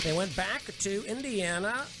 They went back to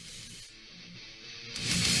Indiana.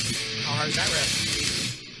 How hard is that riff?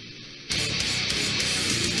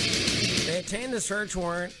 They obtained a search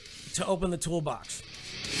warrant to open the toolbox.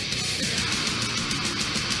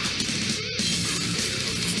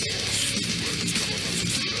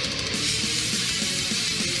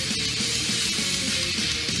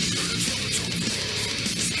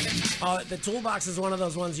 Oh, the toolbox is one of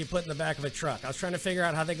those ones you put in the back of a truck. I was trying to figure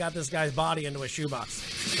out how they got this guy's body into a shoebox.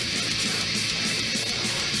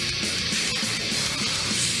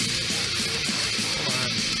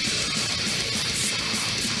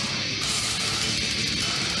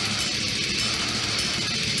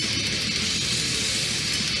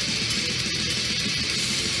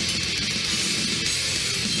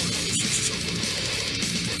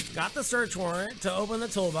 Got the search warrant to open the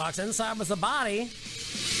toolbox. Inside was the body.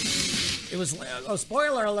 It was,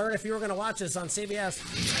 spoiler alert if you were going to watch this on CBS.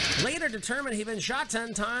 Later determined he'd been shot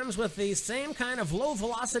 10 times with the same kind of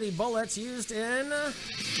low-velocity bullets used in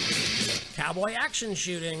cowboy action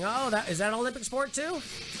shooting. Oh, is that an Olympic sport too?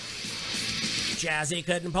 Jazzy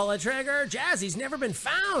couldn't pull a trigger. Jazzy's never been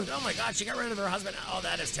found. Oh my God, she got rid of her husband. Oh,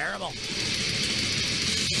 that is terrible.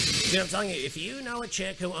 Dude, I'm telling you, if you know a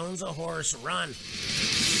chick who owns a horse, run.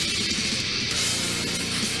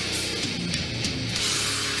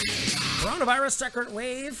 Coronavirus second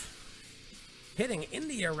wave hitting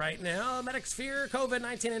India right now. Medics fear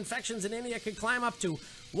COVID-19 infections in India could climb up to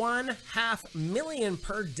 500,000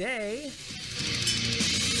 per day.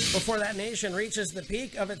 before that nation reaches the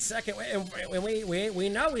peak of its second wave. And we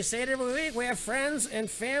know, we say it every week, we have friends and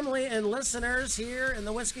family and listeners here in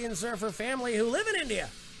the Whiskey and Surfer family who live in India.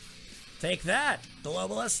 Take that,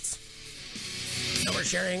 globalists. And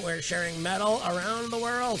we're sharing metal around the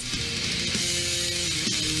world.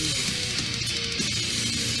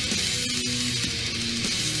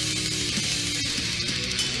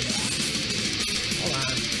 Hold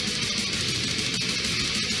on.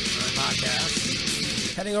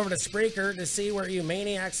 Podcast. Heading over to Spreaker to see where you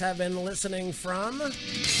maniacs have been listening from.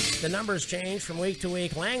 The numbers change from week to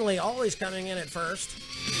week. Langley always coming in at first.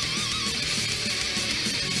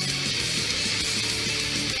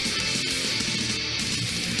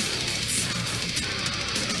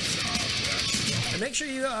 And make sure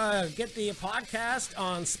you get the podcast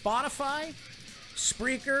on Spotify,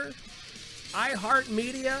 Spreaker,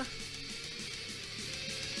 iHeartMedia.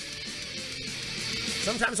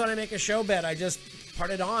 Sometimes when I make a show bet, I just put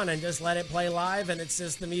it on and just let it play live, and it's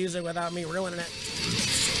just the music without me ruining it.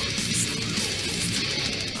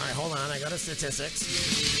 All right, hold on. I go to statistics.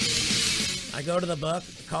 I go to the book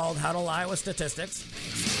called How to Lie with Statistics.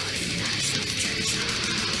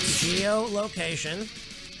 Geolocation.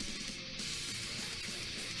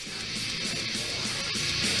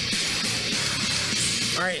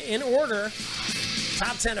 All right, in order,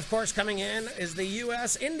 top 10, of course, coming in is the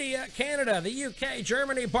U.S., India, Canada, the U.K.,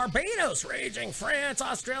 Germany, Barbados, raging, France,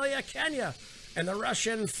 Australia, Kenya, and the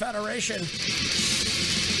Russian Federation.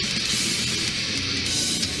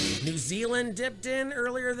 New Zealand dipped in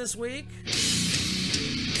earlier this week.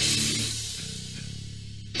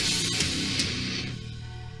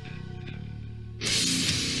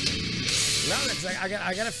 No, it's like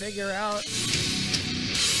I got to figure out.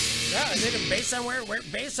 Yeah, based on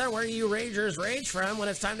where you ragers rage from, when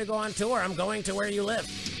it's time to go on tour, I'm going to where you live.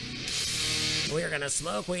 We are gonna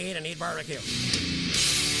smoke weed and eat barbecue.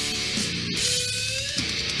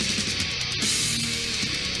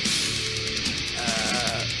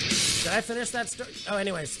 Did I finish that story? Oh,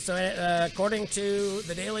 anyways, so according to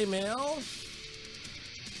the Daily Mail,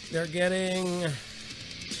 they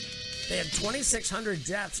had 2,600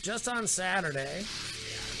 deaths just on Saturday.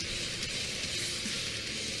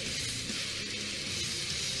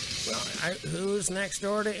 Well, who's next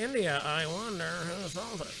door to India? I wonder who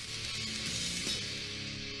thought it.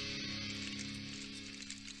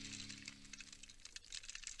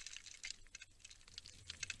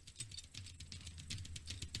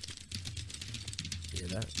 You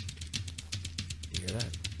hear that? You hear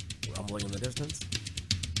that? Rumbling in the distance?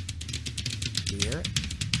 You hear it?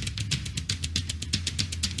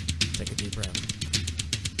 Take a deep breath.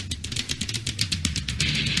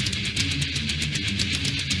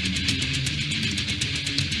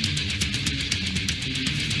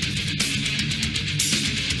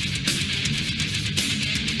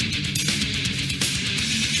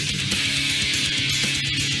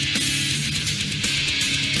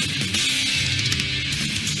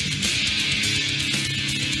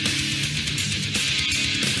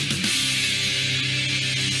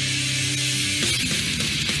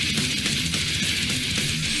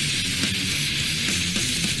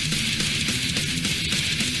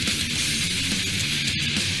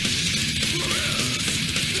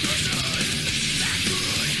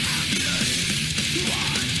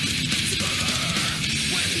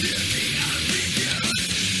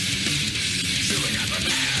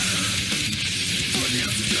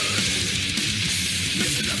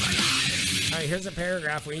 Here's a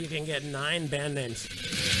paragraph where you can get 9 band names.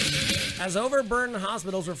 As overburdened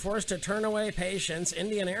hospitals were forced to turn away patients,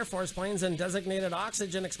 Indian Air Force planes and designated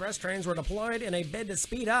oxygen express trains were deployed in a bid to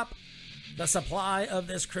speed up the supply of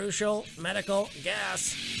this crucial medical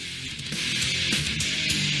gas.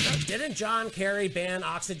 Didn't John Kerry ban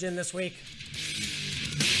oxygen this week?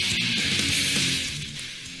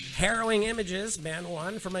 Harrowing images, ban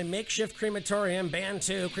 1, from a makeshift crematorium, ban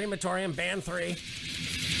 2, crematorium, ban 3.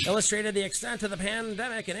 Illustrated the extent of the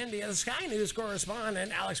pandemic in India. The Sky News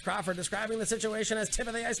correspondent Alex Crawford describing the situation as tip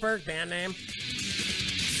of the iceberg, band name.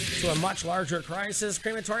 To a much larger crisis,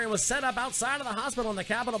 crematorium was set up outside of the hospital in the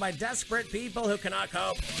capital by desperate people who cannot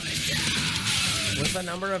cope with the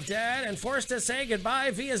number of dead and forced to say goodbye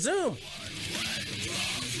via Zoom.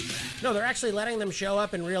 No, they're actually letting them show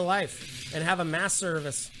up in real life and have a mass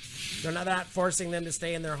service. They're not forcing them to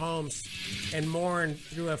stay in their homes and mourn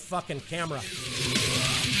through a fucking camera.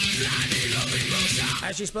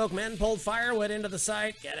 As she spoke, men pulled firewood into the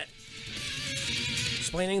site. Get it?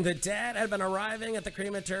 Explaining the dead had been arriving at the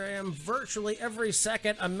crematorium virtually every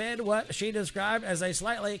second amid what she described as a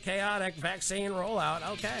slightly chaotic vaccine rollout.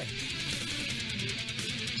 Okay.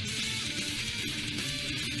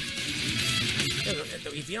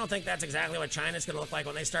 if you don't think that's exactly what China's going to look like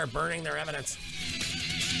when they start burning their evidence.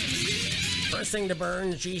 First thing to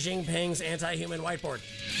burn, Xi Jinping's anti-human whiteboard.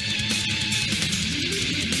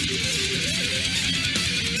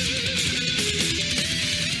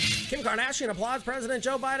 Kim Kardashian applauds President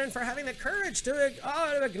Joe Biden for having the courage to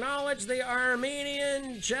acknowledge the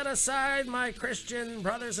Armenian genocide, my Christian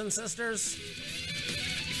brothers and sisters.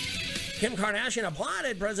 Kim Kardashian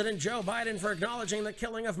applauded President Joe Biden for acknowledging the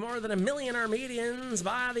killing of more than 1 million Armenians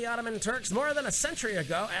by the Ottoman Turks more than a century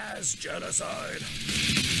ago as genocide.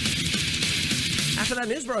 After that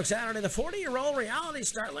news broke Saturday, the 40-year-old reality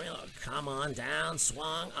star, let me look, come on down,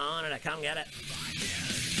 swung on it, come get it.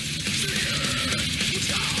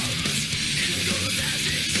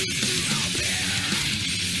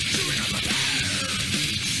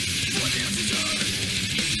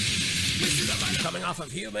 Coming off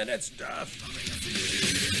of Human, it's death.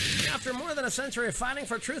 After more than a century of fighting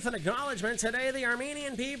for truth and acknowledgement, today the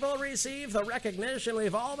Armenian people receive the recognition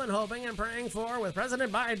we've all been hoping and praying for, with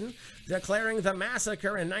President Biden declaring the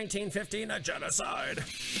massacre in 1915 a genocide.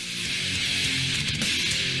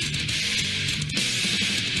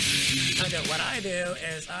 What I do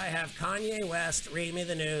is I have Kanye West read me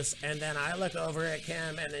the news, and then I look over at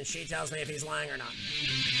Kim, and then she tells me if he's lying or not.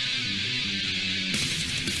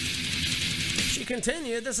 She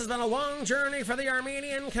continued, this has been a long journey for the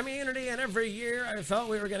Armenian community, and every year I felt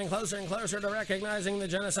we were getting closer and closer to recognizing the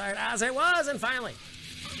genocide as it was, and finally,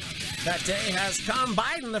 that day has come.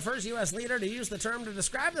 Biden, the first U.S. leader to use the term to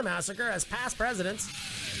describe the massacre, as past presidents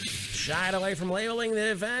shied away from labeling the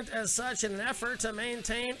event as such in an effort to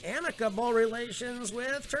maintain amicable relations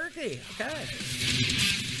with Turkey. Okay.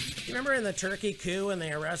 You remember in the Turkey coup when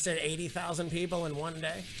they arrested 80,000 people in one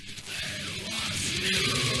day?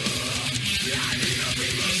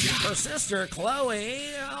 Her sister,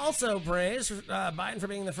 Chloe, also praised Biden for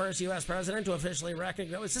being the first U.S. president to officially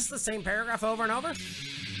recognize... Is this the same paragraph over and over?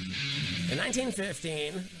 In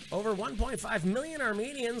 1915, over 1.5 million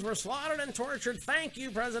Armenians were slaughtered and tortured. Thank you,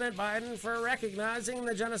 President Biden, for recognizing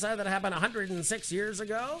the genocide that happened 106 years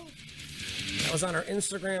ago. That was on her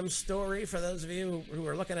Instagram story, for those of you who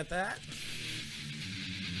were looking at that.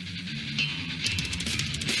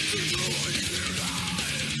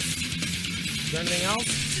 Is there anything else?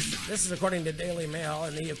 This is according to Daily Mail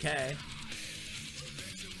in the UK.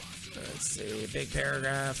 Let's see. Big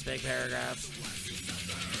paragraphs.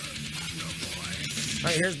 All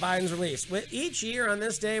right, here's Biden's release. With each year on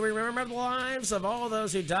this day, we remember the lives of all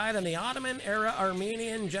those who died in the Ottoman-era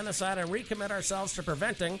Armenian genocide and recommit ourselves to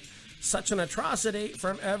preventing such an atrocity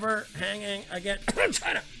from ever hanging again.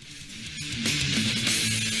 China!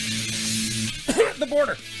 The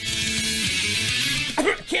border!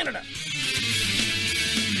 Canada!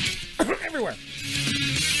 Everywhere.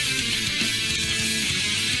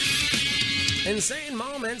 Insane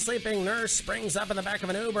moment. Sleeping nurse springs up in the back of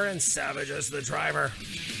an Uber and savages the driver.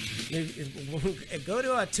 Go to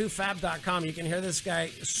tofab.com. You can hear this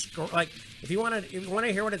guy like if you want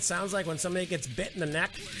to hear what it sounds like when somebody gets bit in the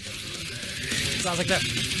neck. It sounds like that.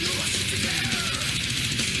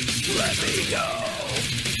 Let me go.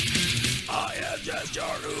 I am just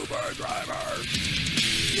your Uber driver.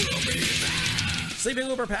 Sleeping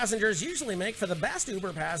Uber passengers usually make for the best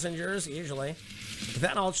Uber passengers, usually.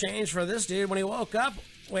 That all changed for this dude when he woke up.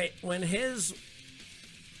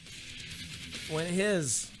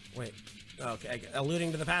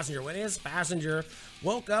 Alluding to the passenger. When his passenger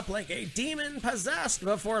woke up like a demon possessed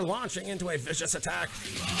before launching into a vicious attack.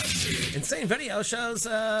 Insane video shows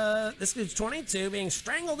this dude's 22 being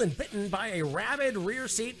strangled and bitten by a rabid rear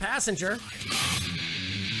seat passenger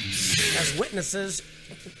as witnesses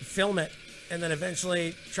film it and then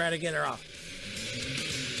eventually try to get her off.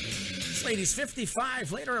 This lady's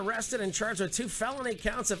 55, later arrested and charged with 2 felony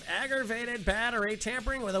counts of aggravated battery,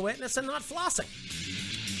 tampering with a witness, and not flossing.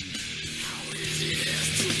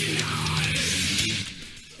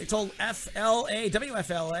 They told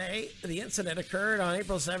WFLA the incident occurred on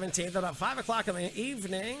April 17th about 5 o'clock in the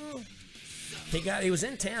evening. He was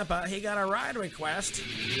in Tampa. He got a ride request.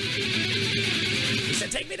 He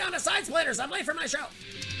said, "Take me down to Side Splitters. I'm late for my show."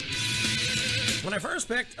 When I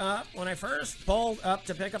first pulled up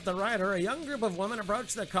to pick up the rider, a young group of women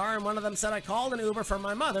approached the car, and one of them said, "I called an Uber for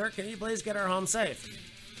my mother. Can you please get her home safe?"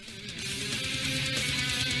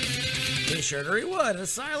 He assured her he would. A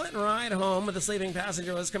silent ride home with the sleeping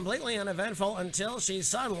passenger was completely uneventful until she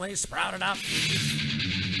suddenly sprouted up.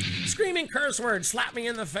 Screaming curse words, "Slap me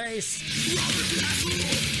in the face."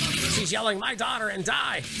 She's yelling, "My daughter," and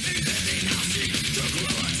 "Die."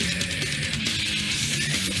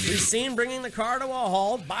 He's seen bringing the car to a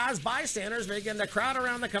halt. Bystanders begin to crowd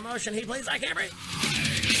around the commotion. He pleads, "I can't breathe."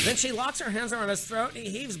 Then she locks her hands around his throat and he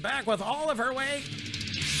heaves back with all of her weight.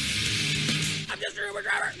 I'm just a Uber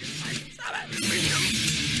driver. Stop it.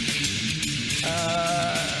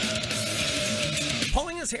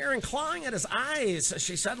 Pulling his hair and clawing at his eyes,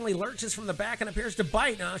 she suddenly lurches from the back and appears to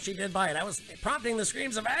bite. No, she did bite. I was prompting the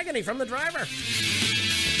screams of agony from the driver.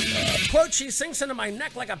 Quote, she sinks into my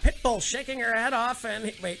neck like a pit bull, shaking her head off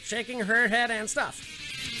and, shaking her head and stuff.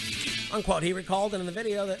 Unquote. He recalled in the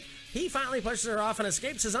video that he finally pushes her off and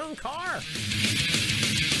escapes his own car.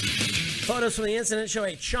 Photos from the incident show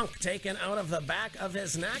a chunk taken out of the back of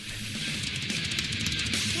his neck.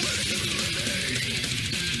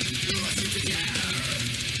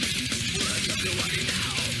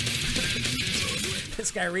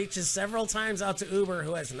 This guy reaches several times out to Uber,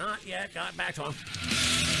 who has not yet got back to him.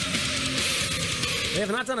 They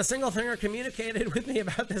have not done a single thing or communicated with me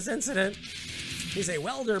about this incident. He's a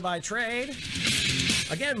welder by trade.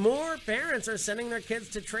 Again, more parents are sending their kids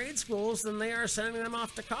to trade schools than they are sending them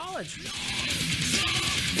off to college.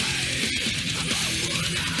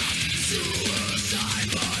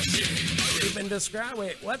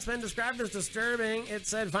 What's been described as disturbing? It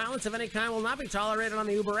said violence of any kind will not be tolerated on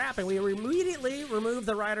the Uber app, and we immediately removed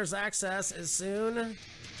the rider's access as soon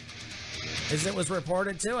as it was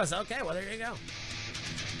reported to us. Okay, well, there you go.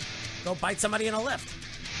 Go bite somebody in a Lyft.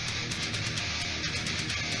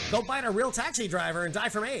 Go bite a real taxi driver and die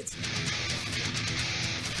from AIDS.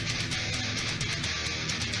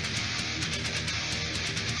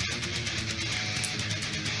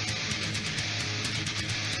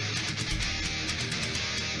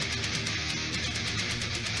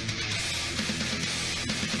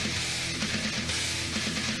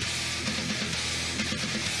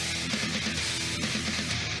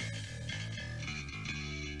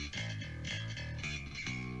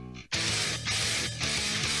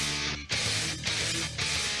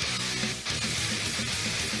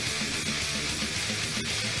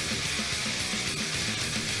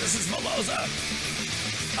 This is Veloza,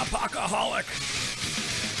 a Pacaholic.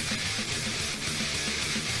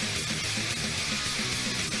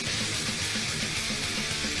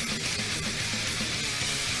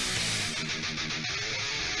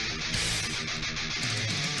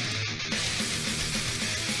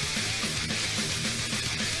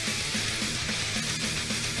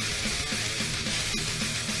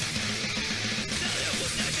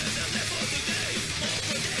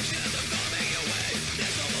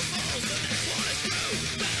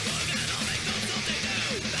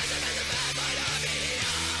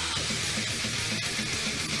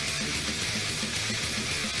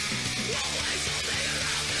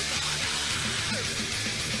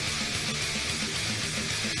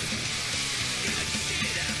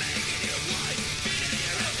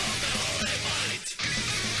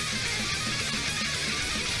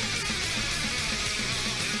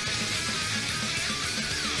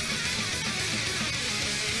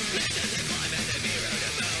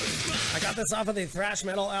 This off of the Thrash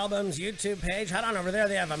Metal Albums YouTube page. Head on over there.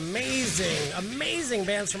 They have amazing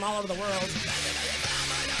bands from all over the world.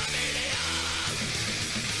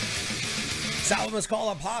 This album is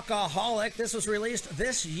called Apocaholic. This was released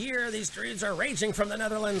this year. These dudes are raging from the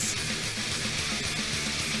Netherlands.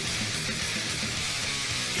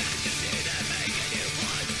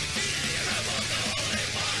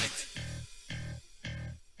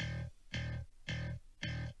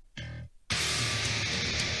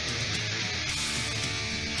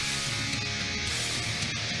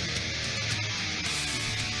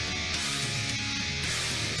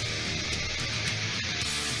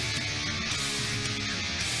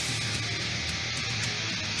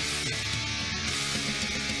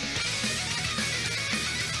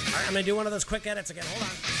 I'm going to do one of those quick edits again. Hold on.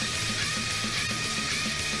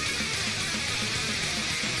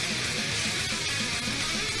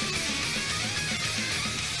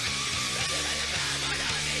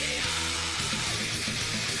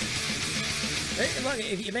 Hey, look,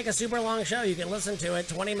 if you make a super long show, you can listen to it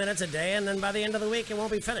 20 minutes a day, and then by the end of the week, it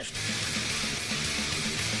won't be finished.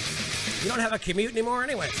 You don't have a commute anymore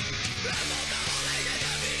anyway.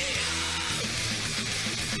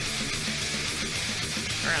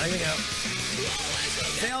 All right, here we go.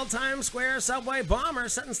 Failed Times Square subway bomber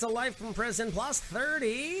sentenced to life in prison plus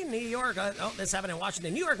 30. New York. This happened in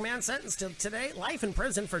Washington. New York man sentenced to today life in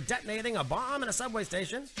prison for detonating a bomb in a subway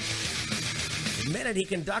station. Admitted he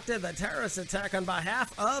conducted the terrorist attack on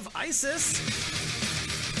behalf of ISIS.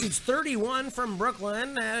 He's 31 from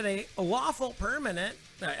Brooklyn. Had a lawful permanent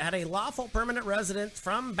residence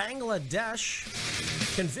from Bangladesh.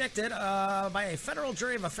 Convicted by a federal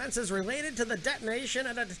jury of offenses related to the detonation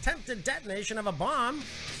and attempted detonation of a bomb.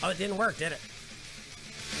 Oh, it didn't work, did it?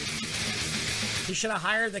 He should have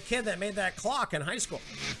hired the kid that made that clock in high school.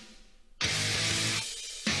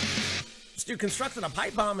 This dude constructed a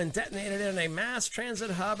pipe bomb and detonated it in a mass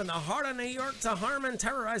transit hub in the heart of New York to harm and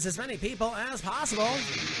terrorize as many people as possible.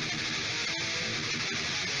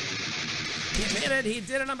 He admitted he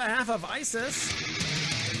did it on behalf of ISIS.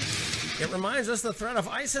 It reminds us the threat of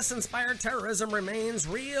ISIS-inspired terrorism remains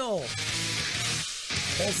real.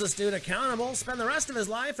 Holds this dude accountable, spend the rest of his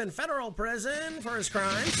life in federal prison for his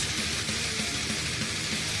crimes.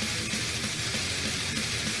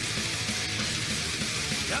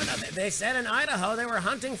 No, they said in Idaho they were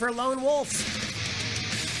hunting for lone wolves.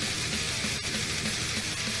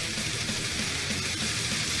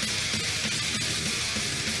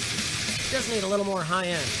 Just need a little more high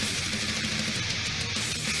end.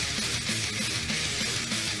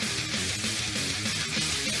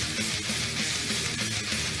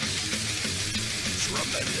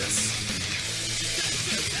 Tremendous.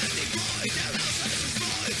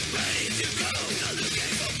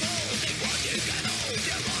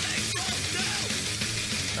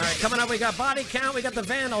 All right, coming up, we got Body Count, we got the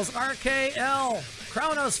Vandals, RKL,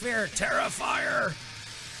 Chronosphere, Terrifier,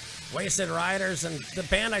 Wasted Riders, and the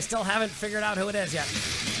band I still haven't figured out who it is yet.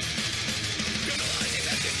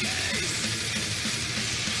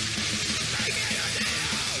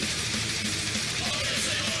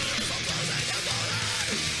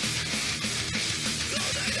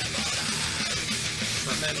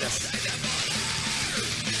 Tremendous.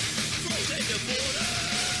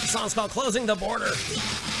 The song's called Closing the Border.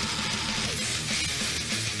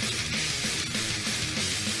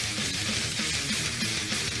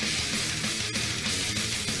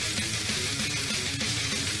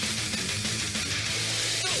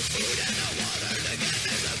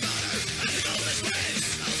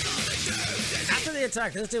 After the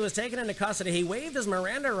attack, this dude was taken into custody. He waived his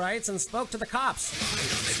Miranda rights and spoke to the cops.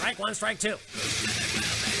 Strike one, strike two.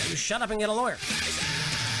 You shut up and get a lawyer.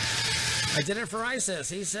 I did it for ISIS.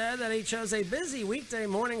 He said that he chose a busy weekday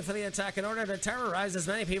morning for the attack in order to terrorize as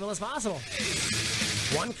many people as possible.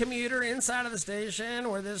 One commuter inside of the station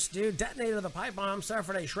where this dude detonated the pipe bomb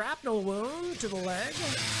suffered a shrapnel wound to the leg.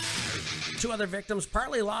 Two other victims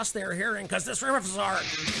partly lost their hearing because this riff is hard.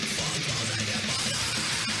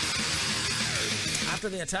 After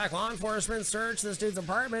the attack, law enforcement searched this dude's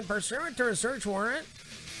apartment pursuant to a search warrant.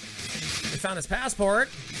 They found his passport.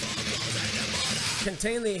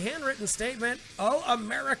 Contained the handwritten statement, "Oh,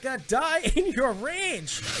 America, die in your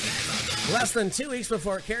rage." Less than 2 weeks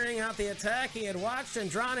before carrying out the attack, he had watched and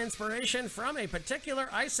drawn inspiration from a particular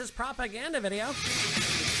ISIS propaganda video.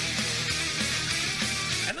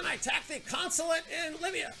 And then I attacked the consulate in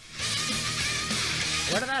Libya.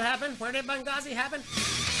 Where did that happen? Where did Benghazi happen?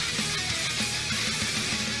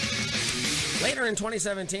 Later in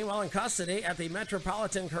 2017, while in custody at the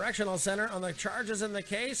Metropolitan Correctional Center on the charges in the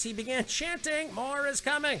case, he began chanting, "More is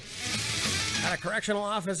coming," at a correctional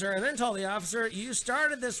officer, and then told the officer, "You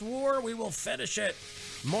started this war, we will finish it.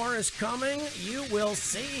 More is coming, you will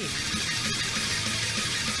see."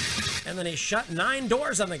 And then he shut 9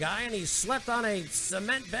 doors on the guy, and he slept on a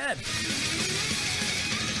cement bed.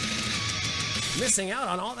 Missing out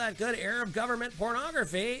on all that good Arab government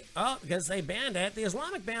pornography. Oh, because they banned it. The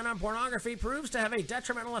Islamic ban on pornography proves to have a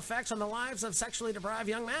detrimental effect on the lives of sexually deprived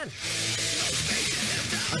young men.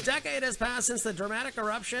 A decade has passed since the dramatic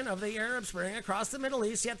eruption of the Arab Spring across the Middle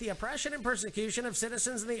East, yet the oppression and persecution of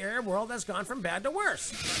citizens in the Arab world has gone from bad to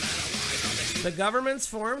worse. The governments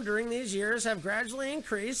formed during these years have gradually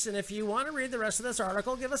increased, and if you want to read the rest of this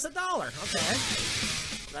article, give us $1. Okay.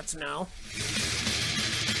 That's no.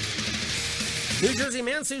 New Jersey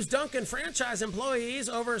man sues Dunkin' franchise employees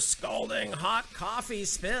over scalding hot coffee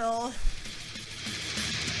spill.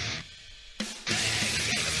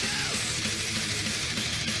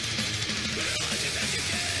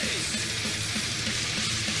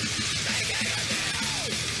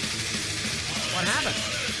 What happened?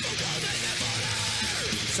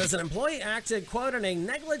 Says an employee acted, quote, in a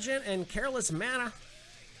negligent and careless manner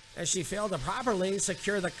as she failed to properly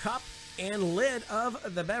secure the cup and lid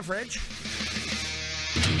of the beverage.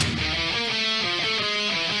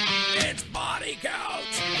 It's Body Count.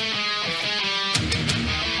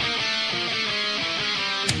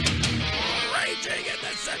 Raging in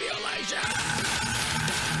the simulation.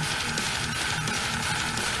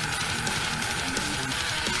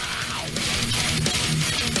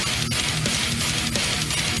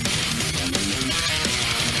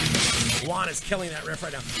 Juan is killing that riff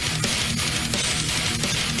right now.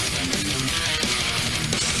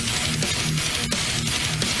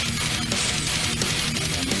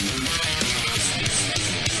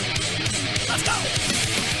 Let's go.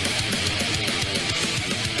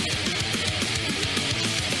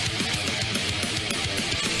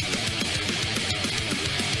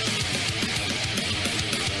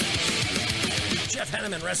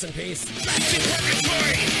 Penniman, rest in peace.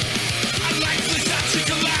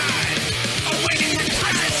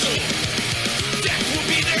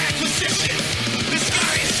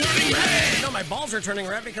 No, my balls are turning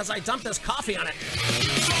red because I dumped this coffee on it.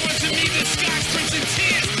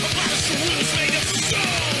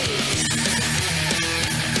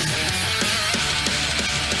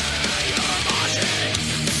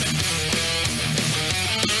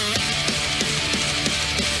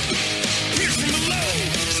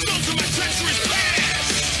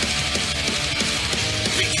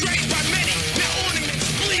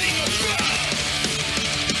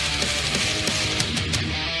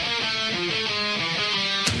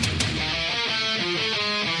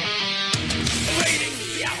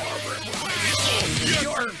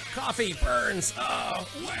 Coffee burns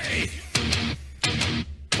away.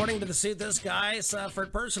 According to the suit, this guy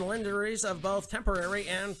suffered personal injuries of both temporary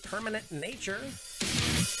and permanent nature,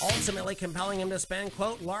 ultimately compelling him to spend,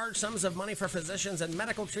 quote, large sums of money for physicians and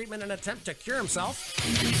medical treatment in an attempt to cure himself.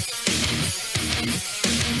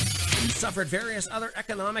 Suffered various other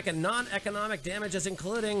economic and non-economic damages,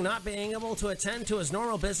 including not being able to attend to his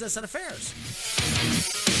normal business and affairs.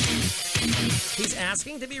 He's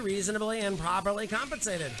asking to be reasonably and properly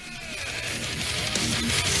compensated.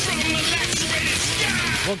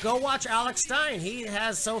 Well, go watch Alex Stein. He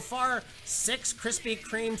has so far 6 Krispy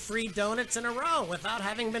Kreme free donuts in a row without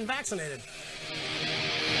having been vaccinated.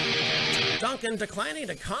 Duncan declining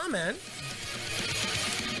to comment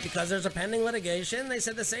because there's a pending litigation. They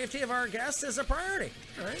said the safety of our guests is a priority.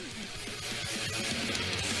 All right.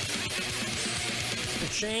 The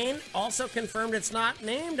chain also confirmed it's not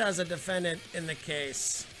named as a defendant in the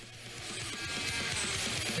case.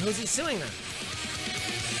 Who's he suing then?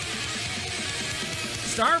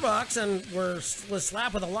 Starbucks was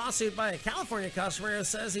slapped with a lawsuit by a California customer who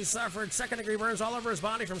says he suffered second-degree burns all over his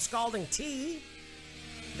body from scalding tea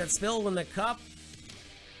that spilled when the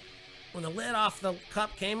lid off the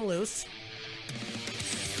cup came loose.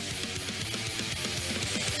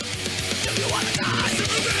 If you wanna die,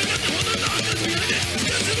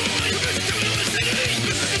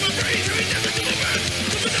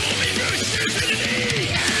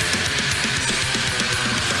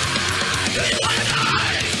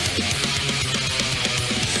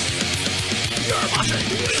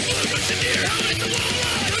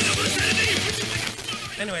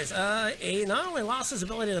 anyways, he not only lost his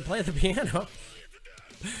ability to play the piano,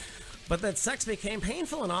 but that sex became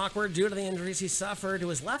painful and awkward due to the injuries he suffered to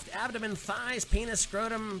his left abdomen, thighs, penis,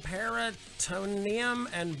 scrotum, peritoneum,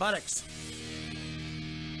 and buttocks.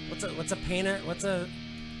 What's a painter? What's a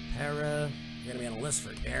para? You're gonna be on a list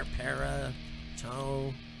for peritoneum.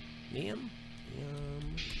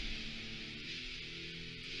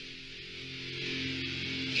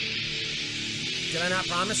 Did I not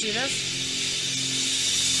promise you this?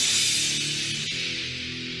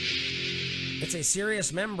 It's a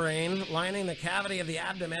serous membrane lining the cavity of the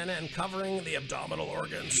abdomen and covering the abdominal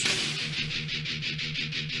organs.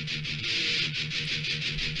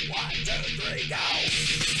 1, 2, 3, go!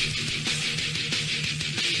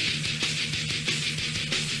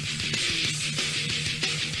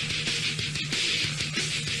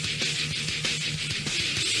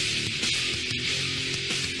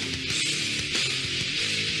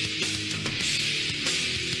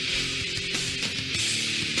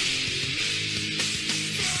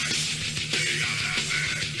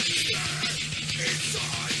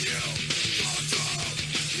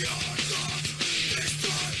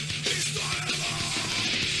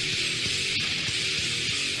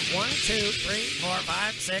 One, 2, 3, 4,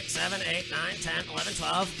 5, 6, 7, 8, 9, 10, 11,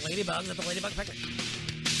 12. Ladybugs at the Ladybug Picnic.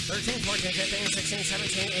 13, 14, 15, 16,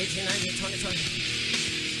 17, 18, 19, 20, 20.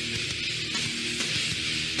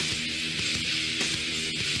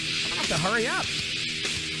 I'm gonna have to hurry up.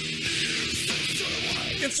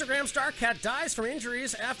 Instagram star cat dies from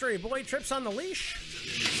injuries after a boy trips on the leash.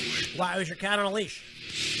 Why was your cat on a leash?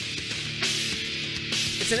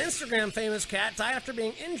 It's an Instagram famous cat died after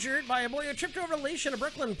being injured by a boy who tripped over a leash in a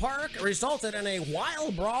Brooklyn park, resulted in a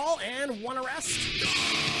wild brawl and 1 arrest.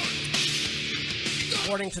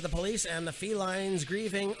 According to the police and the feline's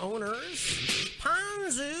grieving owners,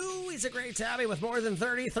 Panzu, he's a gray tabby with more than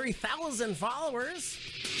 33,000 followers,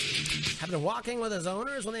 had been walking with his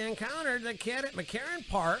owners when they encountered the kid at McCarran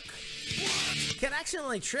Park. The kid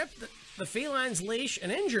accidentally tripped the feline's leash and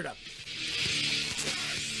injured him.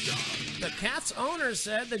 The cat's owner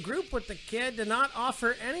said the group with the kid did not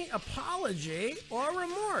offer any apology or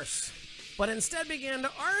remorse, but instead began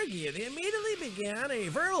to argue. They immediately began a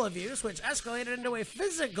verbal abuse, which escalated into a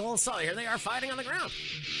physical assault. Here they are fighting on the ground.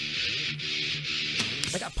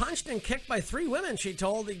 I got punched and kicked by 3 women, she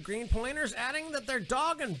told the Green Pointers, adding that their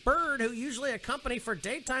dog and bird, who usually accompany for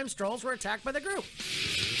daytime strolls, were attacked by the group.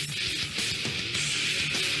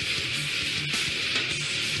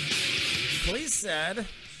 Police said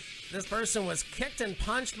this person was kicked and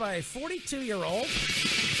punched by a 42-year-old.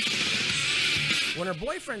 When her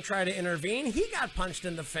boyfriend tried to intervene, he got punched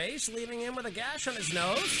in the face, leaving him with a gash on his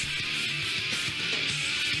nose.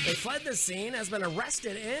 They fled the scene, has been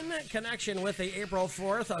arrested in connection with the April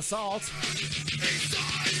 4th assault.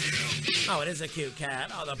 Oh, it is a cute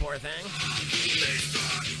cat. Oh, the poor thing.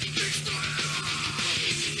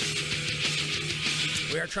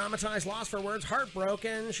 We are traumatized, lost for words,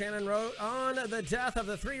 heartbroken. Shannon wrote on the death of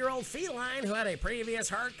the 3-year-old feline who had a previous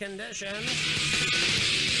heart condition.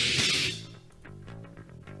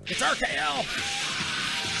 It's RKL.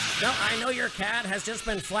 No, I know your cat has just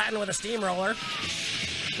been flattened with a steamroller.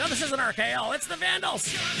 No, this isn't RKL. It's the Vandals.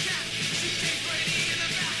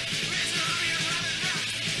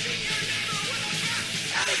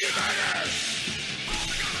 Energy Burger.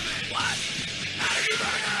 What? Energy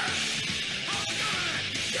Burger.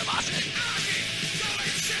 You're bossing.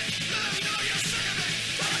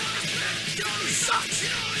 Sucks.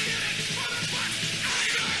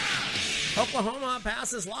 Oklahoma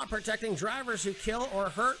passes law protecting drivers who kill or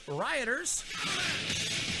hurt rioters.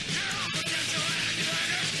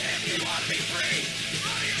 If you want to be free.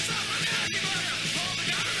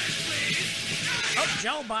 Oh,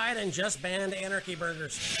 Joe Biden just banned Anarchy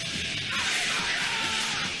Burgers.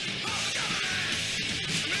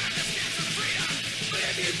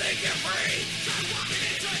 If you think you're free,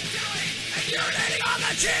 and you're urinating on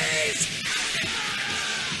the cheese.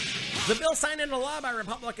 The bill signed into law by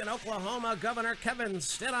Republican Oklahoma Governor Kevin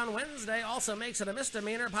Stitt on Wednesday also makes it a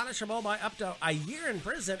misdemeanor punishable by up to a year in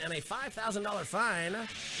prison and a $5,000 fine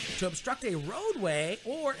to obstruct a roadway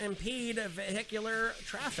or impede vehicular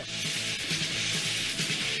traffic.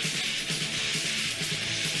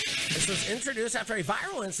 This was introduced after a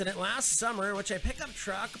viral incident last summer in which a pickup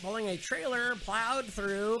truck pulling a trailer plowed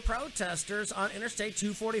through protesters on Interstate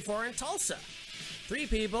 244 in Tulsa. 3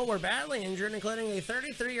 people were badly injured, including a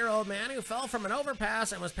 33-year-old man who fell from an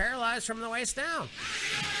overpass and was paralyzed from the waist down.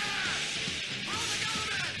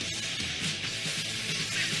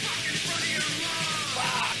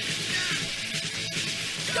 Fuck!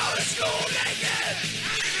 Go to school naked!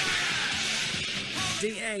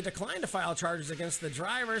 DA declined to file charges against the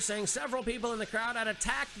driver, saying several people in the crowd had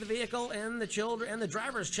attacked the vehicle and the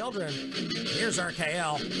driver's children. Here's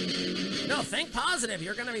RKL. No, think positive.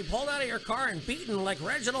 You're going to be pulled out of your car and beaten like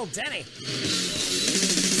Reginald Denny.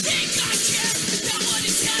 Think I care. That one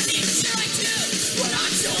is heavy. Sure I do. But I'm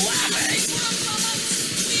still laughing.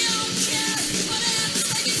 We don't care. But I have to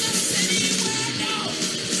like it never anywhere. No.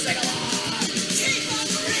 Sing along. Keep on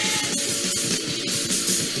the rim.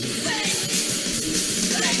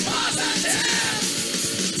 Think positive.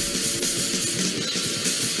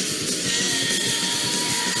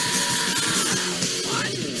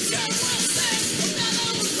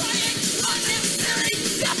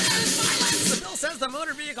 Says the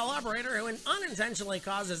motor vehicle operator who unintentionally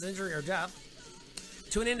causes injury or death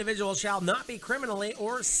to an individual shall not be criminally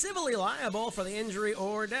or civilly liable for the injury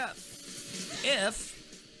or death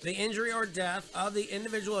if the injury or death of the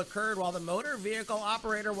individual occurred while the motor vehicle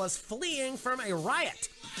operator was fleeing from a riot.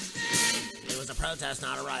 It was a protest,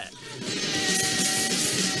 not a riot.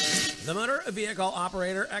 The motor vehicle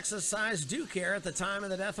operator exercised due care at the time of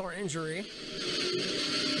the death or injury.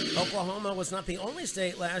 Oklahoma was not the only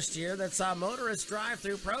state last year that saw motorists drive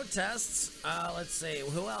through protests. Let's see,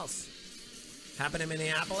 who else? Happened in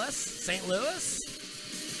Minneapolis, St. Louis,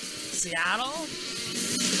 Seattle.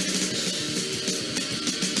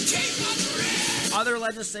 Other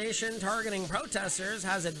legislation targeting protesters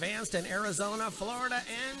has advanced in Arizona, Florida,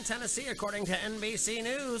 and Tennessee, according to NBC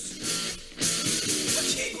News.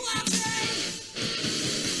 Keep laughing!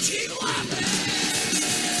 Keep laughing!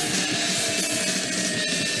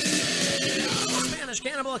 Spanish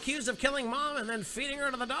cannibal accused of killing mom and then feeding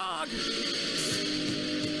her to the dog.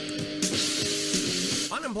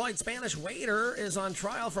 Unemployed Spanish waiter is on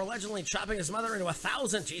trial for allegedly chopping his mother into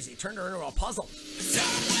 1,000. Jeez, he turned her into a puzzle.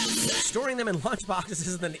 Storing them in lunchboxes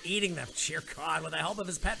and then eating them. Dear God, with the help of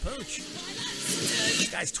his pet pooch. This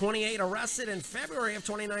guy's 28, arrested in February of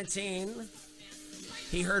 2019.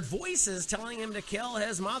 He heard voices telling him to kill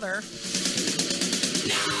his mother.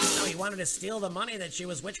 No, he wanted to steal the money that she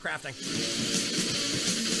was witchcrafting.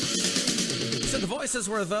 So the voices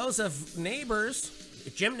were those of neighbors.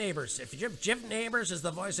 Jim Neighbors. If Jim Neighbors is the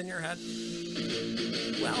voice in your head,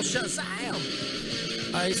 well, Shazam!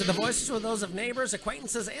 He said the voices were those of neighbors,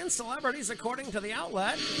 acquaintances, and celebrities, according to the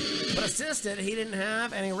outlet, but assisted he didn't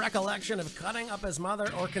have any recollection of cutting up his mother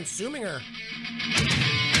or consuming her.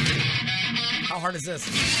 How hard is this?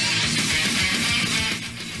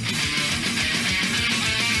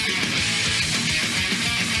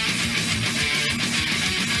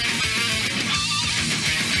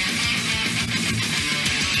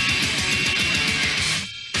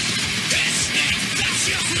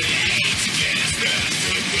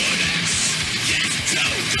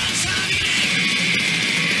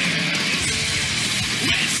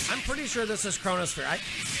 I'm pretty sure this is Chronosphere.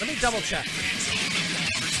 Let me double check.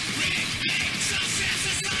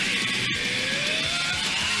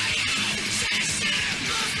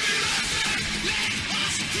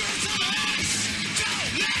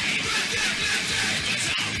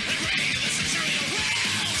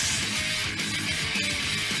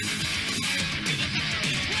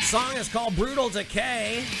 The song is called Brutal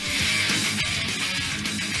Decay.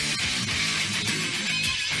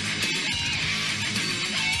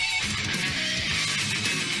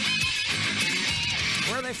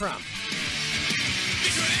 Where are they from?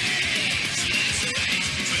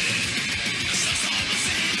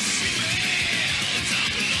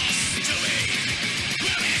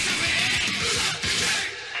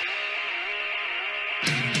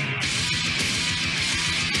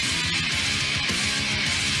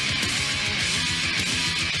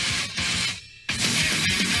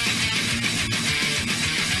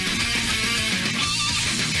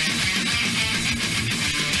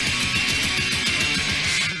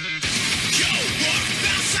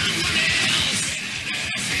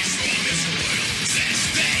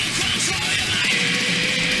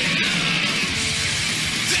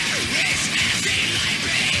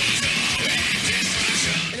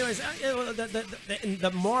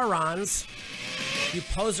 The morons, you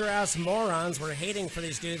poser-ass morons, were hating for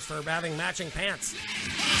these dudes for having matching pants.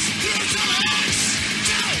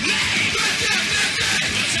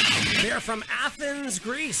 They're from Athens,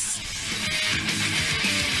 Greece.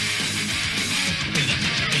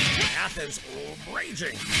 Athens,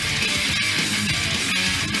 raging.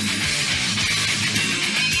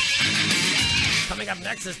 Coming up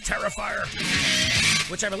next is Terrifier,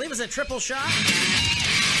 which I believe is a triple shot.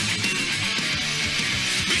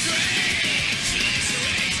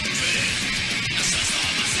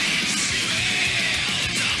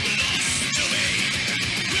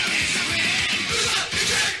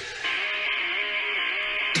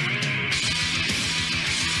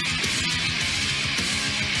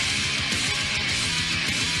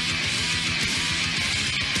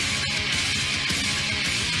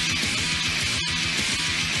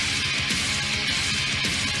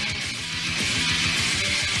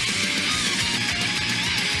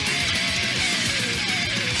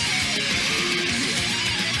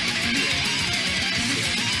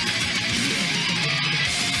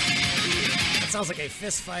 Sounds like a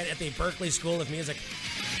fist fight at the Berklee School of Music.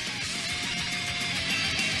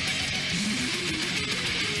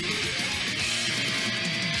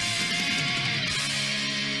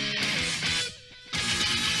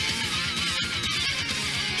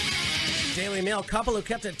 Daily Mail: couple who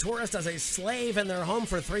kept a tourist as a slave in their home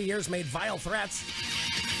for 3 years made vile threats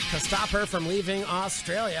to stop her from leaving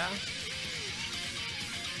Australia.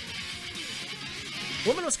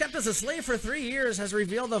 Woman was kept as a slave for 3 years has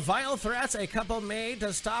revealed the vile threats a couple made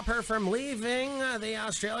to stop her from leaving the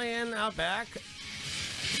Australian outback.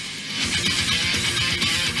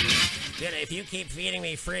 Dude, if you keep feeding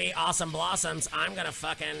me free awesome blossoms, I'm gonna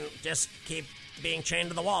fucking just keep being chained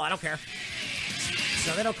to the wall. I don't care.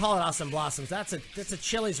 No, they don't call it awesome blossoms. That's a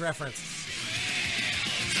Chili's reference.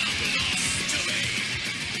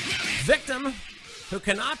 Victim, who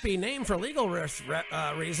cannot be named for legal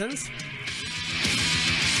reasons,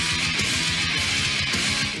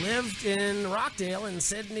 lived in Rockdale in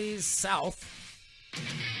Sydney's south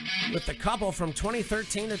with the couple from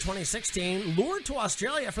 2013 to 2016, lured to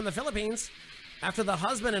Australia from the Philippines after the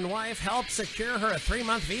husband and wife helped secure her a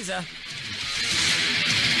 3-month visa.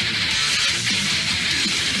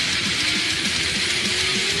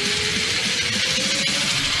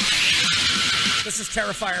 This is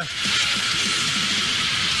Terrifier.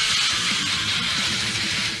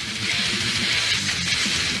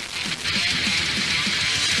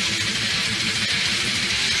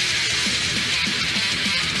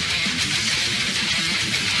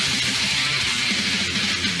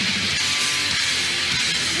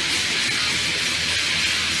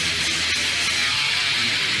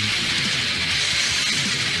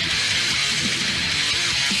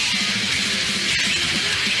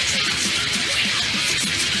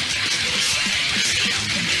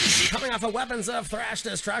 Weapons of Thrash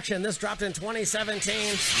Destruction. This dropped in 2017.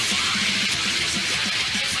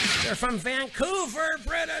 They're from Vancouver,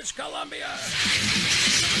 British Columbia.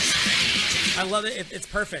 I love it. It's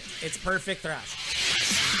perfect. It's perfect thrash.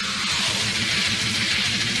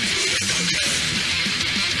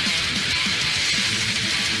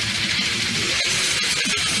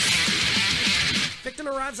 Victim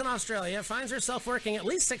arrives in Australia, finds herself working at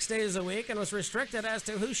least 6 days a week, and was restricted as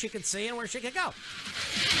to who she could see and where she could go.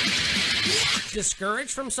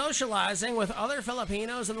 Discouraged from socializing with other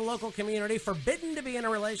Filipinos in the local community, forbidden to be in a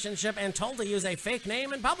relationship, and told to use a fake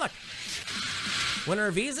name in public. When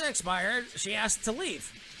her visa expired, she asked to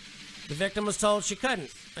leave. The victim was told she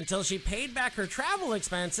couldn't until she paid back her travel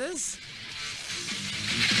expenses.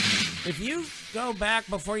 If you go back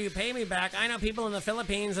before you pay me back, I know people in the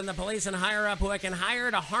Philippines and the police and higher up who I can hire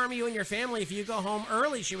to harm you and your family if you go home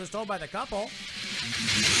early, she was told by the couple.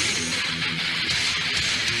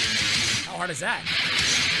 How hard is that?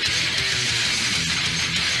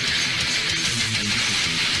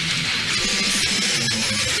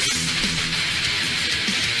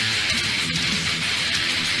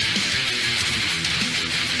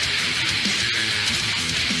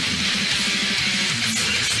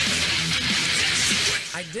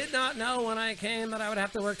 I did not know when I came that I would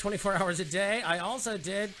have to work 24 hours a day. I also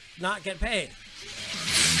did not get paid.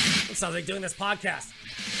 It sounds like doing this podcast.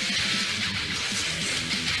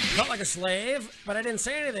 Felt like a slave, but I didn't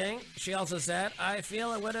say anything. She also said, I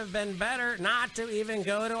feel it would have been better not to even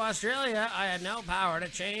go to Australia. I had no power to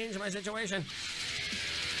change my situation.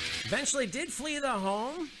 Eventually did flee the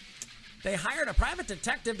home. They hired a private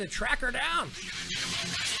detective to track her down.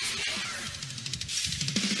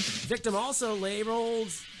 Victim also labeled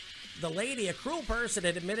the lady a cruel person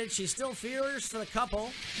and admitted she still fears for the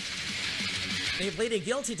couple. They pleaded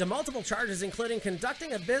guilty to multiple charges, including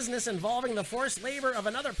conducting a business involving the forced labor of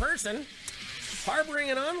another person, harboring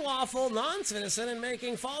an unlawful non-citizen, and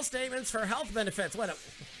making false statements for health benefits.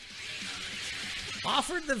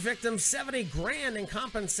 Offered the victim $70,000 in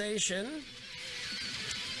compensation.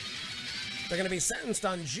 They're going to be sentenced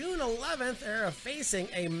on June 11th. They're facing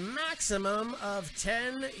a maximum of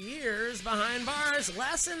 10 years behind bars.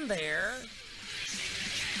 Lesson there.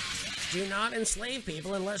 Do not enslave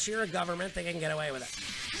people unless you're a government that can get away with it.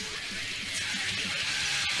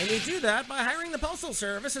 And you do that by hiring the Postal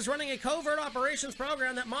Service, is running a covert operations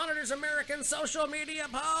program that monitors American social media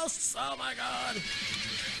posts. Oh my God.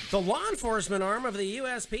 The law enforcement arm of the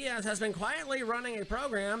USPS has been quietly running a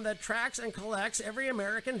program that tracks and collects every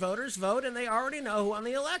American voter's vote, and they already know who won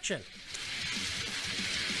the election.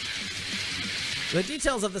 The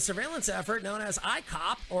details of the surveillance effort, known as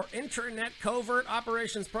ICOP, or Internet Covert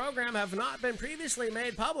Operations Program, have not been previously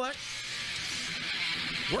made public.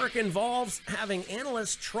 Work involves having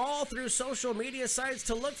analysts trawl through social media sites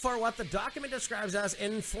to look for what the document describes as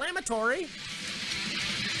inflammatory,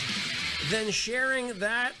 then sharing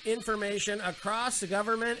that information across the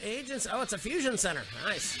government agents. Oh, it's a fusion center.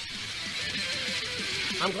 Nice.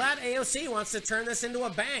 I'm glad AOC wants to turn this into a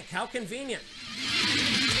bank. How convenient.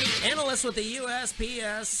 Analysts with the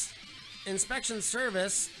USPS Inspection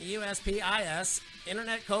Service, USPIS,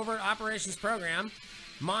 Internet Covert Operations Program,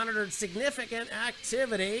 monitored significant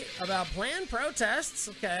activity about planned protests,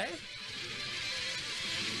 okay,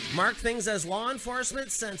 marked things as law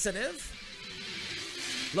enforcement sensitive,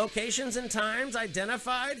 locations and times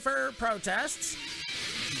identified for protests.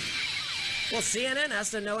 Well, CNN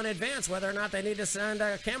has to know in advance whether or not they need to send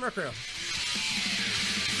a camera crew.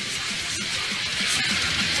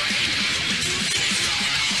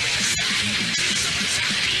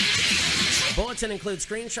 Bulletin includes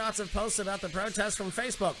screenshots of posts about the protests from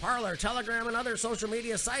Facebook, Parler, Telegram, and other social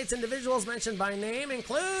media sites. Individuals mentioned by name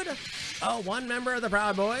include, one member of the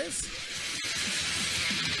Proud Boys.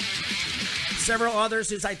 Several others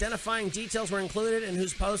whose identifying details were included and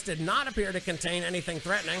whose posts did not appear to contain anything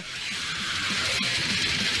threatening.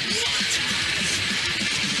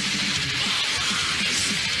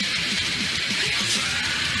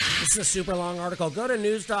 This is a super long article. Go to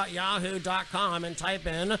news.yahoo.com and type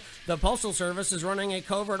in, the Postal Service is running a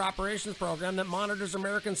covert operations program that monitors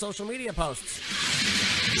American social media posts.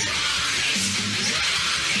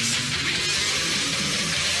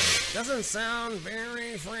 Doesn't sound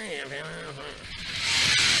very free.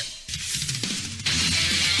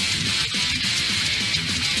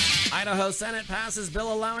 Idaho Senate passes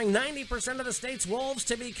bill allowing 90% of the state's wolves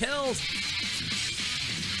to be killed.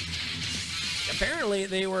 Apparently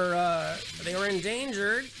they were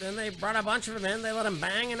endangered, then they brought a bunch of them in, they let them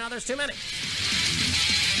bang, and now there's too many.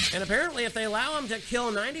 And apparently if they allow them to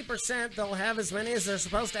kill 90%, they'll have as many as they're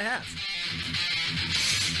supposed to have.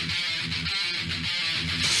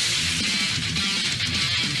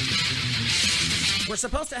 We're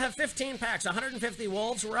supposed to have 15 packs, 150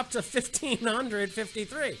 wolves. We're up to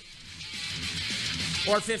 1,553.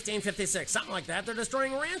 Or 1556, something like that. They're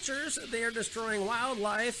destroying ranchers. They are destroying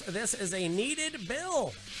wildlife. This is a needed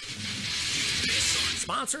bill.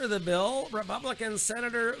 Sponsor of the bill, Republican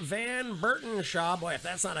Senator Van Burtenshaw. Boy, if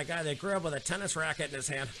that's not a guy that grew up with a tennis racket in his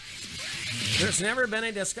hand. There's never been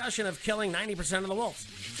a discussion of killing 90% of the wolves.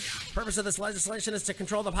 The purpose of this legislation is to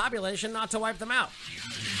control the population, not to wipe them out.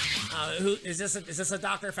 Is this a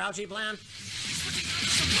Dr. Fauci plan?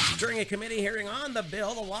 During a committee hearing on the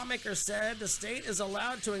bill, the lawmakers said the state is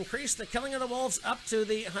allowed to increase the killing of the wolves up to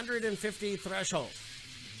the 150 threshold.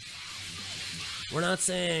 We're not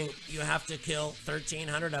saying you have to kill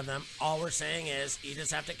 1,300 of them. All we're saying is you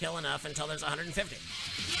just have to kill enough until there's 150.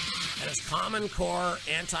 That is Common Core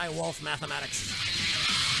anti-wolf mathematics.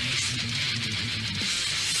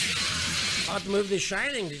 About the movie The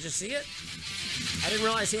Shining, did you see it? I didn't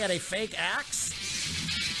realize he had a fake axe.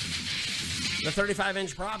 The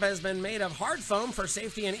 35-inch prop has been made of hard foam for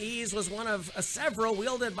safety and ease, was one of several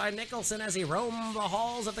wielded by Nicholson as he roamed the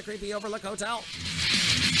halls of the creepy Overlook Hotel.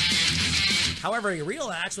 However, a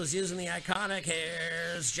real axe was used in the iconic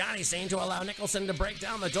Here's Johnny scene to allow Nicholson to break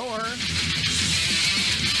down the door.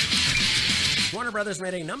 Warner Brothers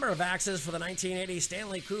made a number of axes for the 1980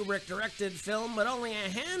 Stanley Kubrick-directed film, but only a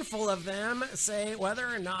handful of them say whether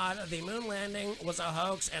or not the moon landing was a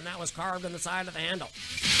hoax, and that was carved in the side of the handle.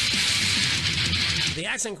 The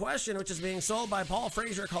axe in question, which is being sold by Paul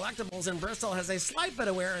Fraser Collectibles in Bristol, has a slight bit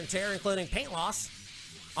of wear and tear, including paint loss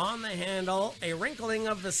on the handle, a wrinkling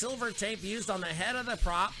of the silver tape used on the head of the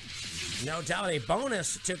prop. No doubt a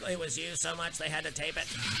bonus it was used so much they had to tape it.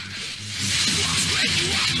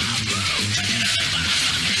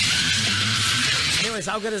 Anyways,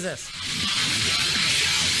 how good is this?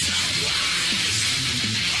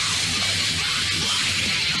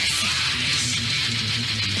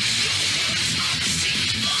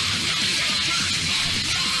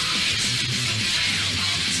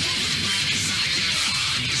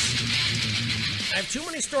 I have too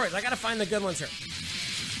many stories. I gotta find the good ones here.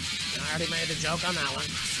 I already made a joke on that one.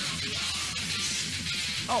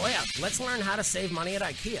 Oh, yeah. Let's learn how to save money at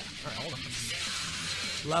IKEA. All right, hold on.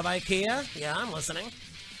 Love IKEA? Yeah, I'm listening.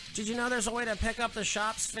 Did you know there's a way to pick up the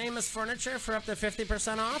shop's famous furniture for up to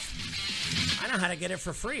 50% off? I know how to get it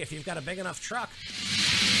for free if you've got a big enough truck.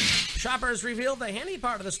 Shoppers revealed the handy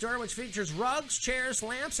part of the store, which features rugs, chairs,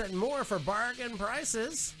 lamps, and more for bargain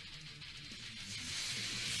prices.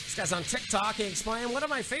 This guy's on TikTok. He explained, one of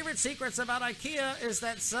my favorite secrets about IKEA is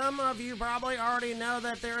that some of you probably already know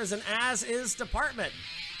that there is an as-is department.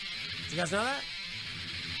 Did you guys know that?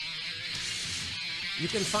 You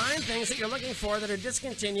can find things that you're looking for that are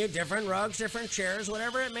discontinued, different rugs, different chairs,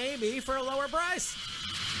 whatever it may be, for a lower price.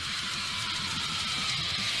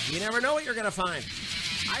 You never know what you're going to find.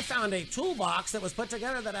 I found a toolbox that was put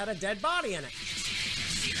together that had a dead body in it.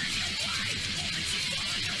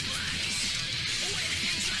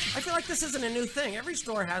 I feel like this isn't a new thing. Every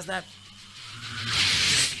store has that.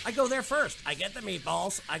 I go there first. I get the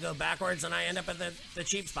meatballs. I go backwards, and I end up at the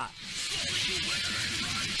cheap spot.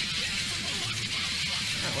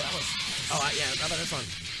 Oh, that was... Oh, yeah, how about this one?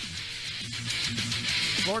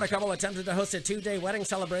 Florida couple attempted to host a 2-day wedding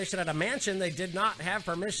celebration at a mansion they did not have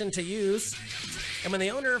permission to use. And when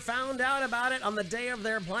the owner found out about it on the day of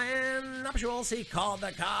their planned nuptials, he called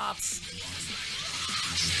the cops.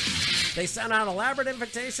 They sent out elaborate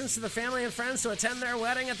invitations to the family and friends to attend their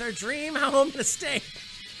wedding at their dream home estate.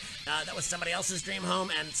 That was somebody else's dream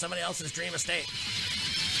home and somebody else's dream estate.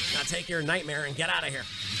 Now take your nightmare and get out of here.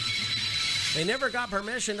 They never got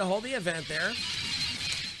permission to hold the event there.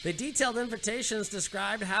 The detailed invitations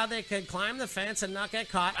described how they could climb the fence and not get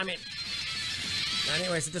caught.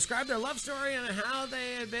 Anyways, it described their love story and how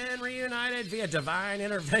they had been reunited via divine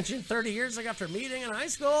intervention 30 years ago after meeting in high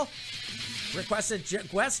school. Requested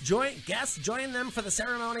guests join them for the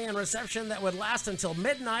ceremony and reception that would last until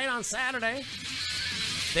midnight on Saturday.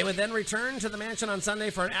 They would then return to the mansion on Sunday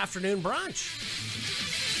for an afternoon brunch.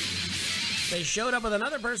 They showed up with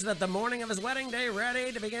another person at the morning of his wedding day,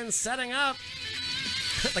 ready to begin setting up.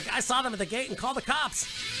 The guy saw them at the gate and called the cops.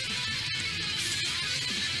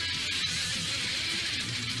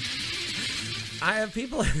 I have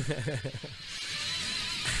people...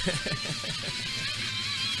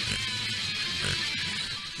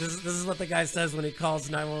 This is what the guy says when he calls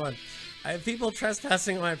 911. I have people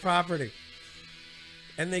trespassing on my property.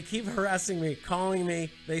 And they keep harassing me, calling me.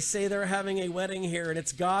 They say they're having a wedding here and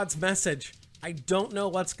it's God's message. I don't know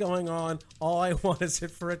what's going on. All I want is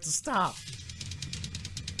for it to stop.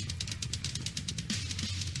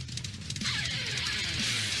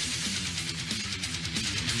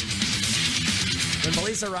 When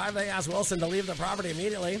police arrived, they asked Wilson to leave the property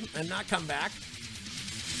immediately and not come back.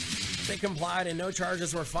 They complied and no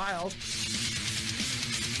charges were filed.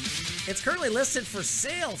 It's currently listed for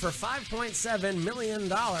sale for $5.7 million.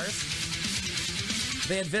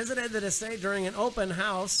 They had visited the estate during an open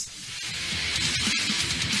house.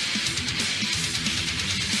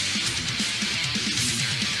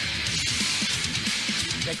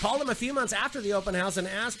 They called him a few months after the open house and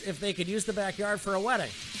asked if they could use the backyard for a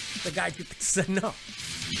wedding. The guy said no.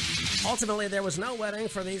 Ultimately, there was no wedding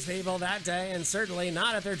for these people that day, and certainly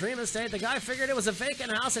not at their dream estate. The guy figured it was a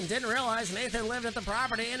vacant house and didn't realize Nathan lived at the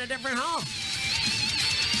property in a different home.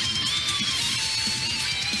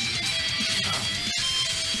 Oh.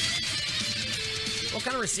 What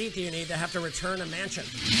kind of receipt do you need to have to return a mansion?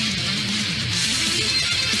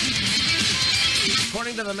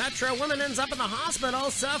 According to the Metro, woman ends up in the hospital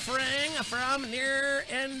suffering from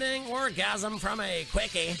near-ending orgasm from a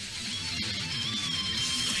quickie.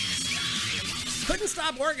 Couldn't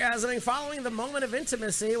stop orgasming following the moment of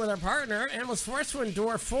intimacy with her partner and was forced to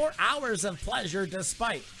endure 4 hours of pleasure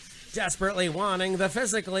despite desperately wanting the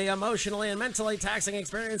physically, emotionally, and mentally taxing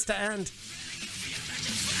experience to end.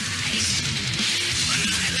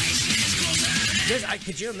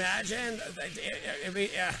 Could you imagine?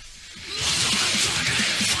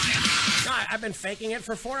 I've been faking it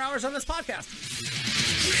for 4 hours on this podcast.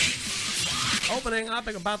 Opening up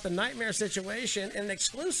about the nightmare situation in an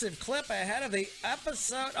exclusive clip ahead of the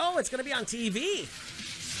episode. Oh, it's going to be on TV.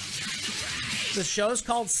 The show's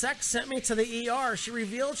called Sex Sent Me to the ER. She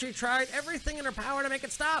revealed she tried everything in her power to make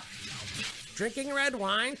it stop. Drinking red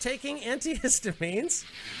wine, taking antihistamines,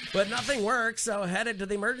 but nothing worked, so headed to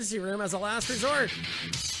the emergency room as a last resort.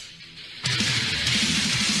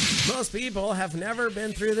 Most people have never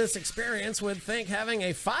been through this experience, would think having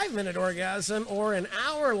a 5-minute orgasm or an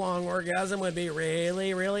hour-long orgasm would be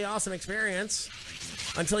really, really awesome experience.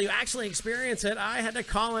 Until you actually experience it, I had to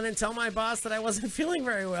call in and tell my boss that I wasn't feeling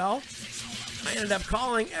very well. I ended up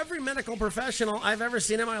calling every medical professional I've ever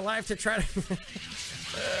seen in my life to try to...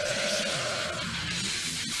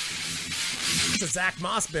 It's a Zach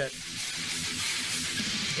Moss bit.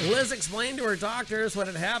 Liz explained to her doctors what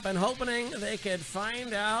had happened, hoping they could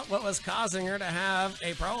find out what was causing her to have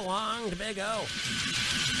a prolonged big O.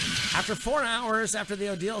 After 4 hours after the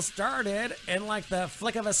ordeal started, and like the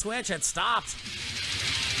flick of a switch, it stopped.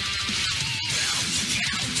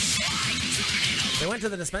 They went to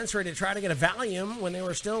the dispensary to try to get a Valium. When they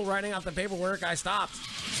were still writing out the paperwork, I stopped.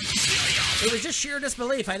 It was just sheer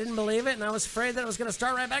disbelief. I didn't believe it, and I was afraid that it was going to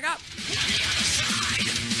start right back up.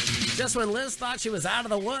 Just when Liz thought she was out of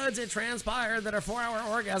the woods, it transpired that her 4-hour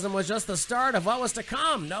orgasm was just the start of what was to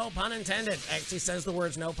come. No pun intended. Actually says the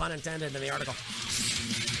words no pun intended in the article.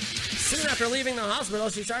 Soon after leaving the hospital,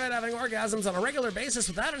 she started having orgasms on a regular basis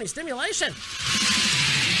without any stimulation.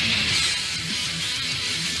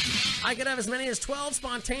 I could have as many as 12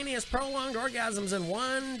 spontaneous prolonged orgasms in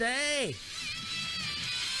one day.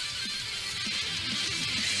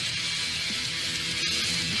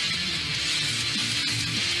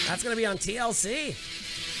 That's going to be on TLC.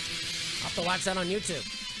 I'll have to watch that on YouTube.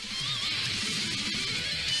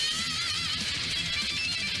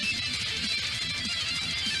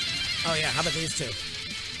 Oh, yeah. How about these two?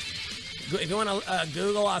 If you want to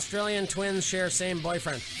Google Australian twins share same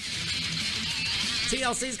boyfriend.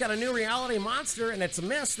 TLC's got a new reality monster, and it's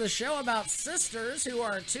Miss, the show about sisters who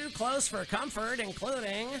are too close for comfort,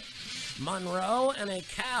 including Monroe and a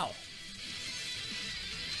cow.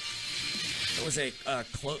 It was a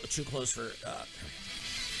too close for...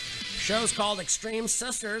 Show's called Extreme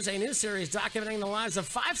Sisters, a new series documenting the lives of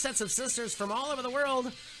 5 sets of sisters from all over the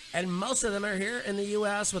world, and most of them are here in the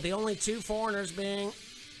U.S., with the only 2 foreigners being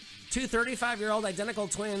 2 35-year-old identical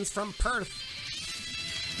twins from Perth.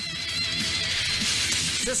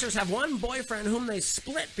 Sisters have one boyfriend whom they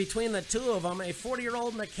split between the 2 of them, a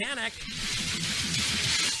 40-year-old mechanic.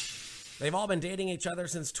 They've all been dating each other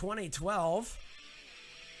since 2012.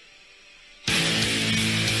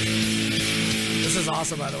 This is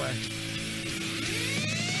awesome, by the way.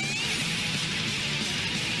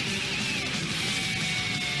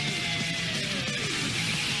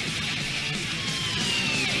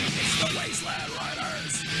 It's the Wasteland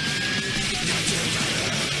Riders.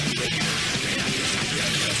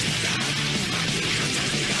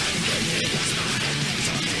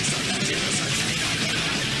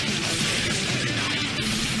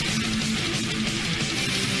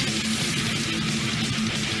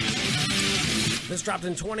 This dropped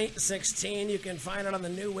in 2016. You can find it on the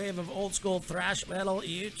New Wave of Old School Thrash Metal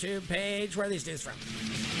YouTube page. Where are these dudes from?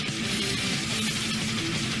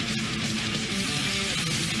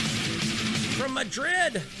 From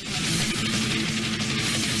Madrid.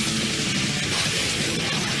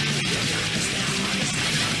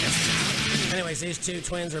 Anyways, these two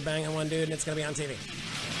twins are banging one dude, and it's going to be on TV.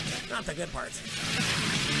 Not the good parts.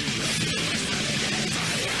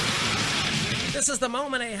 This is the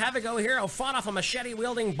moment a have-a-go hero fought off a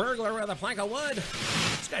machete-wielding burglar with a plank of wood.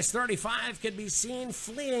 This guy's 35, could be seen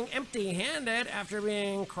fleeing empty-handed after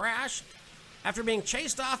being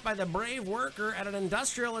chased off by the brave worker at an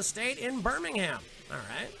industrial estate in Birmingham. All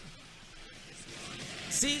right.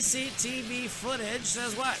 CCTV footage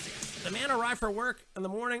says what? The man arrived for work on the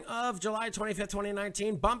morning of July 25th,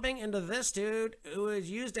 2019, bumping into this dude who had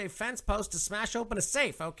used a fence post to smash open a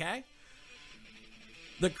safe, okay?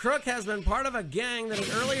 The crook has been part of a gang that had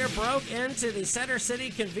earlier broke into the Center City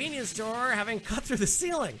convenience store, having cut through the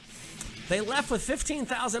ceiling. They left with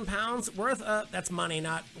 15,000 pounds worth of, that's money,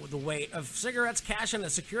 not the weight, of cigarettes, cash in a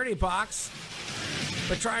security box.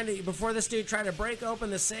 But before this dude tried to break open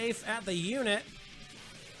the safe at the unit.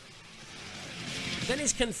 Then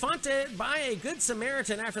he's confronted by a good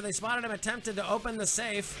Samaritan after they spotted him attempted to open the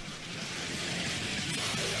safe.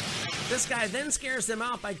 This guy then scares them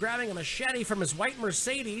out by grabbing a machete from his white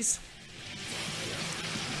Mercedes.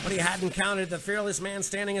 But he hadn't counted the fearless man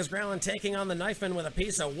standing his ground and taking on the knifeman with a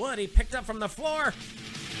piece of wood he picked up from the floor.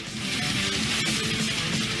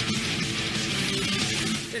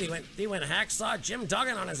 He went hacksaw Jim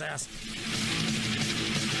Duggan on his ass.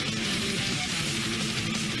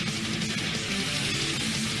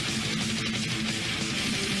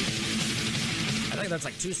 I think that's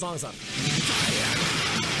like 2 songs up.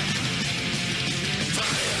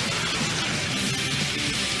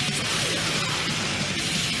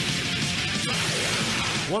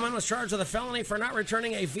 Woman was charged with a felony for not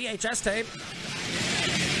returning a VHS tape.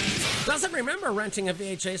 Doesn't remember renting a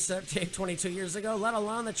VHS tape 22 years ago, let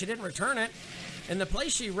alone that she didn't return it. And the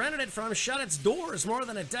place she rented it from shut its doors more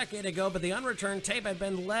than a decade ago, but the unreturned tape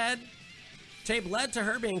led to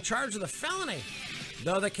her being charged with a felony.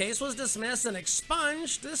 Though the case was dismissed and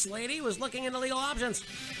expunged, this lady was looking into legal options.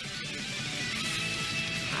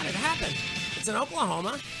 How did it happen? It's in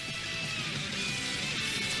Oklahoma.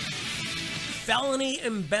 Felony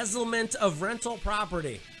embezzlement of rental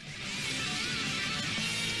property.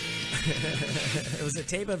 It was a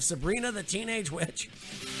tape of Sabrina the Teenage Witch.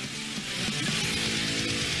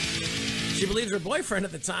 She believes her boyfriend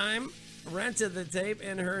at the time rented the tape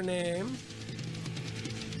in her name.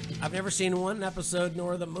 I've never seen one episode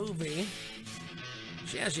nor the movie.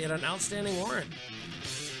 She had an outstanding warrant.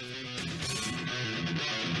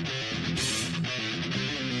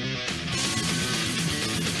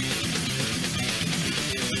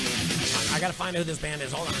 I gotta find out who this band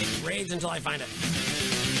is. Hold on. Rage until I find it.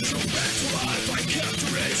 So back to life, I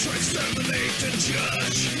kept rage, I exterminate and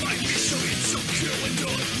judge. Like me so insecure and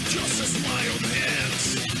done, just as my own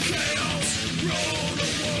hands. Chaos, roll the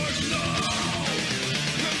world now.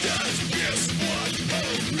 And that is what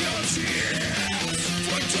all reality is.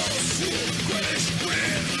 For those who crash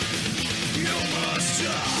win, you must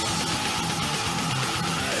die.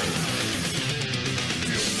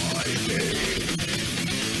 Feel my pain.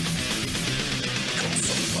 Cause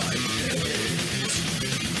of my hate.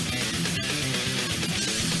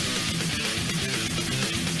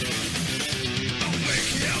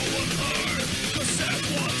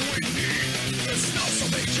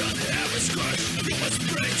 You must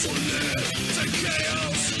break to live. The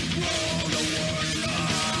chaos, roll the world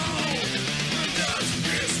now. And that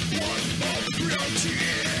is what all reality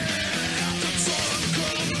is. The sun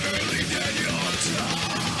come early, then your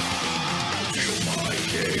time. Feel my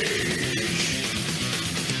cage.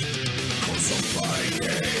 Cause of my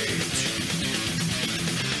hate.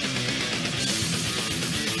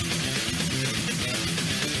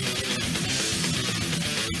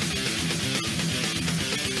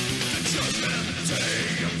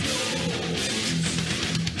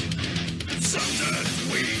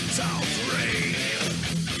 Without rain,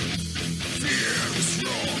 fear is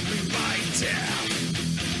roaming by death.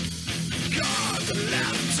 God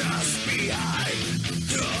left us behind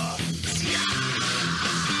the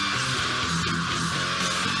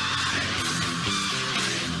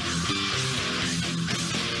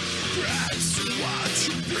Press what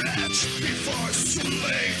you bridge before it's too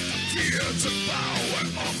late. Fear the power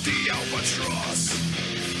of the albatross.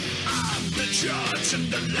 I'm the judge and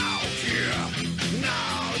the law here.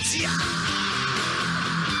 Now it's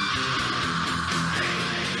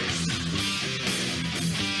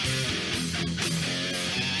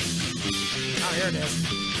oh, here it is.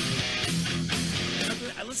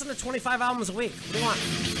 I listen to 25 albums a week. What do you want?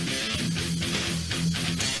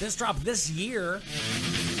 This dropped this year.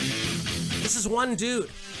 This is one dude.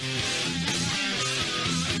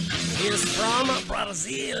 He is from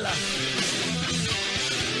Brazil.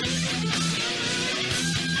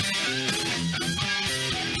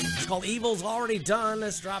 called Evil's Already Done.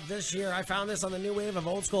 This dropped this year. I found this on the new wave of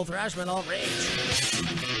old school thrash metal rage.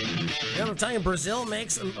 You know what I'm telling you? Brazil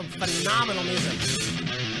makes phenomenal music.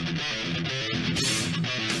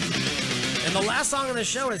 And the last song on the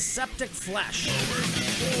show is Septic Flesh.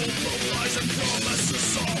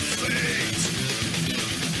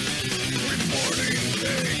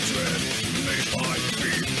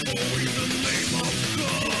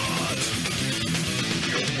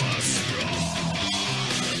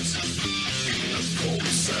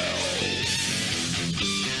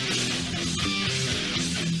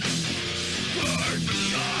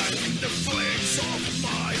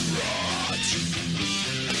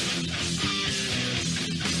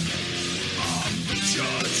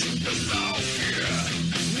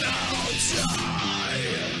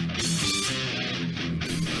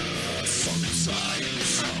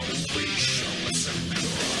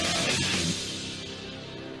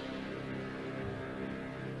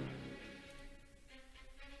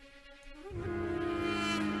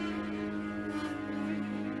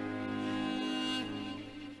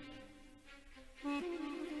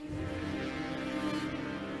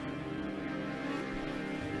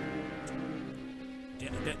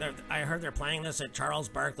 I heard they're playing this at Charles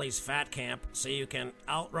Barkley's Fat Camp so you can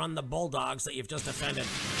outrun the Bulldogs that you've just offended.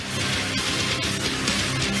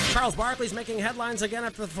 Charles Barkley's making headlines again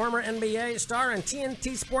after the former NBA star and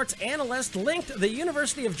TNT Sports analyst linked the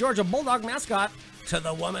University of Georgia Bulldog mascot to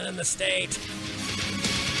the woman in the state.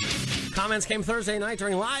 Comments came Thursday night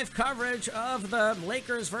during live coverage of the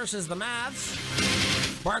Lakers versus the Mavs.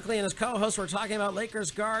 Barkley and his co-hosts were talking about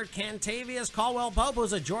Lakers guard Kentavious Caldwell-Pope,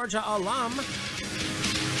 who's a Georgia alum.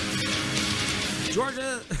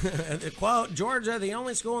 Georgia, quote, Georgia, the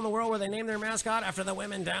only school in the world where they name their mascot after the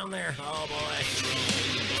women down there. Oh, boy.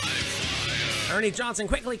 Ernie Johnson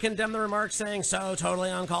quickly condemned the remarks, saying, so totally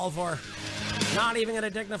uncalled for. Not even going to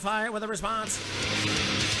dignify it with a response.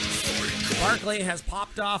 Barkley has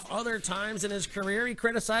popped off other times in his career. He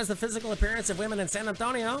criticized the physical appearance of women in San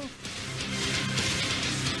Antonio.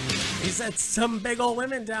 He said, some big old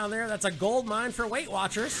women down there, that's a gold mine for Weight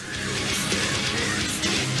Watchers.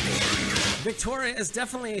 Victoria is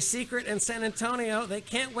definitely a secret in San Antonio. They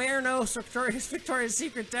can't wear no Victoria's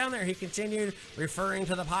Secret down there, he continued, referring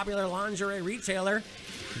to the popular lingerie retailer.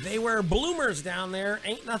 They wear bloomers down there,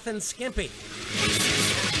 ain't nothing skimpy.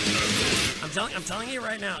 I'm telling you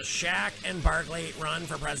right now, Shaq and Barkley run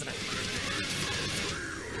for president.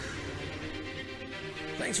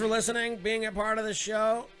 Thanks for listening, being a part of the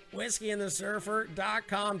show.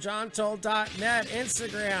 WhiskeyandTheSurfer.com, JohnToll.net,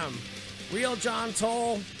 Instagram, Real John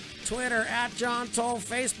Toll, Twitter, at John Toll,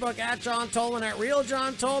 Facebook, at John Toll, and at Real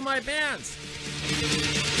John Toll, my bands.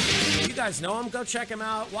 You guys know them. Go check them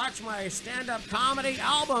out. Watch my stand-up comedy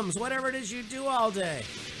albums, whatever it is you do all day.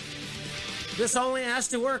 This only has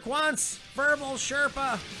to work once. Verbal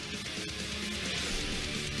Sherpa.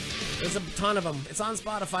 There's a ton of them. It's on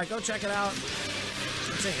Spotify. Go check it out.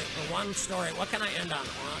 Let's see. One story. What can I end on?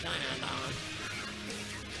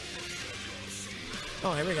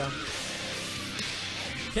 Oh, here we go.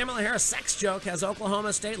 Kamala Harris' sex joke has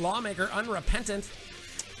Oklahoma State lawmaker unrepentant.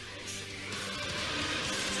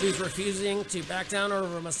 He's refusing to back down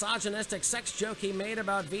over a misogynistic sex joke he made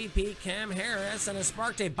about VP Cam Harris and has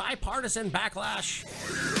sparked a bipartisan backlash.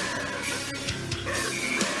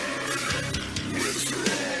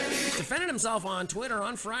 Defended himself on Twitter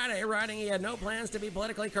on Friday, writing he had no plans to be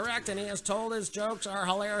politically correct and he has told his jokes are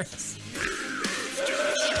hilarious.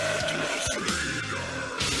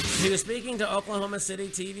 He was speaking to Oklahoma City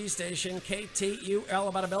TV station KTUL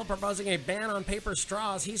about a bill proposing a ban on paper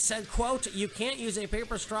straws. He said, quote, you can't use a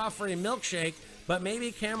paper straw for a milkshake, but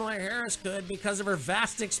maybe Kamala Harris could because of her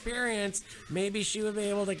vast experience. Maybe she would be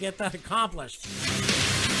able to get that accomplished.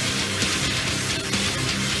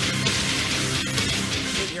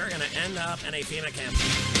 You're going to end up in a FEMA camp.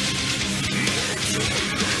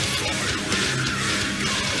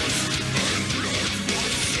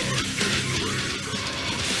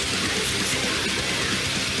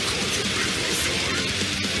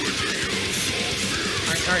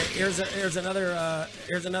 All right, here's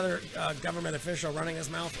another government official running his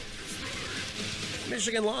mouth.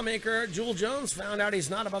 Michigan lawmaker Jewel Jones found out he's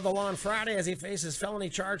not above the law on Friday as he faces felony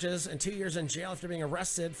charges and 2 years in jail after being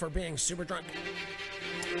arrested for being super drunk.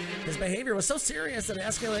 His behavior was so serious that it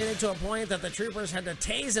escalated to a point that the troopers had to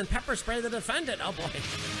tase and pepper spray the defendant. Oh boy.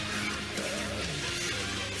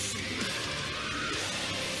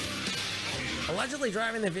 Allegedly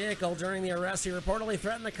driving the vehicle during the arrest, he reportedly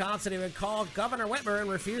threatened the cops that he would call Governor Whitmer and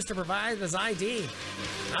refused to provide his ID.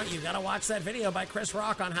 Now you gotta watch that video by Chris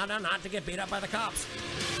Rock on how not to get beat up by the cops.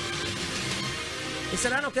 He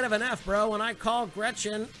said, I don't give an F, bro. When I called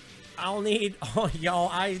Gretchen I'll need all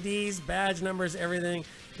y'all IDs, badge numbers, everything.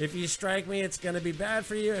 If you strike me, it's going to be bad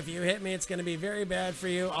for you. If you hit me, it's going to be very bad for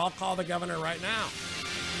you. I'll call the governor right now.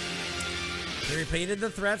 He repeated the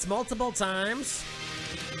threats multiple times.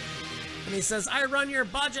 And he says, I run your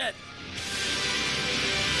budget.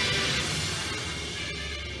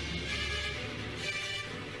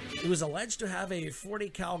 He was alleged to have a 40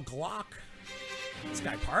 cal Glock. This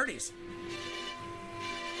guy parties.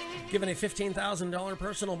 Given a $15,000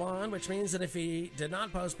 personal bond, which means that if he did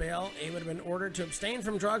not post bail, he would have been ordered to abstain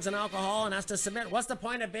from drugs and alcohol and has to submit. What's the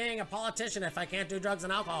point of being a politician if I can't do drugs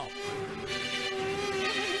and alcohol?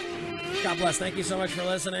 God bless. Thank you so much for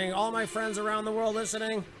listening. All my friends around the world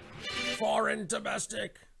listening. Foreign,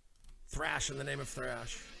 domestic. Thrash in the name of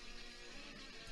thrash.